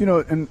else.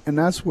 And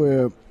that's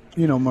where,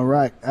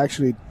 Marak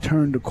actually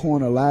turned the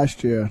corner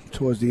last year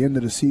towards the end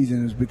of the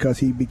season, is because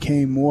he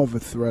became more of a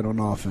threat on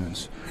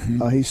offense.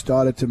 Mm-hmm. He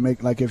started to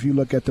make, like if you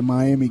look at the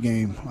Miami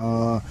game,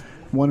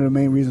 one of the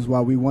main reasons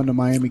why we won the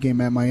Miami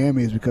game at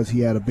Miami is because he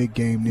had a big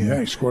game there. Yeah,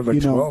 he scored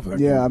like 12. That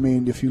yeah, game. I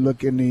mean, if you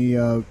look in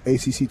the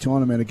ACC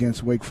tournament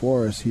against Wake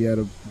Forest, he had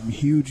a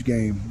huge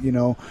game.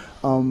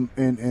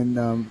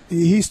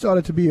 He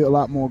started to be a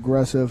lot more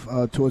aggressive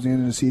towards the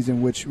end of the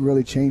season, which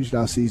really changed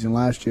our season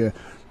last year.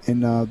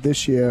 And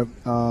this year,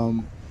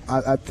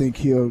 I think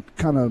he'll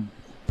kind of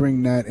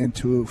bring that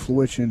into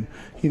fruition.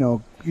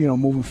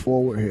 Moving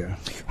forward here.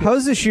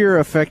 How's this year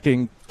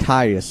affecting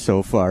Tyus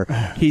so far?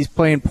 He's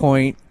playing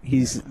point.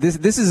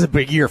 This is a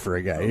big year for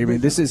a guy. I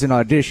mean, this is an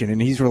audition,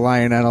 and he's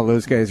relying on all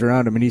those guys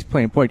around him, and he's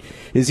playing point.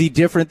 Is he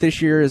different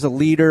this year as a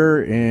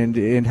leader,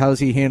 and how's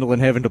he handling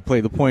having to play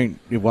the point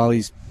while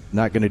he's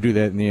not going to do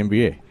that in the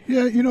NBA?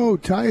 Yeah,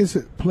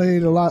 Tyus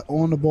played a lot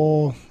on the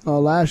ball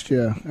last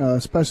year,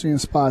 especially in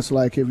spots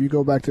like if you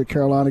go back to the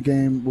Carolina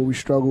game where we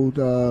struggled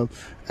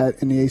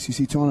in the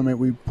ACC tournament,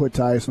 we put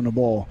Tyus on the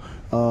ball.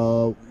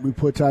 We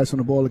put Tyus on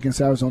the ball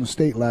against Arizona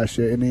State last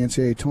year in the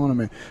NCAA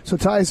tournament. So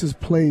Tyus has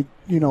played,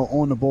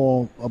 on the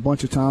ball a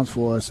bunch of times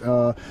for us.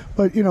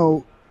 But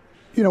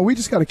we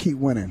just got to keep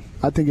winning.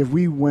 I think if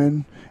we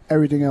win,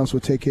 everything else will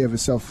take care of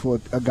itself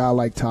for a guy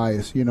like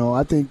Tyus.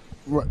 I think,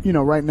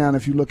 right now,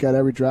 if you look at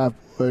every draft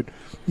board,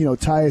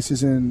 Tyus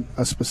is in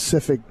a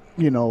specific,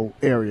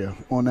 area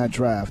on that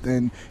draft.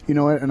 And,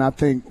 and I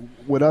think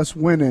with us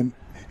winning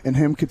and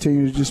him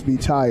continuing to just be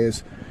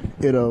Tyus,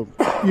 it'll,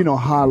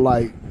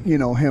 highlight,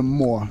 him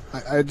more.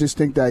 I just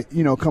think that,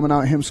 coming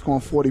out, him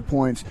scoring 40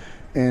 points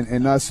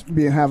and us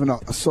having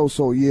a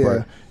so-so year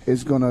right.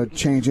 is going to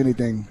change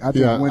anything. I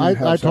think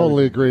I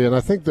totally agree. And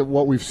I think that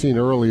what we've seen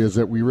early is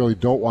that we really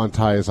don't want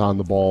Tyus on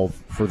the ball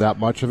for that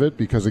much of it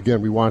because,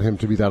 again, we want him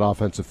to be that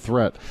offensive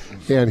threat.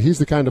 And he's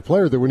the kind of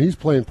player that when he's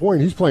playing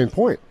point, he's playing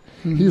point.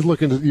 Mm-hmm. He's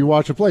looking to, you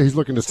watch him play, he's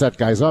looking to set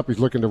guys up. He's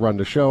looking to run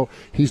the show.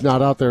 He's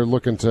not out there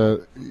looking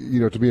to,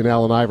 to be an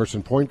Allen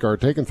Iverson point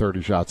guard taking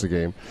 30 shots a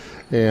game.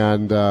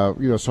 And,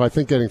 so I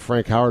think getting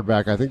Frank Howard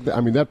back,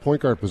 that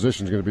point guard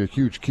position is going to be a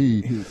huge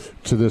key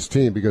to this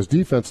team because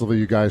defensively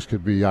you guys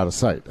could be out of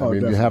sight.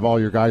 You have all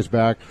your guys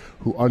back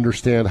who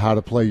understand how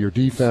to play your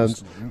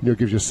defense. It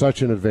gives you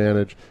such an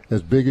advantage.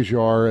 As big as you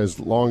are,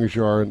 as long as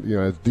you are,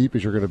 as deep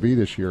as you're going to be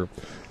this year.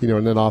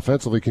 And then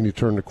offensively, can you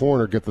turn the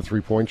corner, get the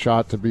three-point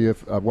shot to be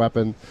a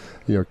weapon?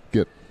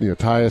 Get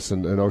Tyus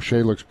and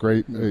O'Shea looks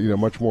great.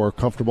 Much more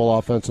comfortable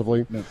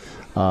offensively.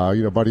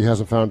 Buddy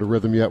hasn't found a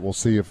rhythm yet. We'll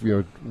see if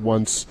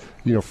once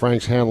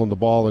Frank's handling the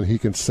ball and he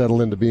can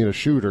settle into being a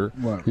shooter.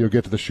 Right.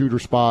 Get to the shooter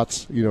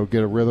spots.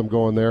 Get a rhythm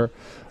going there.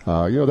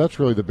 That's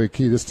really the big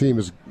key. This team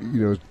is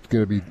going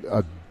to be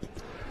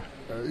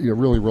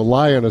really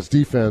rely on its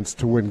defense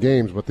to win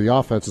games, but the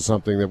offense is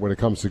something that when it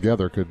comes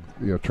together could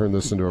turn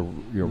this into a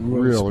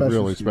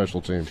really special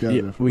team.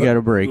 Yeah, we got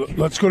a break.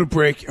 Let's go to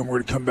break, and we're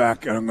going to come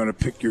back, and I'm going to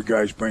pick your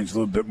guys' brains a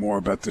little bit more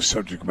about this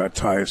subject, about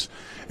Tyus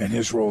and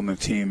his role in the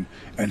team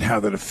and how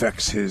that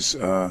affects his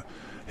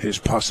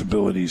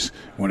possibilities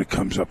when it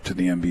comes up to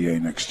the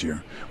NBA next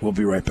year. We'll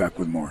be right back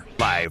with more.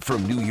 Live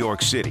from New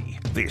York City,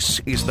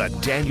 this is the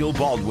Daniel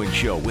Baldwin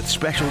Show with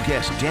special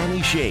guest Danny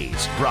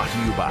Schayes. Brought to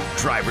you by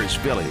Drivers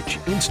Village,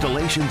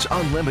 Installations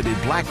Unlimited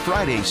Black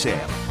Friday Sale,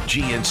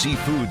 GNC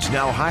Foods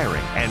Now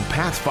Hiring, and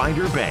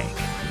Pathfinder Bank.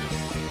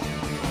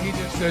 He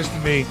just says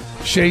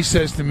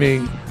to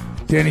me,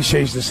 Danny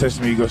Schayes just says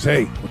to me, he goes,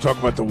 hey, we're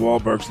talking about the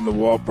Wahlbergs and the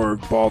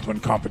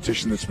Wahlberg-Baldwin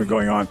competition that's been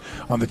going on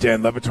the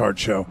Dan Le Batard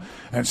show.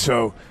 And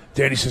so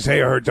Danny says,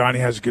 hey, I heard Donnie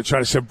has a good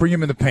shot. I said, bring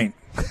him in the paint.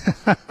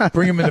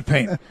 Bring him in the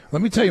paint.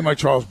 Let me tell you my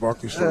Charles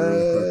Barkley story.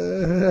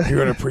 You're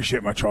going to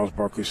appreciate my Charles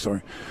Barkley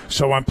story.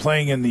 So I'm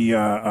playing in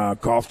the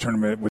golf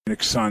tournament with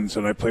Nick's sons,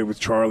 and I played with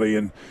Charlie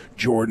and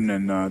Jordan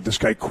and this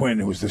guy Quinn,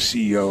 who was the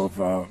CEO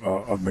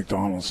of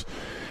McDonald's.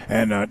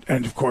 And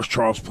of course,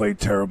 Charles played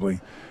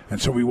terribly.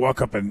 And so we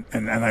walk up, and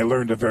I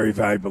learned a very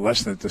valuable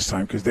lesson at this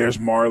time because there's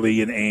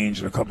Marley and Ainge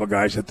and a couple of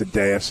guys at the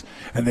dais,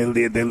 and they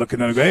look at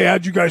them and go, hey,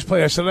 how'd you guys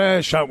play? I said,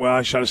 I shot well.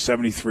 I shot a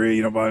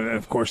 73, but and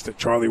of course,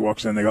 Charlie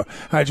walks in, they go,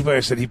 how'd you play?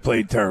 I said, he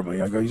played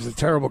terribly. I go, he's a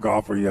terrible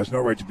golfer. He has no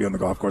right to be on the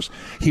golf course.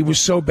 He was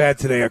so bad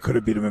today, I could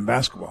have beat him in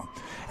basketball.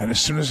 And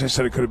as soon as I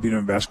said I could have beat him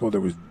in basketball,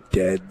 there was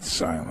dead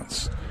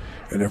silence.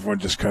 And everyone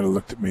just kind of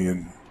looked at me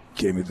and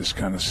gave me this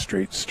kind of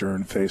straight,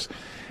 stern face.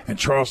 And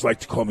Charles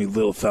liked to call me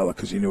Little Fella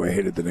because he knew I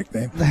hated the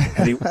nickname.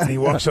 And he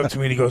walks up to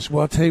me and he goes,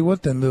 well, I'll tell you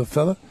what then, Little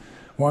Fella.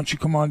 Why don't you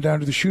come on down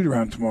to the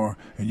shoot-around tomorrow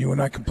and you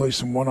and I can play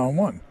some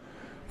one-on-one.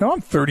 Now,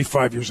 I'm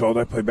 35 years old.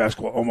 I play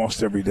basketball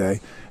almost every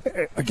day.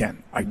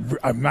 Again,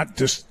 I'm not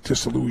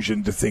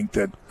disillusioned to think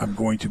that I'm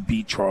going to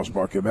beat Charles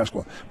Barkley in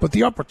basketball. But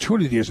the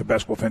opportunity as a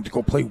basketball fan to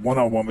go play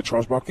one-on-one with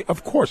Charles Barkley,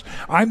 of course.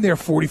 I'm there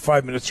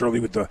 45 minutes early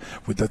with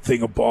the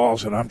thing of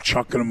balls, and I'm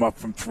chucking them up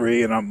from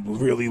three, and I'm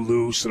really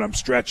loose, and I'm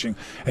stretching.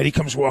 And he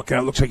comes walking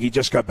out. It looks like he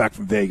just got back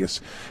from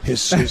Vegas.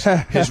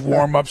 His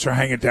warm-ups are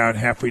hanging down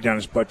halfway down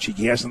his butt cheek.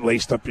 He hasn't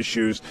laced up his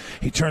shoes.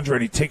 He turns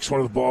around. He takes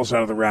one of the balls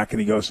out of the rack, and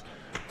he goes,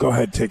 go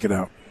ahead, take it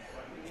out.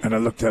 And I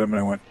looked at him and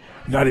I went,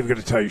 not even going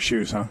to tie your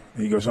shoes, huh?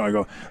 And he goes, I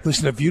go,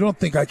 listen, if you don't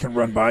think I can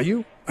run by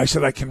you, I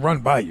said, I can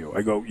run by you.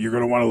 I go, you're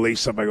going to want to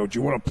lace up. I go, do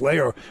you want to play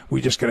or are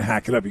we just going to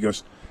hack it up? He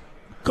goes,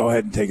 go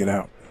ahead and take it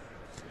out.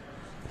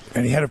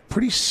 And he had a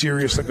pretty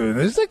serious look at it.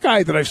 This is a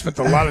guy that I've spent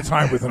a lot of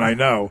time with, and I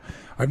know.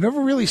 I've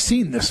never really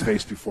seen this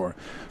face before.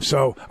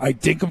 So I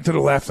dink him to the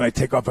left, and I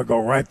take off. I go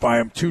right by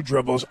him, 2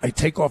 dribbles. I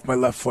take off my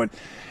left foot.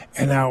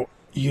 And now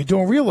you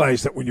don't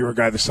realize that when you're a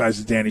guy the size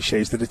of Danny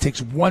Schayes that it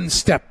takes 1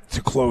 step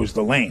to close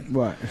the lane.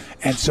 Right.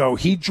 And so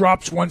he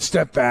drops 1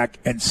 step back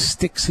and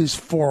sticks his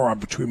forearm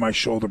between my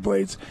shoulder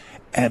blades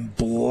and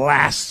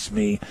blasts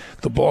me.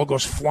 The ball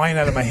goes flying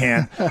out of my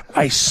hand.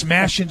 I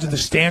smash into the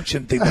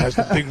stanchion thing that has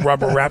the big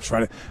rubber wraps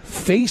around it.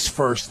 Face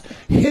first,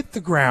 hit the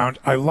ground.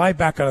 I lie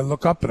back and I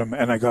look up at him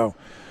and I go,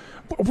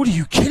 "What are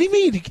you kidding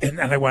me?" And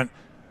I went,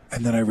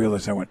 and then I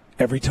realized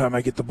every time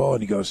I get the ball,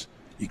 and he goes,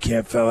 "You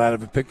can't foul out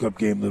of a pickup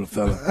game, little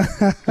fella."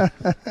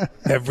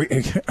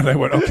 And I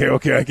went,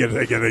 okay, I get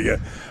it.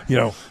 You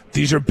know,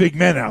 these are big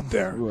men out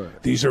there.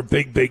 Right. These are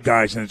big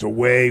guys, and it's a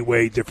way,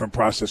 way different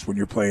process when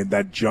you're playing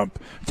that jump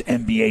to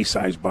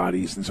NBA-sized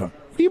bodies and so on.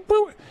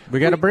 We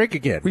got a break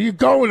again. Where you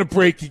going to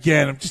break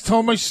again? I'm just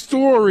telling my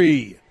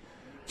story.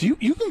 You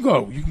can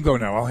go. You can go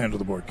now. I'll handle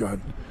the board. Go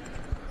ahead.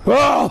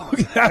 Oh,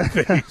 look at that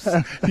face.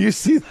 Do you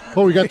see?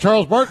 Oh, we got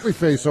Charles Barkley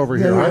face over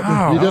here.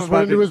 Wow. He just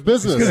went into his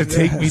business. He's going to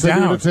take me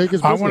down.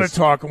 I want to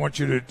talk. I want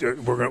you to.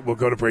 We'll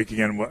go to break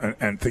again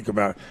and think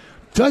about.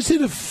 Does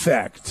it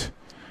affect?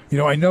 You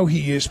know, I know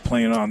he is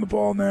playing on the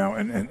ball now,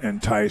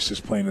 and Tyus is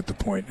playing at the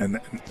point, and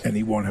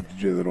he won't have to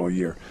do that all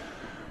year.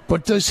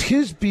 But does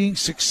his being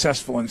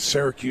successful in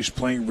Syracuse,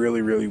 playing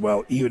really, really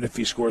well, even if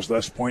he scores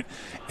less point,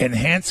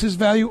 enhance his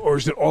value, or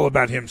is it all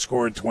about him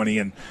scoring 20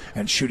 and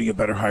shooting a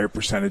better, higher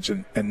percentage,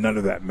 and none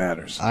of that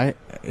matters? I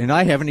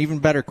have an even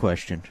better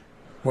question.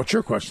 What's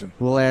your question?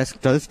 We'll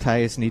ask, does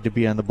Tyus need to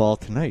be on the ball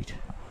tonight?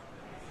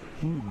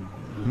 We'll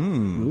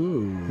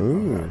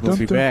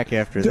be back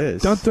after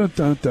this. What a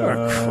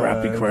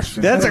crappy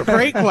question. That's a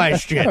great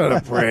question. What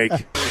a break.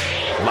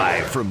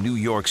 Live from New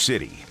York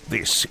City,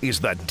 this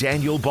is the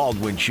Daniel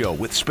Baldwin Show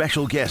with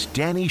special guest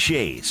Danny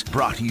Schayes.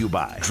 Brought to you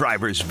by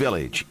Drivers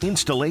Village,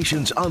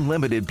 Installations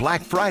Unlimited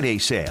Black Friday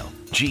Sale,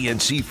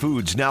 GNC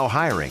Foods Now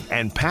Hiring,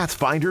 and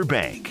Pathfinder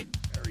Bank.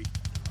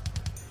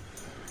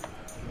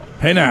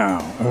 Hey now,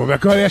 we're back.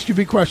 Go ahead, ask your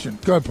big question.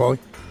 Go ahead, Paulie.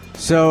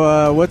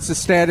 So, what's the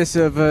status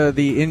of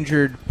the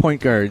injured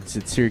point guards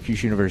at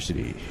Syracuse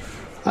University?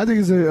 I think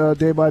it's a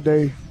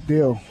day-by-day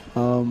deal.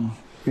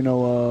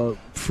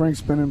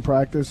 Frank's been in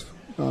practice.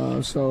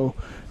 So,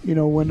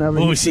 whenever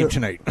will we see him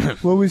tonight?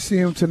 Will we see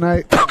him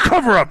tonight?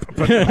 Cover up.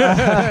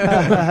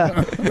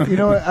 I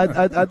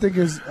think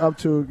it's up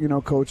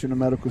to coach and the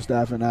medical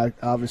staff, and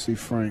obviously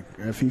Frank.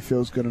 If he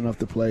feels good enough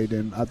to play,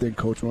 then I think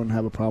coach won't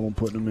have a problem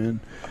putting him in.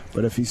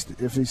 But if he's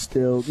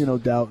still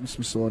doubting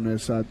some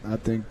soreness, I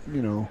think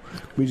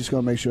we just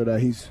gonna make sure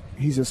that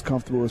he's as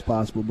comfortable as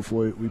possible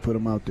before we put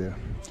him out there.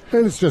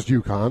 And it's just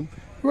UConn,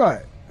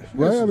 right?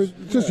 Right, I mean,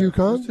 just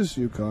UConn. It's just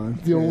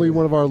UConn. The only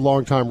one of our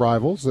longtime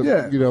rivals that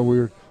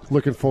we're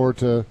looking forward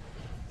to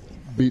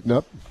beating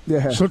up.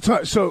 Yeah.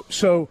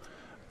 So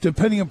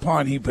depending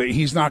upon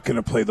he's not going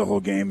to play the whole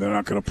game. They're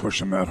not going to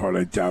push him that hard.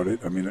 I doubt it.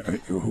 I mean,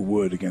 who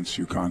would against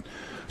UConn?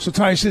 So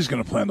Tyus is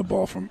going to play on the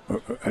ball from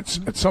at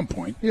some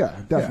point. Yeah,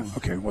 definitely. Yeah.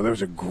 Okay. Well, that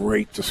was a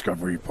great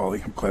discovery,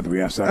 Paulie. I'm glad that we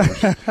asked that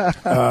question.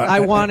 I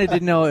wanted to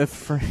know if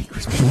Frank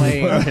was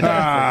playing tonight, for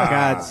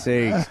God's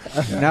sake.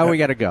 Now we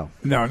got to go.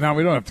 No, now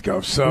we don't have to go.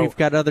 So we've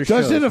got other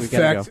shows. Does it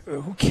affect?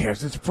 Who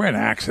cares? It's Brent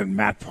Axe and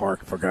Matt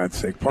Park, for God's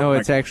sake. No,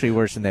 it's actually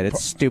worse than that.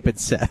 It's stupid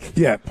Seth.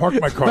 Yeah,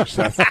 park my car,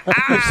 Seth.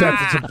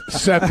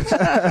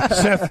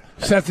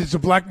 Seth, it's a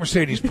black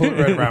Mercedes. Pull it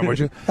right around, would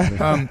you?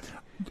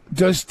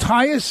 Does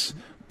Tyus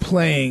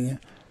playing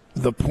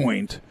the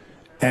point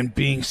and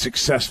being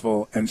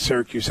successful, and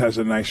Syracuse has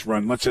a nice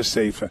run, let's just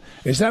say,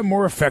 is that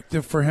more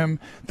effective for him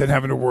than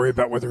having to worry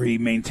about whether he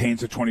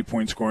maintains a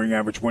 20-point scoring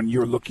average when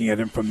you're looking at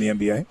him from the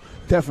NBA?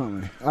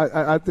 Definitely.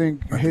 I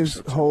think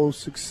his whole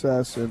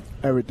success and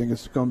everything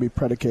is going to be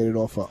predicated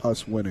off of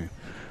us winning.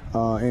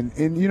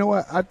 And you know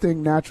what? I think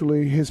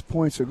naturally his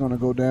points are going to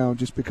go down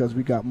just because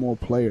we got more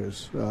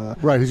players.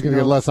 Right, he's going to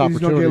get less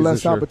opportunity. He's going to get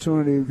less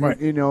opportunity, right.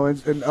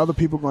 And other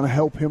people are going to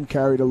help him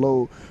carry the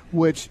load,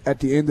 which at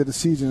the end of the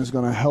season is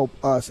going to help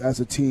us as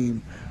a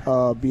team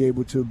be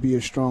able to be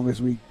as strong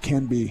as we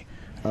can be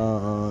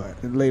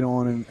later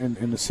on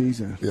in the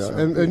season. Yeah, so,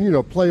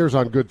 and players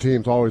on good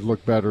teams always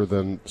look better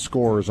than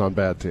scorers on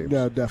bad teams.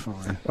 Yeah,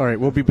 definitely. All right,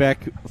 we'll be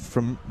back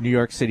from New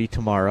York City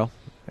tomorrow,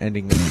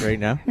 ending this right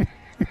now.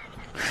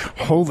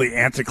 Holy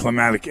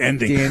anticlimactic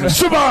ending.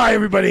 Goodbye,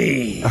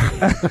 everybody.